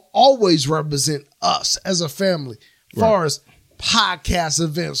 I will always represent us as a family, far as podcast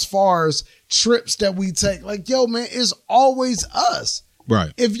events, far as trips that we take. Like, yo, man, it's always us.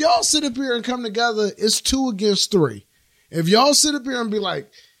 Right. If y'all sit up here and come together, it's 2 against 3. If y'all sit up here and be like,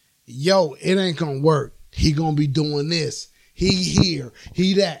 yo, it ain't gonna work. He gonna be doing this. He here.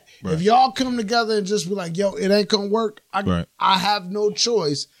 He that. Right. If y'all come together and just be like, yo, it ain't gonna work, I have no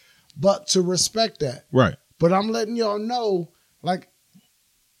choice but to respect that. Right. But I'm letting y'all know, like,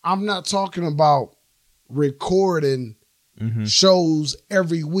 I'm not talking about recording shows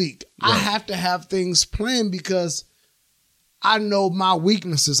every week. Right. I have to have things planned because I know my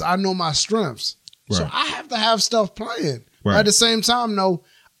weaknesses. I know my strengths. Right. So I have to have stuff planned. Right. At the same time, though,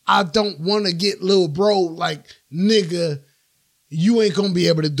 I don't want to get little bro like, nigga, you ain't gonna be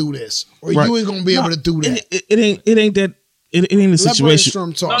able to do this, or you ain't gonna be able to do that. It ain't that. It ain't a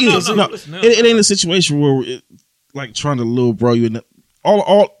situation. It ain't a situation where we're like trying to little bro you. The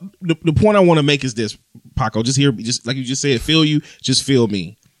point I want to make is this, Paco. Just like you just said, feel you. Just feel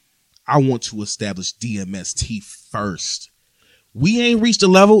me. I want to establish DMST first. We ain't reached the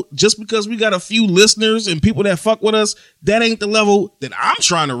level just because we got a few listeners and people that fuck with us. That ain't the level that I'm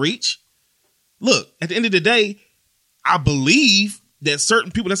trying to reach. Look, at the end of the day, I believe that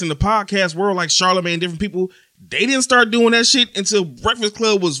certain people that's in the podcast world, like Charlamagne and different people, they didn't start doing that shit until Breakfast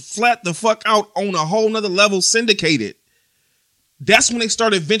Club was flat the fuck out on a whole nother level, syndicated. That's when they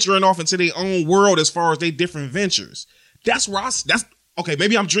started venturing off into their own world as far as their different ventures. That's where okay,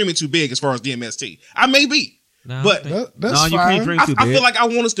 maybe I'm dreaming too big as far as DMST. I may be. No, but that's fine. You can't dream too big. I feel like I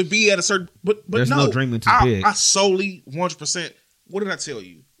want us to be at a certain, but there's no dreaming too big. I solely 100%. What did I tell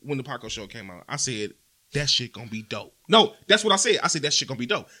you when the Paco show came out? I said that shit gonna be dope. No, that's what I said. I said that shit gonna be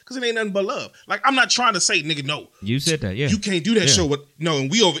dope because it ain't nothing but love. Like, I'm not trying to say, nigga, no. You said that, yeah. You can't do that show with and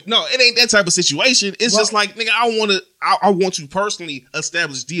we over. No, it ain't that type of situation. It's just like, nigga, I want to personally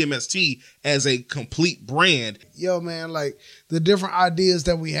establish DMST as a complete brand. Yo, man, like the different ideas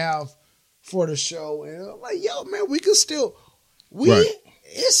that we have for the show, and like, yo, man, we could still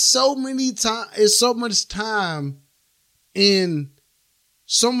it's so much time in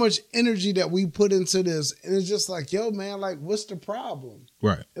so much energy that we put into this, and it's just like, yo, man, like, what's the problem?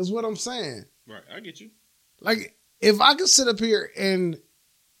 Right, is what I'm saying. Right, I get you. Like, if I could sit up here and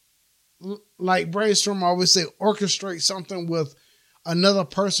like brainstorm, I always say orchestrate something with another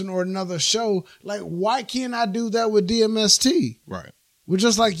person or another show. Like, why can't I do that with DMST? Right. We're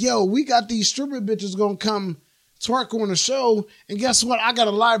just like, yo, we got these stripper bitches gonna come twerk on the show, and guess what? I got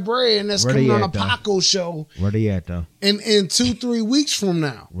a librarian that's coming on a Paco show. Where they at though? In 2-3 weeks from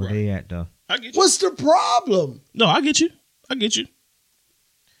now. Where they at though? I get you. What's the problem? No, I get you.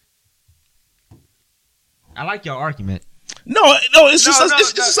 I like your argument. No, it's just us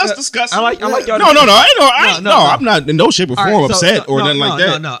discussing. I like y'all. No, I'm not in no shape or form upset or nothing like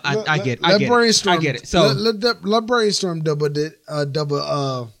that. No, I get it. Brainstorm. I get it. So let brainstorm double Dutch.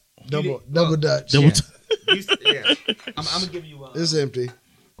 Yeah. I'm gonna give you. It's empty.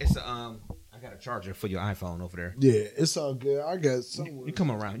 It's I got a charger for your iPhone over there. Yeah, it's all good. I got somewhere. You come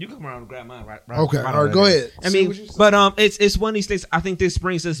around and grab mine. Right. Okay. All right. Go ahead. I mean, but it's one of these things. I think this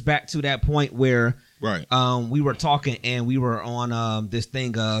brings us back to that point where we were talking and we were on this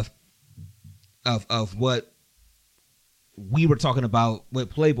thing of what we were talking about with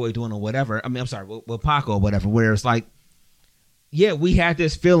Playboy doing or whatever. I mean, I'm sorry, with Paco or whatever. Where it's like, yeah, we had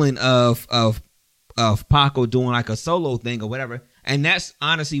this feeling of Paco doing like a solo thing or whatever, and that's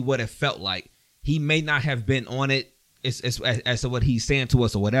honestly what it felt like. He may not have been on it as to what he's saying to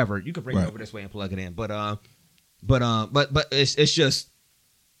us or whatever. You can bring it over this way and plug it in, but it's just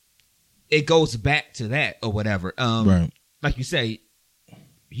it goes back to that or whatever. Like you say,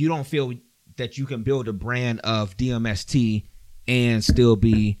 you don't feel that you can build a brand of DMST and still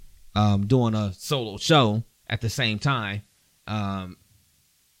be doing a solo show at the same time.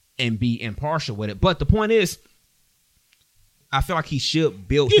 And be impartial with it. But the point is, I feel like he should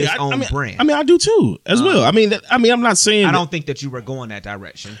build his own brand. I mean, I do too, as well. I mean, I'm not saying I don't think that you were going that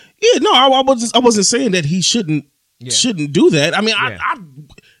direction. Yeah, no, I wasn't saying that he shouldn't do that. I mean,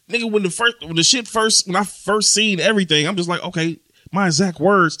 nigga, when I first seen everything, I'm just like, okay, my exact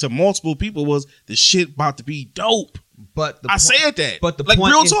words to multiple people was the shit about to be dope. But I said that. But the like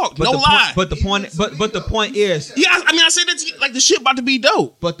point real is, talk, but no the lie. But the point is, yeah, I mean, I said that to you, like the shit about to be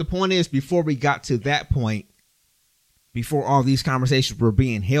dope. But the point is, before we got to that point, before all these conversations were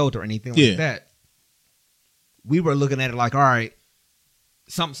being held or anything like that, we were looking at it like, all right,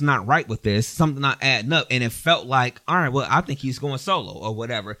 something's not right with this, something not adding up, and it felt like, all right, well, I think he's going solo or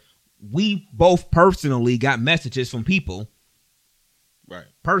whatever. We both personally got messages from people. Right.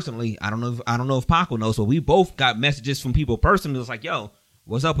 Personally, I don't know if Paco knows, but we both got messages from people personally. It's like, yo,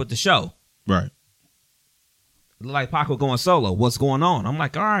 what's up with the show? Right. Look like Paco going solo. What's going on? I'm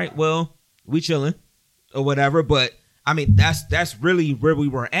like, all right, well, we chilling or whatever. But I mean, that's really where we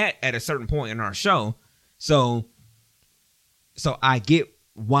were at a certain point in our show. So I get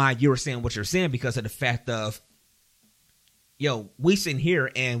why you were saying what you're saying because of the fact of, yo, we sitting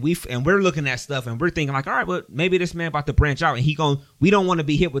here and we're looking at stuff and we're thinking like, all right, well, maybe this man about to branch out and we don't want to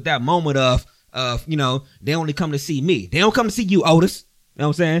be hit with that moment of, you know, they only come to see me. They don't come to see you, Otis. You know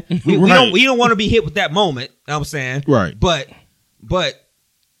what I'm saying? We don't want to be hit with that moment. You know what I'm saying? Right. But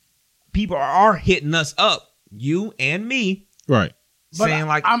people are hitting us up, you and me. Right. But saying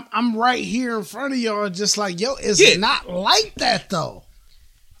like, I'm right here in front of y'all, just like, yo, it's not like that though.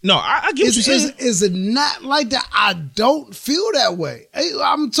 No, I get what you're saying. Is it not like that? I don't feel that way. Hey,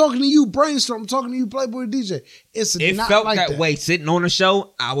 I'm talking to you, Brainstorm. I'm talking to you, Playboy DJ. It not felt like that way sitting on the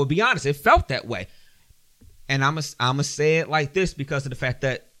show. I will be honest. It felt that way. And I'm going to say it like this because of the fact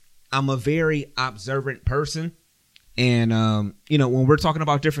that I'm a very observant person. And, you know, when we're talking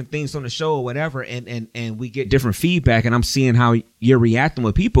about different things on the show or whatever, and we get different feedback and I'm seeing how you're reacting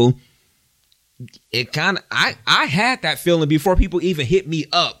with people, it kind of, I had that feeling before people even hit me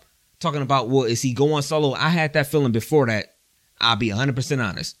up talking about, well, is he going solo? I had that feeling before that. I'll be 100%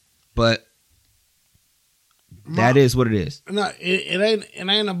 honest, but that is what it is. No, it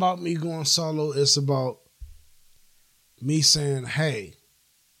ain't about me going solo. It's about me saying, hey,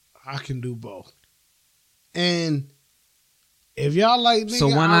 I can do both. And if y'all like, nigga, so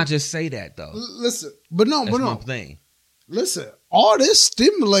why not just say that though? Listen, but no. My thing. Listen, all this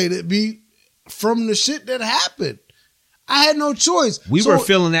stimulated me from the shit that happened. I had no choice. We were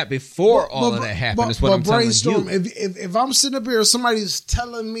feeling that before all of that happened. That's what I'm telling you. If I'm sitting up here, somebody's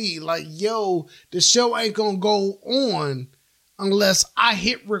telling me like, "Yo, the show ain't gonna go on unless I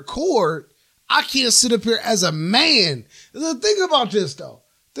hit record," I can't sit up here as a man. Think about this though.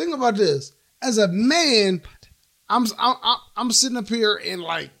 Think about this. As a man, I'm sitting up here and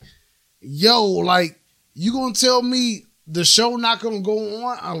like, yo, like you gonna tell me the show not gonna go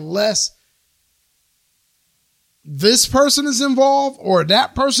on unless this person is involved or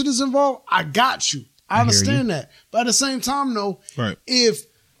that person is involved? I got you. I understand that. But at the same time, though, right. If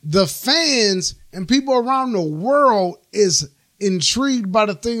the fans and people around the world is intrigued by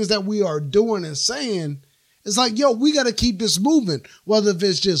the things that we are doing and saying, it's like, yo, we got to keep this moving, whether if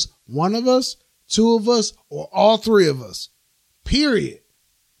it's just one of us, two of us, or all three of us. Period.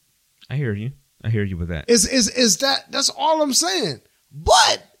 I hear you. I hear you with that. Is that's all I'm saying.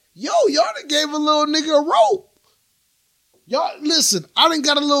 But y'all done gave a little nigga a rope. Y'all, listen, I done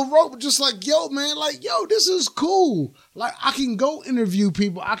got a little rope, just like, yo, man, like, yo, this is cool. Like, I can go interview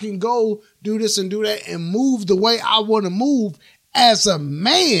people. I can go do this and do that and move the way I want to move as a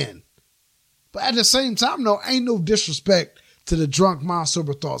man. But at the same time, though, ain't no disrespect to the Drunk Mind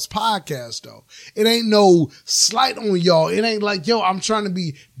Sober Thoughts podcast, though. It ain't no slight on y'all. It ain't like, yo, I'm trying to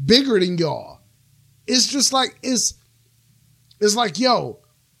be bigger than y'all. It's just like, it's like, yo,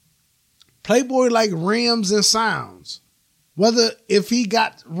 Playboy like rims and sounds. Whether if he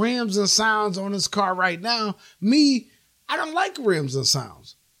got rims and sounds on his car right now, I don't like rims and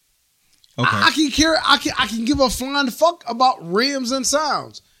sounds. Okay. I can give a flying fuck about rims and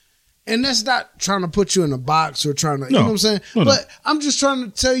sounds. And that's not trying to put you in a box or trying to, you know what I'm saying? No. But I'm just trying to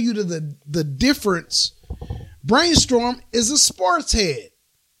tell you the difference. Brainstorm is a sports head.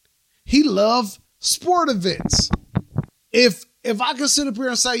 He loves sport events. If I could sit up here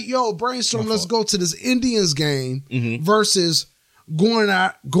and say, yo, Brainstorm, let's go to this Indians game versus going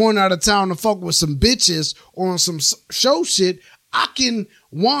out of town to fuck with some bitches or on some show shit, I can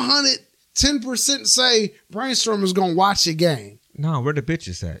 110% say Brainstorm is going to watch a game. No, where the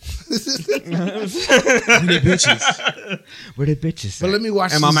bitches at? Where the bitches at? But let me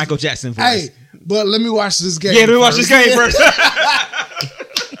watch and my Michael Jackson voice. Hey, but let me watch this game. Yeah, let me watch this game first.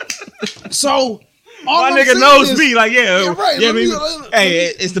 So... my nigga knows me, like, yeah right. Yeah,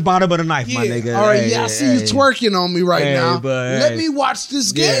 it's the bottom of the knife, my nigga. All right, I see you twerking on me right now. But let me watch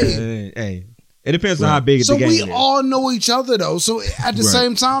this game. Hey, It depends on how big So the game we is. all know each other though. So at the Right.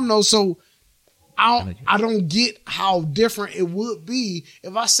 same time though, so I don't get how different it would be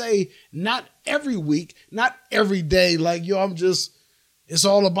if I say not every week, not every day, like yo, it's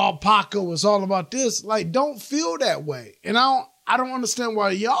all about Paco, it's all about this. Like, don't feel that way. And I don't understand why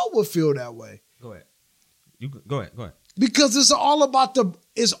y'all would feel that way. Go ahead. Go ahead. Because it's all about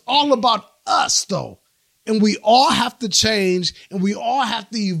us though. And we all have to change and we all have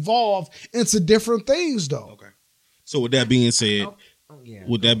to evolve into different things though. Okay. So with that being said, Oh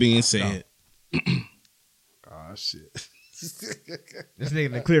shit. This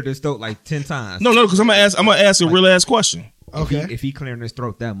nigga done cleared his throat like 10 times. no, because I'm gonna ask a real ass question. Okay. If he clearing his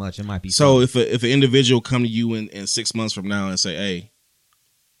throat that much, it might be So if an individual come to you in 6 months from now and say, "Hey,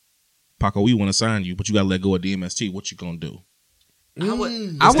 Paco, we want to sign you, but you got to let go of DMST," what you gonna do?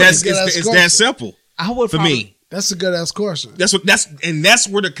 It's that simple. I would for me. That's a good ass question. That's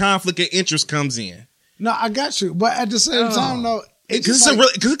where the conflict of interest comes in. No, I got you. But at the same time, though, Because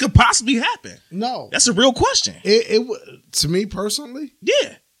it could possibly happen. No, That's a real question. it to me personally,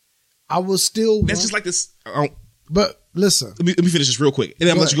 Yeah, I was still. that's just like this. But listen, Let me finish this real quick, and then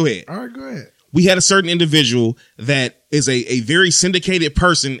I'm gonna let you go ahead. All right, go ahead. We had a certain individual that is a very syndicated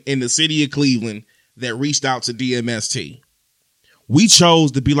person in the city of Cleveland that reached out to DMST. We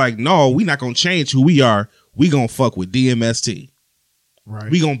chose to be like, no, we're not going to change who we are. We going to fuck with DMST.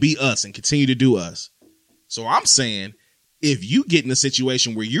 Right. We going to be us and continue to do us. So I'm saying, if you get in a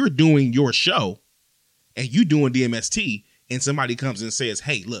situation where you're doing your show and you doing DMST and somebody comes and says,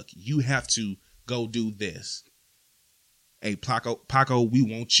 hey, look, you have to go do this. Hey, Paco, we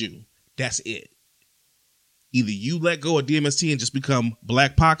want you. That's it. Either you let go of DMST and just become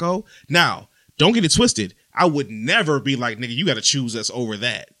Black Paco. Now, don't get it twisted. I would never be like, nigga, you got to choose us over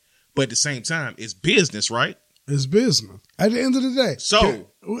that. But at the same time, it's business, right? It's business. At the end of the day. So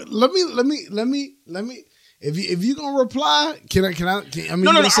let me. If you gonna reply, can I?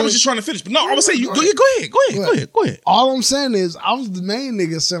 No. I was just trying to finish. But no, I was saying, go ahead. All I'm saying is, I was the main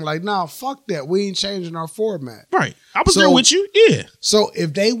nigga saying like, nah, fuck that. We ain't changing our format. Right. I was there with you. Yeah. So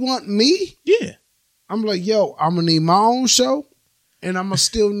if they want me, yeah, I'm like, yo, I'm gonna need my own show, and I'm gonna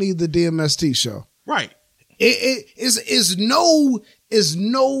still need the DMST show. Right. It is no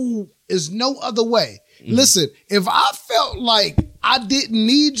other way. Mm-hmm. Listen, if I felt like I didn't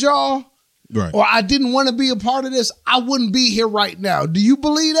need y'all, right, or I didn't want to be a part of this, I wouldn't be here right now. Do you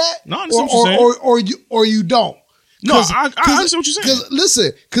believe that? No, I understand what you're saying. Or you don't. No, I understand what you're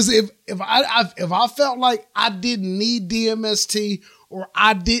saying. Because if I felt like I didn't need DMST or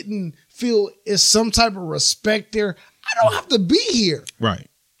I didn't feel it's some type of respect there, I don't have to be here. Right.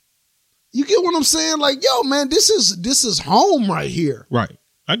 You get what I'm saying? Like, yo, man, this is home right here. Right.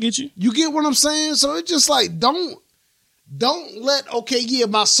 I get you. You get what I'm saying? So it's just like, don't let,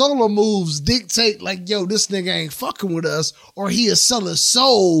 my solo moves dictate like, yo, this nigga ain't fucking with us, or he'll sell his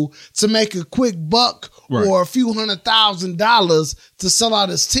soul to make a quick buck, right, or a few $100,000 to sell out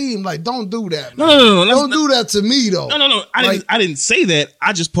his team. Like, don't do that, man. No. Don't do that to me, though. No. I didn't say that.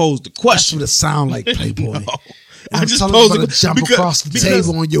 I just posed the question. That's what it sound like, Playboy. No. I just posed to jump across the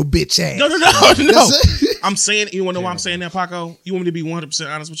table on your bitch ass. No. I'm saying, you want to know why I'm saying that, Paco? You want me to be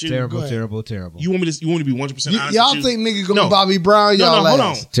 100% honest with you? Terrible. You want me to be 100% honest with you? Y'all think nigga going Bobby Brown? Y'all hold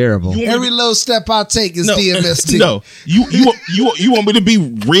on. Terrible. Every little step I take is DMST. No. You want me to be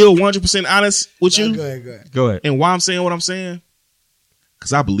real 100% honest with you? Go ahead. And why I'm saying what I'm saying?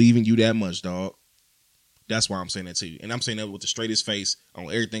 Because I believe in you that much, dog. That's why I'm saying that to you. And I'm saying that with the straightest face on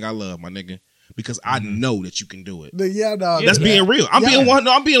everything I love, my nigga. Because I know that you can do it. Yeah, dog. That's being real. I'm being one.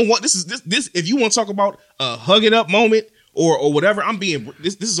 No, I'm being one. This. If you want to talk about a hug it up moment or whatever, I'm being.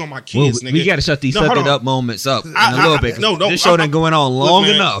 This is on my kids, nigga. We got to shut these suck it up moments up in a little bit. No, this show done going on long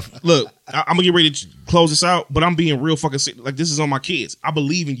enough. Look, I'm gonna get ready to close this out, but I'm being real fucking sick. Like, this is on my kids. I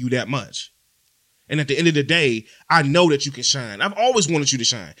believe in you that much. And at the end of the day, I know that you can shine. I've always wanted you to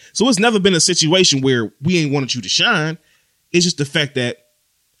shine. So it's never been a situation where we ain't wanted you to shine. It's just the fact that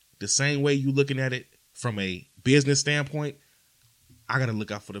the same way you looking at it from a business standpoint, I got to look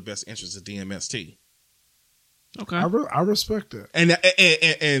out for the best interests of DMST. Okay. I respect that. And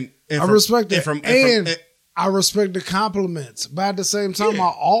I respect that. I respect the compliments. But at the same time, I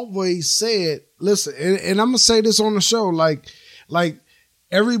always said, listen, and I'm going to say this on the show, like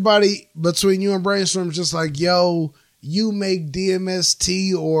everybody between you and Brainstorm, just like, yo, you make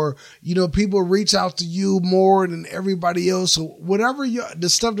DMST, or, people reach out to you more than everybody else. So whatever the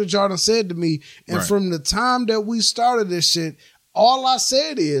stuff that y'all done said to me, and from the time that we started this shit, all I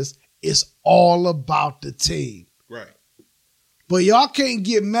said is, it's all about the team. Right. But y'all can't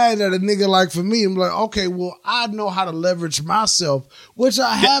get mad at a nigga like for me. I'm like, okay, well, I know how to leverage myself, which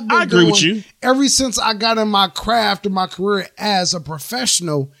I have been I agree doing with you. ever since I got in my craft and my career as a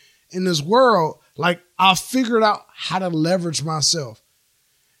professional in this world. Like, I figured out how to leverage myself.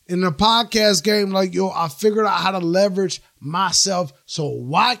 In the podcast game, like, yo, I figured out how to leverage myself. So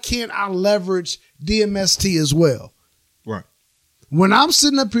why can't I leverage DMST as well? Right. When I'm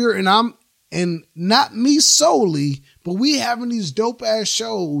sitting up here and not me solely, but we having these dope ass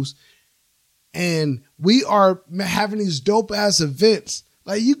shows and we are having these dope ass events.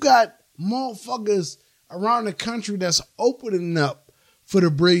 Like, you got motherfuckers around the country that's opening up for the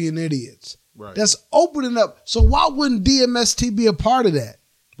Brilliant Idiots. Right. That's opening up. So why wouldn't DMST be a part of that?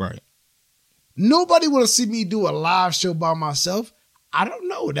 Right. Nobody want to see me do a live show by myself. I don't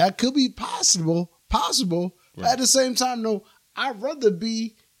know. That could be possible. But at the same time, no, I'd rather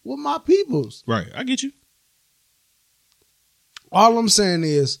be with my peoples. Right. I get you. All I'm saying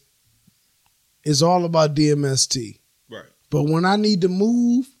is, it's all about DMST. Right. But when I need to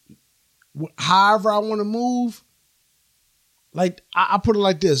move, however I want to move, like I put it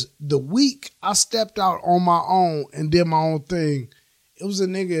like this. The week I stepped out on my own and did my own thing, it was a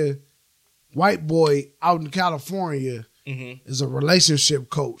nigga, white boy out in California, is a relationship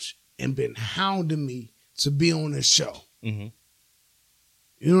coach and been hounding me to be on this show. Mm-hmm.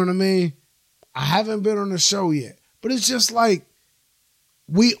 You know what I mean? I haven't been on the show yet, but it's just like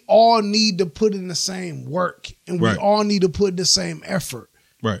we all need to put in the same work and we all need to put in the same effort.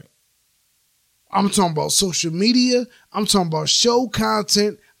 Right. I'm talking about social media. I'm talking about show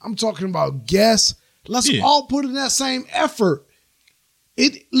content. I'm talking about guests. Let's all put in that same effort.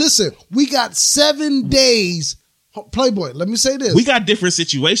 Listen, we got 7 days. Playboy, let me say this. We got different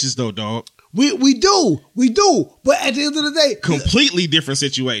situations though, dog. We do. But at the end of the day, completely different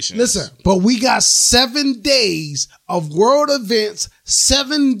situations. Listen, but we got 7 days of world events,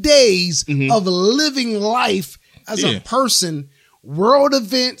 7 days of living life as a person, world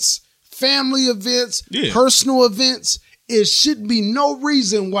events, family events, personal events. It should be no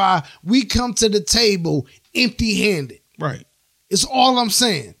reason why we come to the table empty-handed. Right. It's all I'm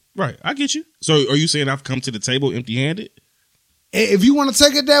saying. Right. I get you. So are you saying I've come to the table empty-handed? If you want to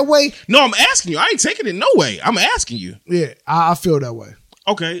take it that way. No, I'm asking you. I ain't taking it no way. I'm asking you. Yeah, I feel that way.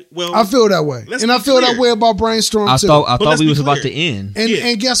 Okay, well. I feel that way. And I feel that way about Brainstorm too. I thought we was about to end.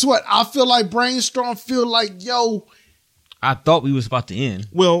 And guess what? I feel like Brainstorm feel like, yo. I thought we was about to end.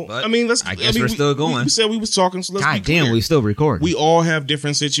 Well, I mean, I guess we're still going. We said we was talking, so let's be clear. God damn, we still recording. We all have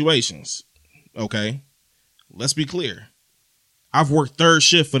different situations. Okay? Let's be clear. I've worked third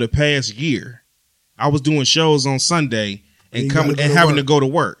shift for the past year. I was doing shows on Sunday and coming and having to go to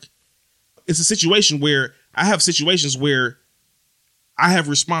work. It's a situation where I have situations where I have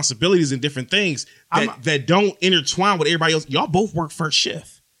responsibilities and different things that don't intertwine with everybody else. Y'all both work first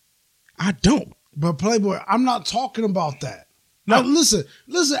shift. I don't. But Playboy, I'm not talking about that. No, listen.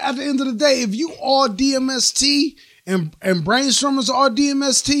 At the end of the day, if you all DMST and Brainstormers all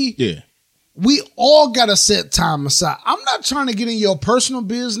DMST, we all gotta set time aside. I'm not trying to get in your personal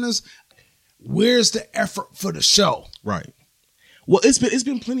business. Where's the effort for the show? Right. Well, it's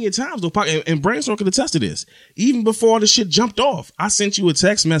been plenty of times though, and Brainstorm can attest to this. Even before the shit jumped off, I sent you a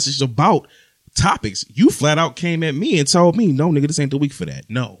text message about topics. You flat out came at me and told me, "No, nigga, this ain't the week for that."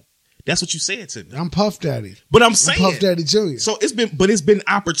 No. That's what you said to me. I'm Puff Daddy. But I'm saying Puff Daddy Jr. So it's been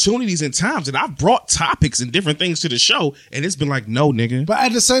opportunities and times that I've brought topics and different things to the show, and it's been like, no, nigga. But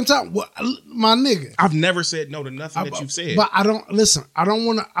at the same time, my nigga, I've never said no to nothing that you've said. But I don't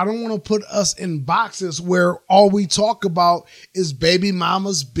want to put us in boxes where all we talk about is baby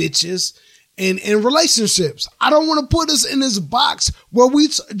mamas, bitches, and relationships. I don't want to put us in this box where we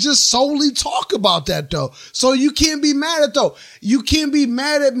just solely talk about that though. So you can't be mad at though. You can't be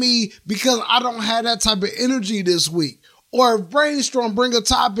mad at me because I don't have that type of energy this week. Or if Brainstorm bring a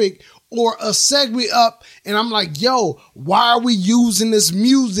topic or a segment up and I'm like, yo, why are we using this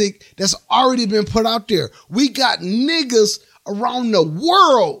music that's already been put out there? We got niggas around the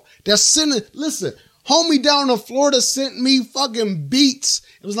world that's sending, listen, homie down in Florida sent me fucking beats.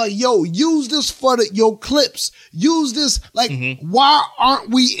 It was like, yo, use this for your clips. Use this. Like, why aren't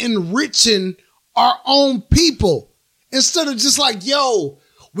we enriching our own people? Instead of just like, yo,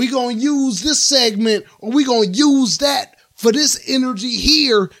 we going to use this segment or we going to use that for this energy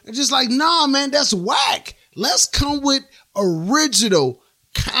here. And just like, nah, man, that's whack. Let's come with original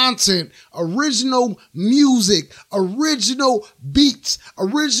content, original music, original beats,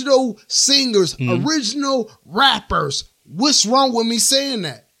 original singers, original rappers. What's wrong with me saying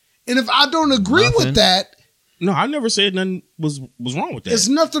that? And if I don't agree with that, no, I never said nothing was wrong with that. There's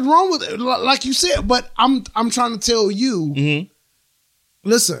nothing wrong with it, like you said. But I'm trying to tell you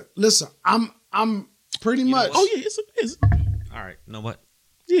Listen. I'm pretty much. Oh yeah, it's All right, you know what?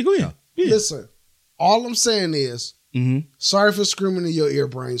 yeah. Go ahead. Yeah. Listen. All I'm saying is, sorry for screaming in your ear,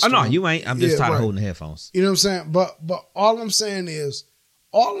 Brainstorm. Oh no, you ain't. I'm just tired of right. holding the headphones. You know what I'm saying? But all I'm saying is,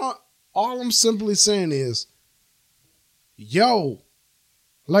 all I'm simply saying is, yo,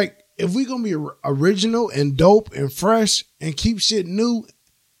 like if we gonna be original and dope and fresh and keep shit new,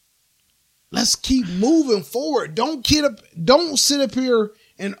 let's keep moving forward. Don't sit up here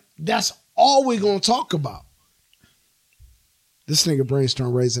and that's all we're gonna talk about. This nigga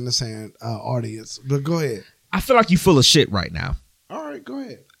Brainstorm raising his hand, audience. But go ahead. I feel like you full of shit right now. All right, go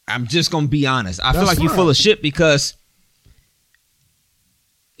ahead. I'm just gonna be honest. I feel That's like you fine. full of shit because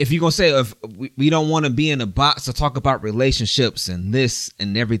if you're gonna say if we don't want to be in a box to talk about relationships and this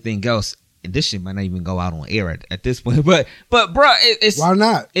and everything else, and this shit might not even go out on air at this point. But bro, it's Why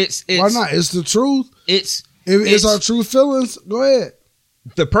not? It's Why not? It's the truth. It's It's our true feelings. Go ahead.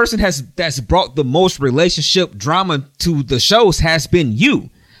 the person that's brought the most relationship drama to the shows has been you.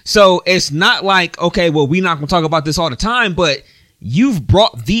 So it's not like, okay, well, we're not going to talk about this all the time, but you've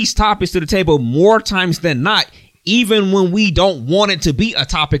brought these topics to the table more times than not. Even when we don't want it to be a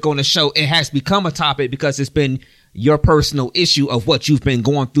topic on the show, it has become a topic because it's been your personal issue of what you've been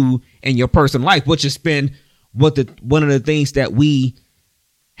going through in your personal life, which has been one of the things that we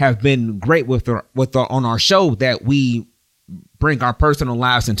have been great with on our show, that we bring our personal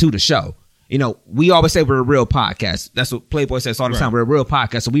lives into the show. You know, we always say we're a real podcast. That's what Playboy says all the time. We're a real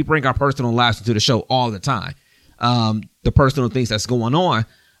podcast. So we bring our personal lives into the show all the time. The personal things that's going on.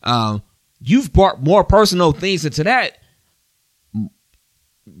 You've brought more personal things into that.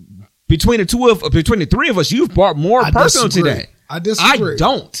 Between the three of us, you've brought more personal to that. I disagree.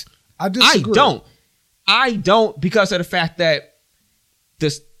 I don't because of the fact that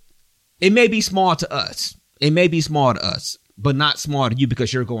it may be small to us. It may be small to us, but not small to you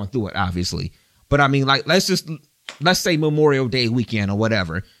because you're going through it, obviously. But I mean, like, let's say Memorial Day weekend or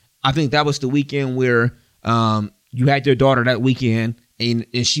whatever. I think that was the weekend where you had your daughter that weekend and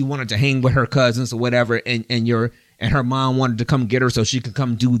she wanted to hang with her cousins or whatever, and her mom wanted to come get her so she could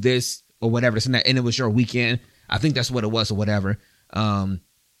come do this or whatever, this and that, and it was your weekend. I think that's what it was or whatever. And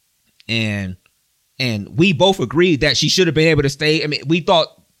we both agreed that she should have been able to stay. I mean, we thought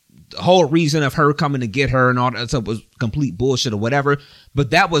the whole reason of her coming to get her and all that stuff was complete bullshit or whatever,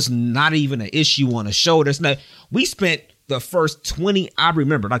 but that was not even an issue on the show. We spent the first 28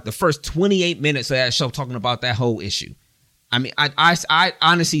 minutes of that show talking about that whole issue. I mean, I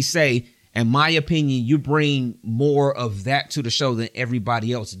honestly say, in my opinion, you bring more of that to the show than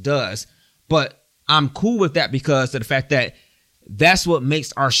everybody else does, but I'm cool with that because of the fact that that's what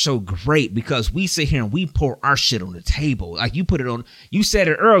makes our show great, because we sit here and we pour our shit on the table. Like you said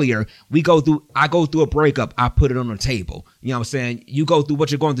it earlier, I go through a breakup, I put it on the table. You know what I'm saying? You go through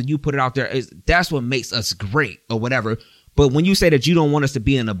what you're going through, you put it out there. That's what makes us great or whatever. But when you say that you don't want us to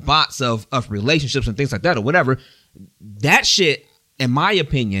be in a box of relationships and things like that or whatever, that shit, in my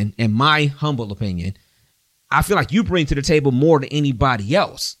opinion, in my humble opinion, I feel like you bring to the table more than anybody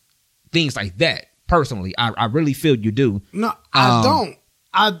else. Things like that. Personally, I really feel you do. No, I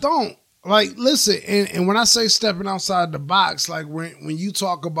don't. Like, listen, and when I say stepping outside the box, like when you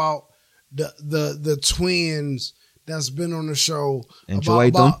talk about the twins that's been on the show,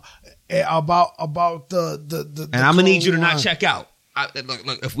 enjoyed them about the and I'm gonna need you to not check out.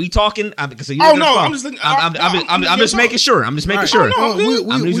 Look, if we talking, because you I'm just making sure. I'm just making sure.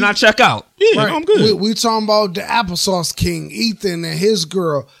 I'm I'm need you not check out. Yeah, I'm good. We talking about the applesauce king, Ethan, and his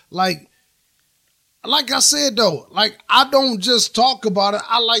girl. Like I said though, like I don't just talk about it.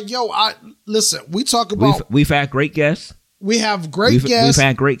 Listen. We talk about. We've had great guests. We have great guests. We've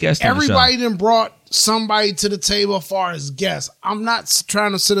had great guests. Everybody done brought somebody to the table as far as guests. I'm not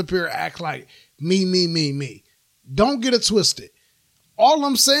trying to sit up here and act like me. Don't get it twisted. All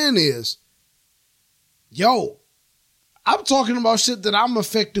I'm saying is, I'm talking about shit that I'm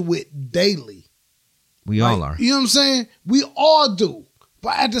affected with daily. We all are. You know what I'm saying? We all do.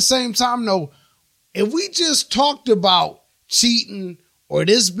 But at the same time, though, if we just talked about cheating or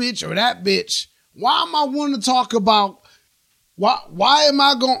this bitch or that bitch, why am I wanting to talk about why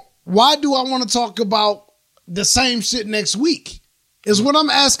do I want to talk about the same shit next week? Is what I'm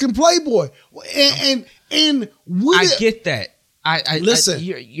asking Playboy. And I get that. Listen.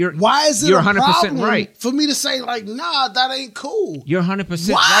 Why is it you're a 100% problem right for me to say like, nah, that ain't cool? You're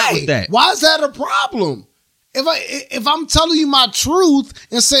 100% right with that. Why is that a problem? If I'm telling you my truth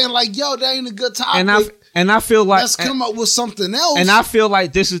and saying like, yo, that ain't a good topic, and I feel like let's come up with something else. And I feel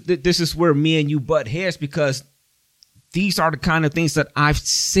like this is where me and you butt heads, because these are the kind of things that I've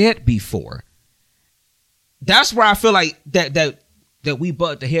said before. That's where I feel like that that we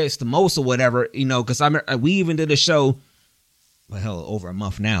butt the heads the most or whatever, you know, because we even did a show, well, hell, over a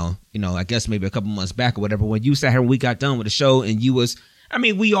month now, you know, I guess maybe a couple months back or whatever, when you sat here and we got done with the show and you was, I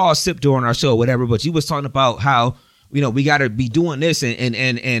mean, we all sipped during our show or whatever, but you was talking about how, you know, we got to be doing this and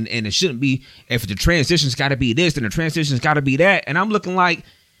it shouldn't be, if the transition's got to be this and the transition's got to be that. And I'm looking like,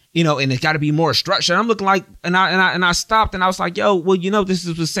 you know, and it's got to be more structured. I'm looking like, and I stopped and I was like, yo, well, you know, this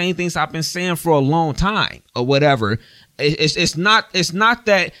is the same things I've been saying for a long time or whatever. It's not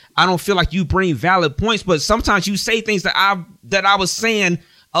that I don't feel like you bring valid points, but sometimes you say things that I was saying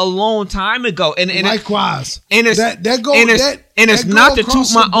a long time ago, and likewise, and it's not to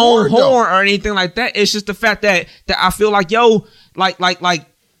toot my own horn or anything like that. It's just the fact that I feel like, yo, like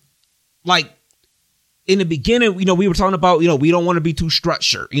in the beginning, you know, we were talking about, you know, we don't want to be too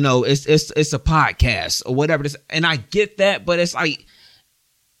structured, you know, it's a podcast or whatever, and I get that, but it's like,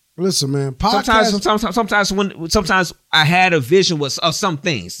 listen, man, sometimes I had a vision of some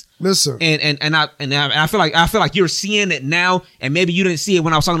things. Listen, and I feel like you're seeing it now, and maybe you didn't see it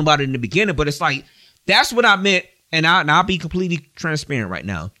when I was talking about it in the beginning, but it's like, that's what I meant. And I'll be completely transparent right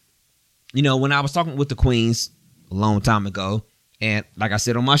now. You know, when I was talking with the Queens a long time ago, and like I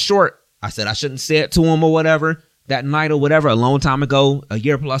said on my short, I said I shouldn't say it to them or whatever that night or whatever, a long time ago, a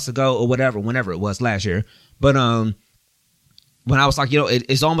year plus ago or whatever, whenever it was last year. But when I was like, you know,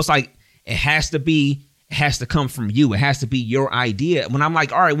 it's almost like it has to come from you. It has to be your idea. When I'm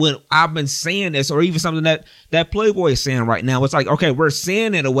like, all right, when I've been saying this, or even something that Playboy is saying right now, it's like, okay, we're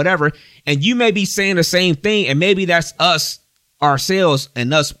saying it or whatever, and you may be saying the same thing, and maybe that's us ourselves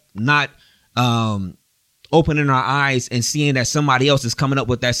and us not opening our eyes and seeing that somebody else is coming up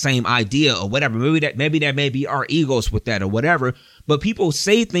with that same idea or whatever. Maybe that may be our egos with that or whatever. But people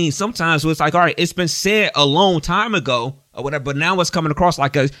say things sometimes where it's like, all right, it's been said a long time ago or whatever, but now it's coming across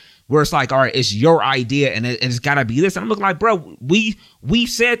like where it's like, all right, it's your idea and it's got to be this. And I'm looking like, bro, we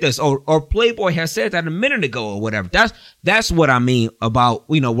said this, or Playboy has said that a minute ago or whatever. That's what I mean about,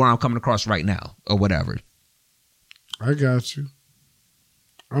 you know, where I'm coming across right now or whatever. I got you.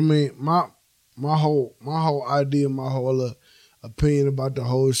 I mean, my whole idea, my whole opinion about the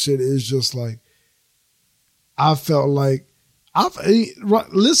whole shit is just like, I felt like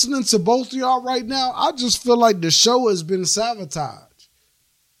listening to both of y'all right now, I just feel like the show has been sabotaged.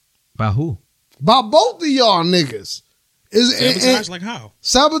 By who? By both of y'all niggas. Sabotage like how?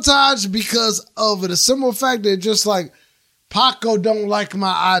 Sabotage because of the simple fact that just like Paco don't like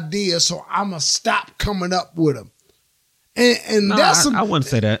my idea, so I'ma stop coming up with them. And no, that's I wouldn't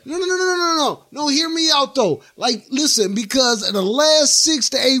say that. No, hear me out though. Like, listen, because in the last 6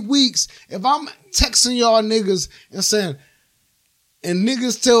 to 8 weeks, if I'm texting y'all niggas and saying, and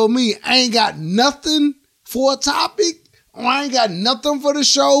niggas tell me I ain't got nothing for a topic, or I ain't got nothing for the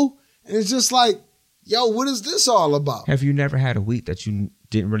show, and it's just like, yo, what is this all about? Have you never had a week that you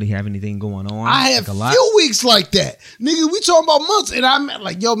didn't really have anything going on? I have like few weeks like that. Nigga, we talking about months, and I'm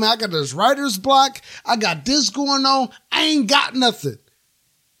like, yo, man, I got this writer's block. I got this going on. I ain't got nothing.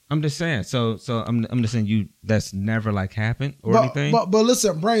 I'm just saying. So I'm just saying that's never like happened or anything. But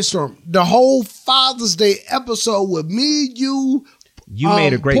listen, Brainstorm. The whole Father's Day episode with me, you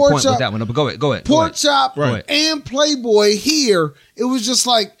made a great point with that one. But go ahead. Pork Chop and Playboy here. It was just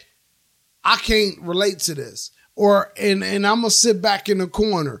like, I can't relate to this. And I'm gonna sit back in the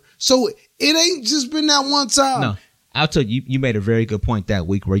corner. So it ain't just been that one time. No, I'll tell you, you made a very good point that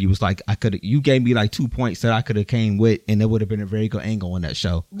week where you was like, you gave me like 2 points that I could have came with, and it would have been a very good angle on that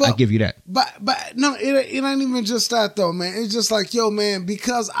show. I give you that. But no, it ain't even just that though, man. It's just like, yo, man,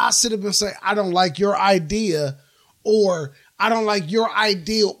 because I sit up and say I don't like your idea, or I don't like your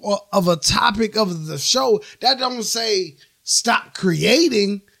idea of a topic of the show, that don't say stop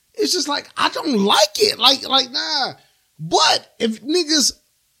creating. It's just like, I don't like it. Like, nah. But if niggas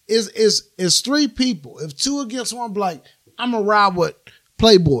is 3 people, if 2 against 1, like, I'm gonna ride with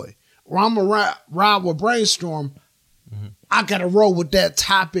Playboy, or I'm gonna ride with Brainstorm, I gotta roll with that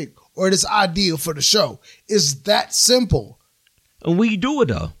topic or this idea for the show. It's that simple. And we do it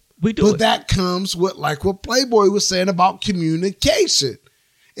though. But that comes with, like what Playboy was saying about communication.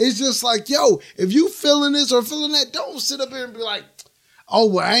 It's just like, yo, if you feeling this or feeling that, don't sit up here and be like, oh,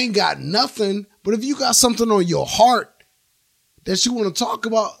 well, I ain't got nothing. But if you got something on your heart that you want to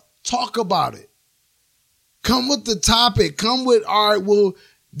talk about it. Come with the topic. Come with, all right, well,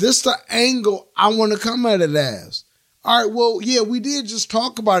 this the angle I want to come at it as. All right, well, yeah, we did just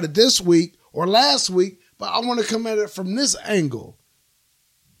talk about it this week or last week, but I want to come at it from this angle.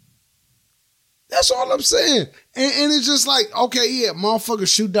 That's all I'm saying. And it's just like, okay, yeah, motherfucker,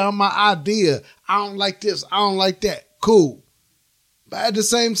 shoot down my idea. I don't like this. I don't like that. Cool. But at the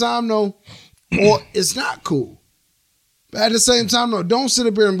same time, though, or it's not cool. But at the same time, though, don't sit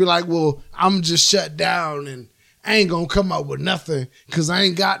up here and be like, well, I'm just shut down and I ain't going to come up with nothing because I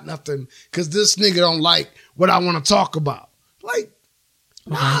ain't got nothing because this nigga don't like what I want to talk about. Like,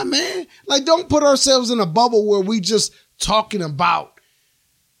 nah, man. Like, don't put ourselves in a bubble where we just talking about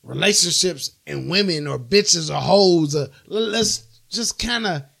relationships and women or bitches or hoes. Let's just kind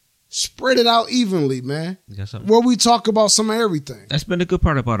of spread it out evenly, man. Where we talk about some of everything. That's been a good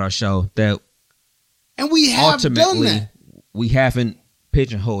part about our show. That and we have ultimately done that. We haven't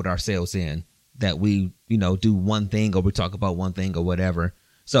pigeonholed ourselves in that we, do one thing or we talk about one thing or whatever.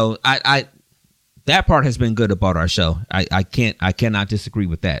 So I that part has been good about our show. I cannot disagree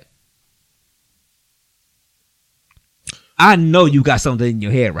with that. I know you got something in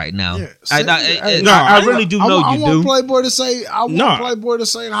your head right now. Yeah, I really do know you do. I want Playboy to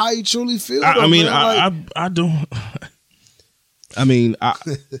say how he truly feels. I don't. I mean,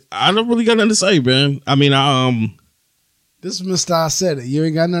 I don't really got nothing to say, man. I mean, this is Mr. I said it. You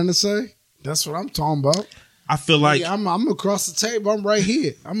ain't got nothing to say? That's what I'm talking about. I feel like I'm across the table. I'm right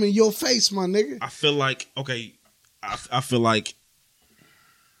here. I'm in your face, my nigga. I feel like I feel like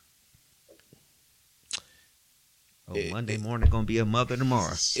Monday morning gonna be a mother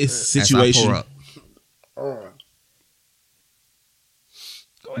tomorrow. It's a situation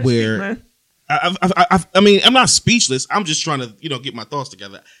where I mean, I'm not speechless. I'm just trying to get my thoughts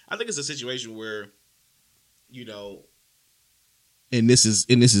together. I think it's a situation where and this is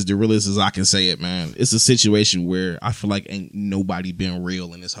the realest as I can say it, man. It's a situation where I feel like ain't nobody been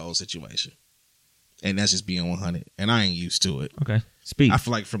real in this whole situation, and that's just being 100. And I ain't used to it. Okay, speak. I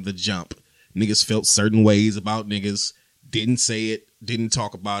feel like from the jump, niggas felt certain ways about niggas, didn't say it, didn't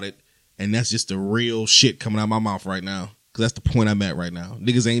talk about it, and that's just the real shit coming out of my mouth right now. Because that's the point I'm at right now.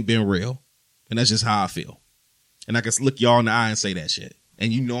 Niggas ain't been real, and that's just how I feel. And I can look y'all in the eye and say that shit,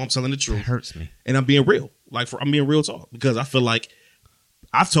 and I'm telling the truth. It hurts me, and I'm being real. I'm being real talk because I feel like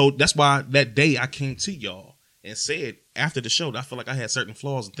that's why that day I came to y'all and said after the show that I feel like I had certain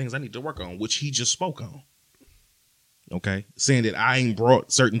flaws and things I need to work on, which he just spoke on. Okay. Saying that I ain't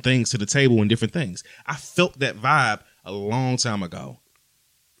brought certain things to the table and different things. I felt that vibe a long time ago.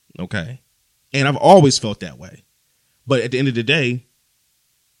 Okay. And I've always felt that way. But at the end of the day,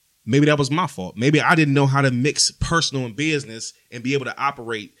 maybe that was my fault. Maybe I didn't know how to mix personal and business and be able to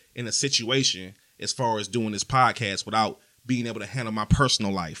operate in a situation as far as doing this podcast without being able to handle my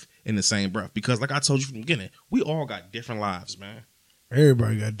personal life in the same breath. Because like I told you from the beginning, we all got different lives, man.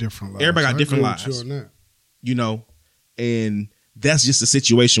 Everybody got different lives. Everybody got different lives. And that's just a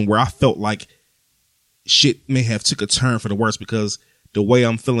situation where I felt like shit may have took a turn for the worse because the way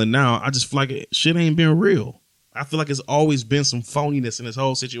I'm feeling now, I just feel like shit ain't been real. I feel like it's always been some phoniness in this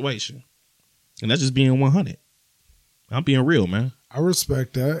whole situation. And that's just being 100. I'm being real, man. I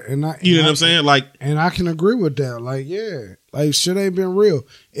respect that. And what I'm saying? Like, and I can agree with that. Like, yeah, like shit ain't been real.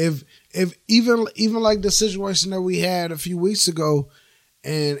 If even like the situation that we had a few weeks ago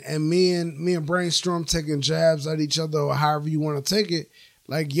and me and Brainstorm taking jabs at each other or however you want to take it,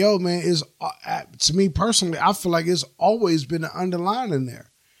 like, yo, man, is to me personally, I feel like it's always been an underlining there.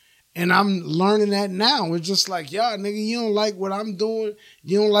 And I'm learning that now. It's just like, y'all, nigga, you don't like what I'm doing.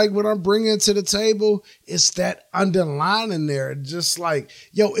 You don't like what I'm bringing to the table. It's that underlining there. Just like,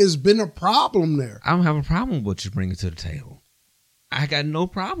 yo, it's been a problem there. I don't have a problem with what you bringing to the table. I got no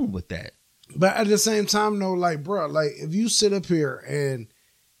problem with that. But at the same time, though, like, bro, like, if you sit up here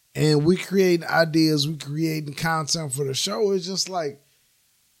and we create ideas, we creating content for the show, it's just like,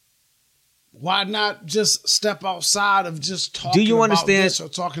 why not just step outside of just talking about this or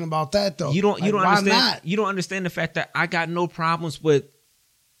talking about that, though? You don't understand. Not? You don't understand the fact that I got no problems with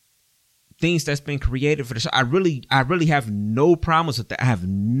things that's been created for the show. I really have no problems with that. I have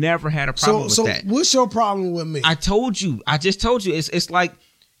never had a problem with that. So what's your problem with me? I just told you. It's like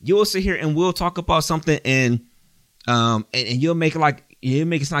you'll sit here and we'll talk about something and you'll make it like,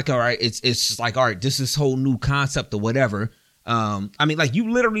 all right, it's just like, all right, this is whole new concept or whatever. I mean, like,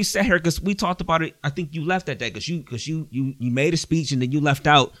 you literally sat here because we talked about it. I think you left that day because you made a speech and then you left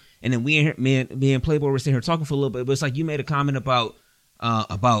out, and then me and Playboy were sitting here talking for a little bit. But it's like you made a comment about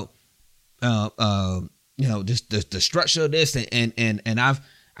just the structure of this, and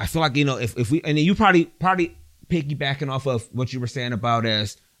I feel like, if we, and then you probably piggybacking off of what you were saying about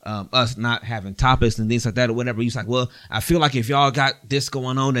as us not having topics and things like that or whatever. You're like, well, I feel like if y'all got this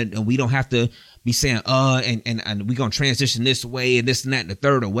going on and we don't have to be saying and we gonna transition this way and this and that and the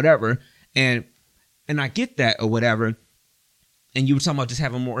third or whatever, and I get that or whatever. And you were talking about just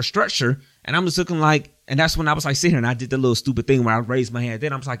having more structure, and I'm just looking like, and that's when I was like sitting here and I did the little stupid thing where I raised my hand.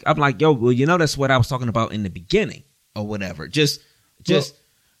 Then I'm like, yo, well, that's what I was talking about in the beginning or whatever.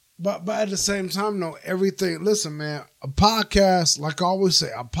 But at the same time, no, everything. Listen, man, a podcast, like I always say,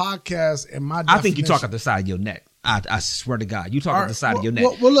 a podcast in my definition. I think you talk out the side of your neck. I swear to God, you talk out the side of your neck.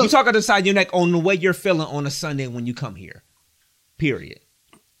 Well, look, you talk out the side of your neck on the way you're feeling on a Sunday when you come here. Period.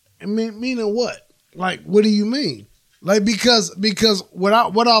 Meaning what? Like, what do you mean? Like, because what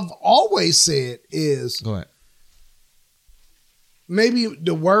I've always said is, go ahead. Maybe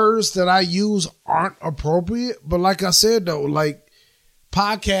the words that I use aren't appropriate, but like I said though, like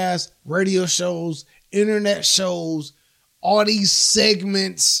podcasts, radio shows, internet shows, all these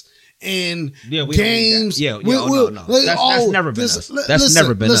segments and games. No. That's never been us. That's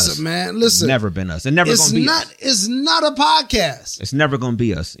never been us. Listen, man. Listen. Never been us. And never gonna be us. It's not a podcast. It's never gonna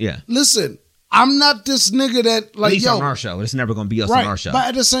be us. Yeah. Listen, I'm not this nigga that like, at least on our show. It's never gonna be us on our show. But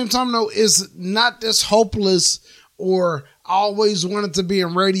at the same time though, it's not this hopeless or I always wanted to be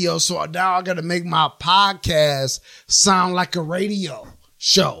in radio, so now I got to make my podcast sound like a radio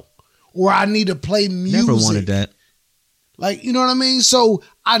show, or I need to play music. Never wanted that. Like, you know what I mean? So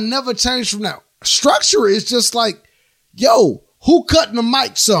I never changed from that. Structure is just like, yo, who cutting the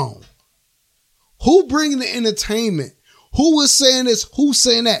mics on? Who bringing the entertainment? Who is saying this? Who's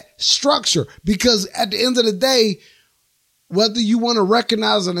saying that? Structure. Because at the end of the day, whether you want to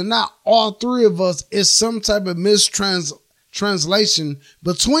recognize it or not, all three of us is some type of mistranslation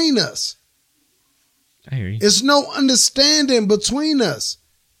between us. I hear you. It's no understanding between us.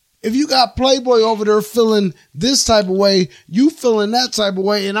 If you got Playboy over there feeling this type of way, you feeling that type of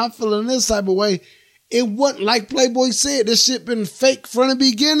way, and I'm feeling this type of way, it wasn't like Playboy said. This shit been fake from the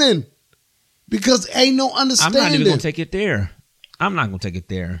beginning. Because ain't no understanding. I'm not even gonna take it there. I'm not gonna take it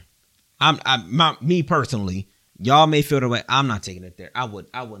there. Me personally. Y'all may feel the way. I'm not taking it there. I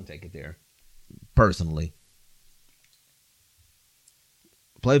wouldn't take it there. Personally.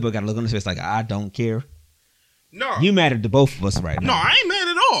 Playboy got to look on his face like, I don't care. No. You mad at the both of us right now. No, I ain't mad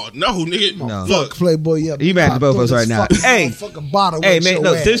at all. No, nigga. No. Fuck Playboy up. You mad at both of us right now. Hey, man,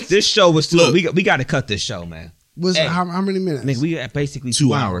 look, ass. this show was too long. We got to cut this show, man. How many minutes? Nigga, we got basically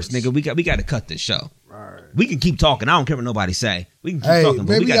 2 hours. Nigga, we got to cut this show. Right. We can keep talking. I don't care what nobody say. We can keep talking,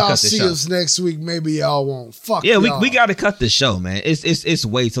 but we got to cut this show. Maybe y'all see us next week. Maybe y'all won't. Fuck yeah, y'all. we got to cut this show, man. It's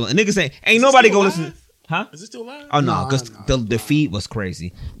way too long. Niggas saying, ain't nobody going to listen. Huh? Is it still live? Oh, no, because the feed was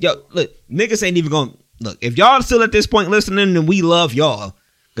crazy. Yo, look, niggas ain't even going to. Look, if y'all still at this point listening, then we love y'all.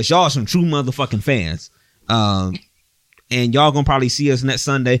 Because y'all are some true motherfucking fans. And y'all going to probably see us next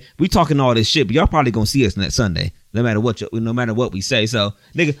Sunday. We talking all this shit, but y'all probably going to see us next Sunday. No matter what we say. So,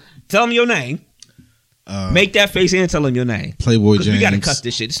 nigga, tell them your name. Make that face and tell them your name. Playboy James. We got to cut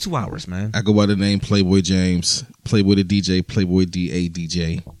this shit. It's 2 hours, man. I go by the name Playboy James. Playboy the DJ. Playboy DA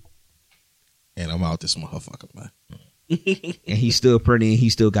DJ. And I'm out this motherfucker, man. And he's still pretty and he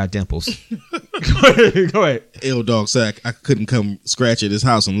still got dimples. Go ahead. L Dog Sack. I couldn't come scratch at his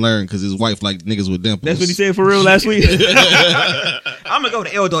house and learn because his wife liked niggas with dimples. That's what he said for real last week. I'm gonna go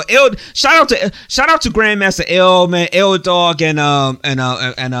to L Dog. Shout out to Grandmaster L, man. L Dog and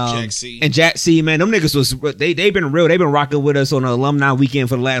Jack C. And Jack C, man. Them niggas was they been real. They've been rocking with us on an alumni weekend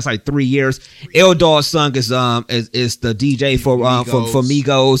for the last like 3 years. L Dog's son is the DJ for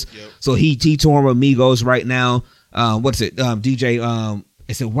Migos. Yep. So he touring with Migos right now. What's it? DJ.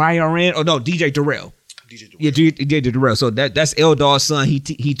 Is it YRN? Oh no, DJ Darrell. Yeah, DJ Darrell. So that's L Dog's son. He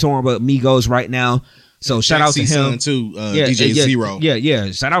touring with Migos right now. So shout out to him son too. DJ Zero.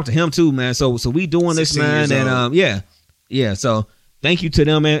 Yeah. Shout out to him too, man. So we doing this, man, and yeah. So thank you to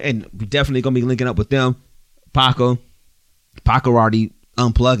them, man, and we definitely gonna be linking up with them. Paco already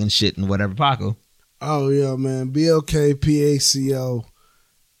unplugging shit and whatever. Paco. Oh yeah, man. BLKPACO.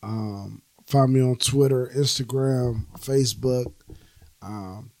 Find me on Twitter, Instagram, Facebook.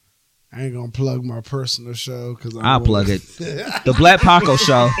 I ain't gonna plug my personal show because I'll plug it. The Black Paco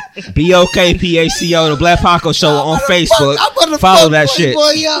Show, BOKPACO, the Black Paco Show on Facebook. Follow that shit.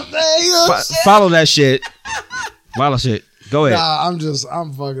 Follow that shit. Follow shit. Go ahead. Nah, I'm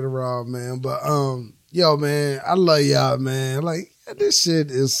fucking around, man. But yo, man, I love y'all, man. Like this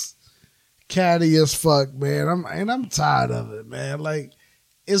shit is catty as fuck, man. I'm tired of it, man. Like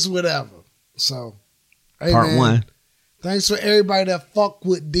it's whatever. So, hey, Part man, 1. Thanks for everybody that fuck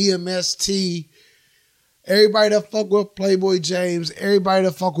with DMST, everybody that fuck with Playboy James, everybody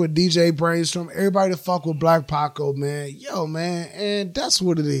that fuck with DJ Brainstorm, everybody that fuck with Black Paco, man. Yo, man, and that's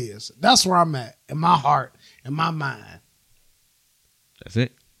what it is. That's where I'm at, in my heart, in my mind. That's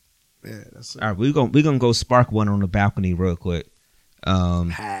it. Yeah, that's it. All right, we're gonna go spark one on the balcony real quick.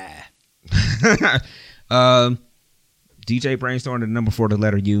 DJ Brainstorm, the number 4, the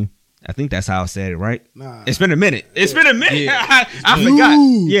letter U. I think that's how I said it, right? Nah. It's been a minute. Been a minute. Yeah. I forgot.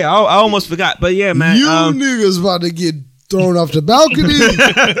 Yeah, I almost forgot. But yeah, man. You niggas about to get Thrown off the balcony.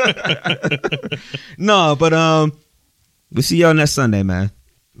 No, but we'll see y'all next Sunday, man.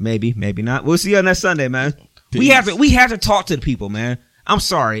 Maybe not. We'll see y'all next Sunday, man. Peace. We have to talk to the people, man. I'm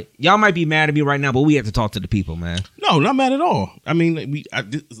sorry, y'all might be mad at me right now, but we have to talk to the people, man. No, not mad at all. I mean,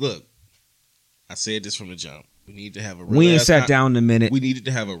 look. I said this from the jump. We need to have a. We ain't sat down in a minute. We needed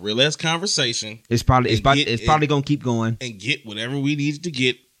to have a real ass conversation. It's probably gonna keep going and get whatever we needed to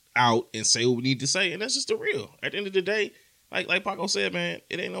get out and say what we need to say, and that's just the real. At the end of the day, like Paco said, man,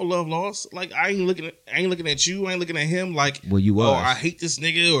 it ain't no love lost. Like I ain't looking at you. I ain't looking at him. Like, well, you was. Oh, I hate this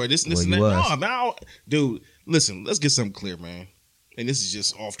nigga or this and this and that. No, man, dude. Listen, let's get something clear, man. And this is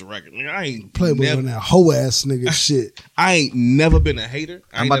just off the record. I ain't Playboy on that hoe ass nigga shit. I ain't never been a hater.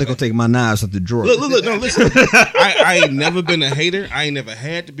 I'm about to go take my knives off the drawer. Look, no, listen. I ain't never been a hater. I ain't never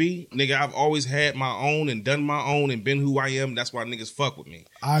had to be. Nigga, I've always had my own and done my own and been who I am. That's why niggas fuck with me.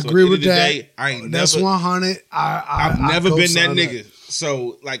 I agree with that. Day, I ain't That's never, 100. I've never been that nigga. That.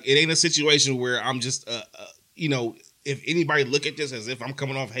 So, like, it ain't a situation where I'm just, if anybody look at this as if I'm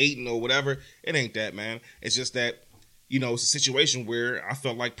coming off hating or whatever, it ain't that, man. It's just that, it's a situation where I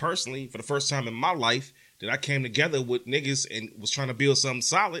felt like personally, for the first time in my life, that I came together with niggas and was trying to build something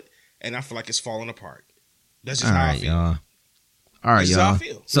solid, and I feel like it's falling apart. That's just how I feel. Y'all. All right, That's y'all. how I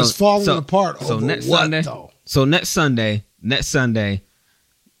feel. So it's falling apart. So over next what, Sunday. though? So next Sunday,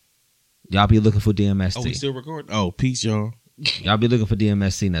 y'all be looking for DMST. Oh, we still recording? Oh, peace, y'all. Y'all be looking for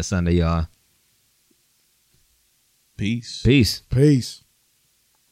DMST next Sunday, y'all. Peace. Peace. Peace.